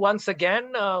thank you once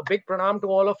again. Big pranam to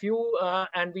all of you,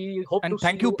 and we hope to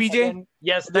thank see you, PJ. Again.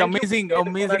 Yes, thank amazing, you, PJ,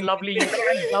 amazing, for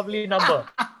that lovely number.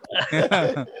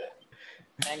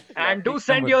 And do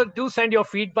send your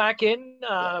feedback in.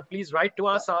 Please write to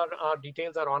us. Our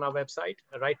details are on our website.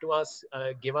 Write to us.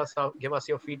 Give us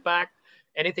your feedback.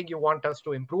 Anything you want us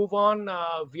to improve on,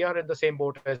 we are in the same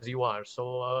boat as you are.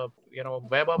 So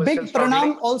Weber was still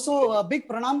struggling. Also big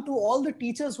pranam to all the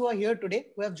teachers who are here today,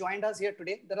 who have joined us here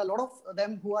today. There are a lot of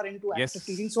them who are into active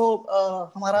teaching. So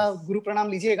hamara guru pranam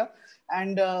lijiyega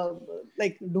and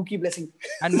do keep blessing.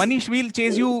 And Manish, we'll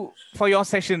chase you for your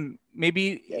session.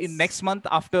 Maybe in next month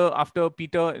after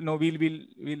Peter,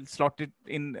 we'll slot it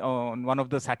in on one of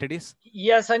the Saturdays.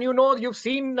 Yes, and you've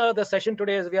seen the session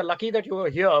today. We are lucky that you were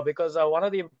here because one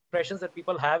of the impressions that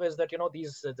people have is that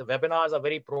the webinars are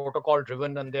very protocol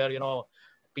driven and they're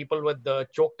people with the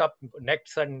choked up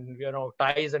necks and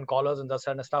ties and collars and that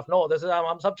kind of stuff. No, this is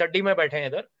hum sab chaddi mein baithe hain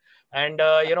idhar, and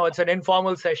it's an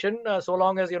informal session. So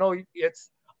long as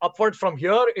it's upwards from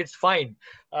here, it's fine.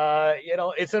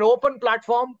 It's an open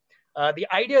platform. The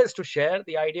idea is to share.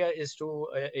 The idea is to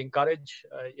encourage,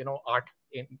 art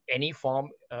in any form,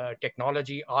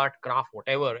 technology, art, craft,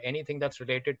 whatever, anything that's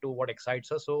related to what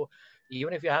excites us. So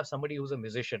even if you have somebody who's a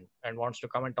musician and wants to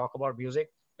come and talk about music,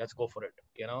 let's go for it.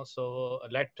 So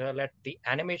let the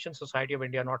Animation Society of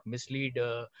India not mislead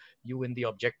you in the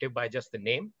objective by just the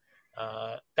name.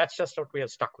 That's just what we are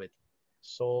stuck with.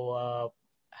 So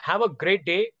have a great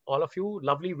day, all of you.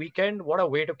 Lovely weekend. What a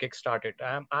way to kickstart it.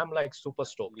 I'm like super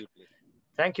stoked.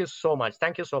 Thank you so much.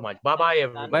 Thank you so much. Bye-bye,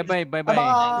 everybody.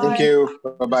 Bye-bye. Thank you.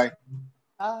 Bye-bye.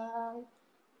 Bye.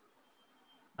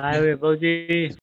 Bye, Vibhavji.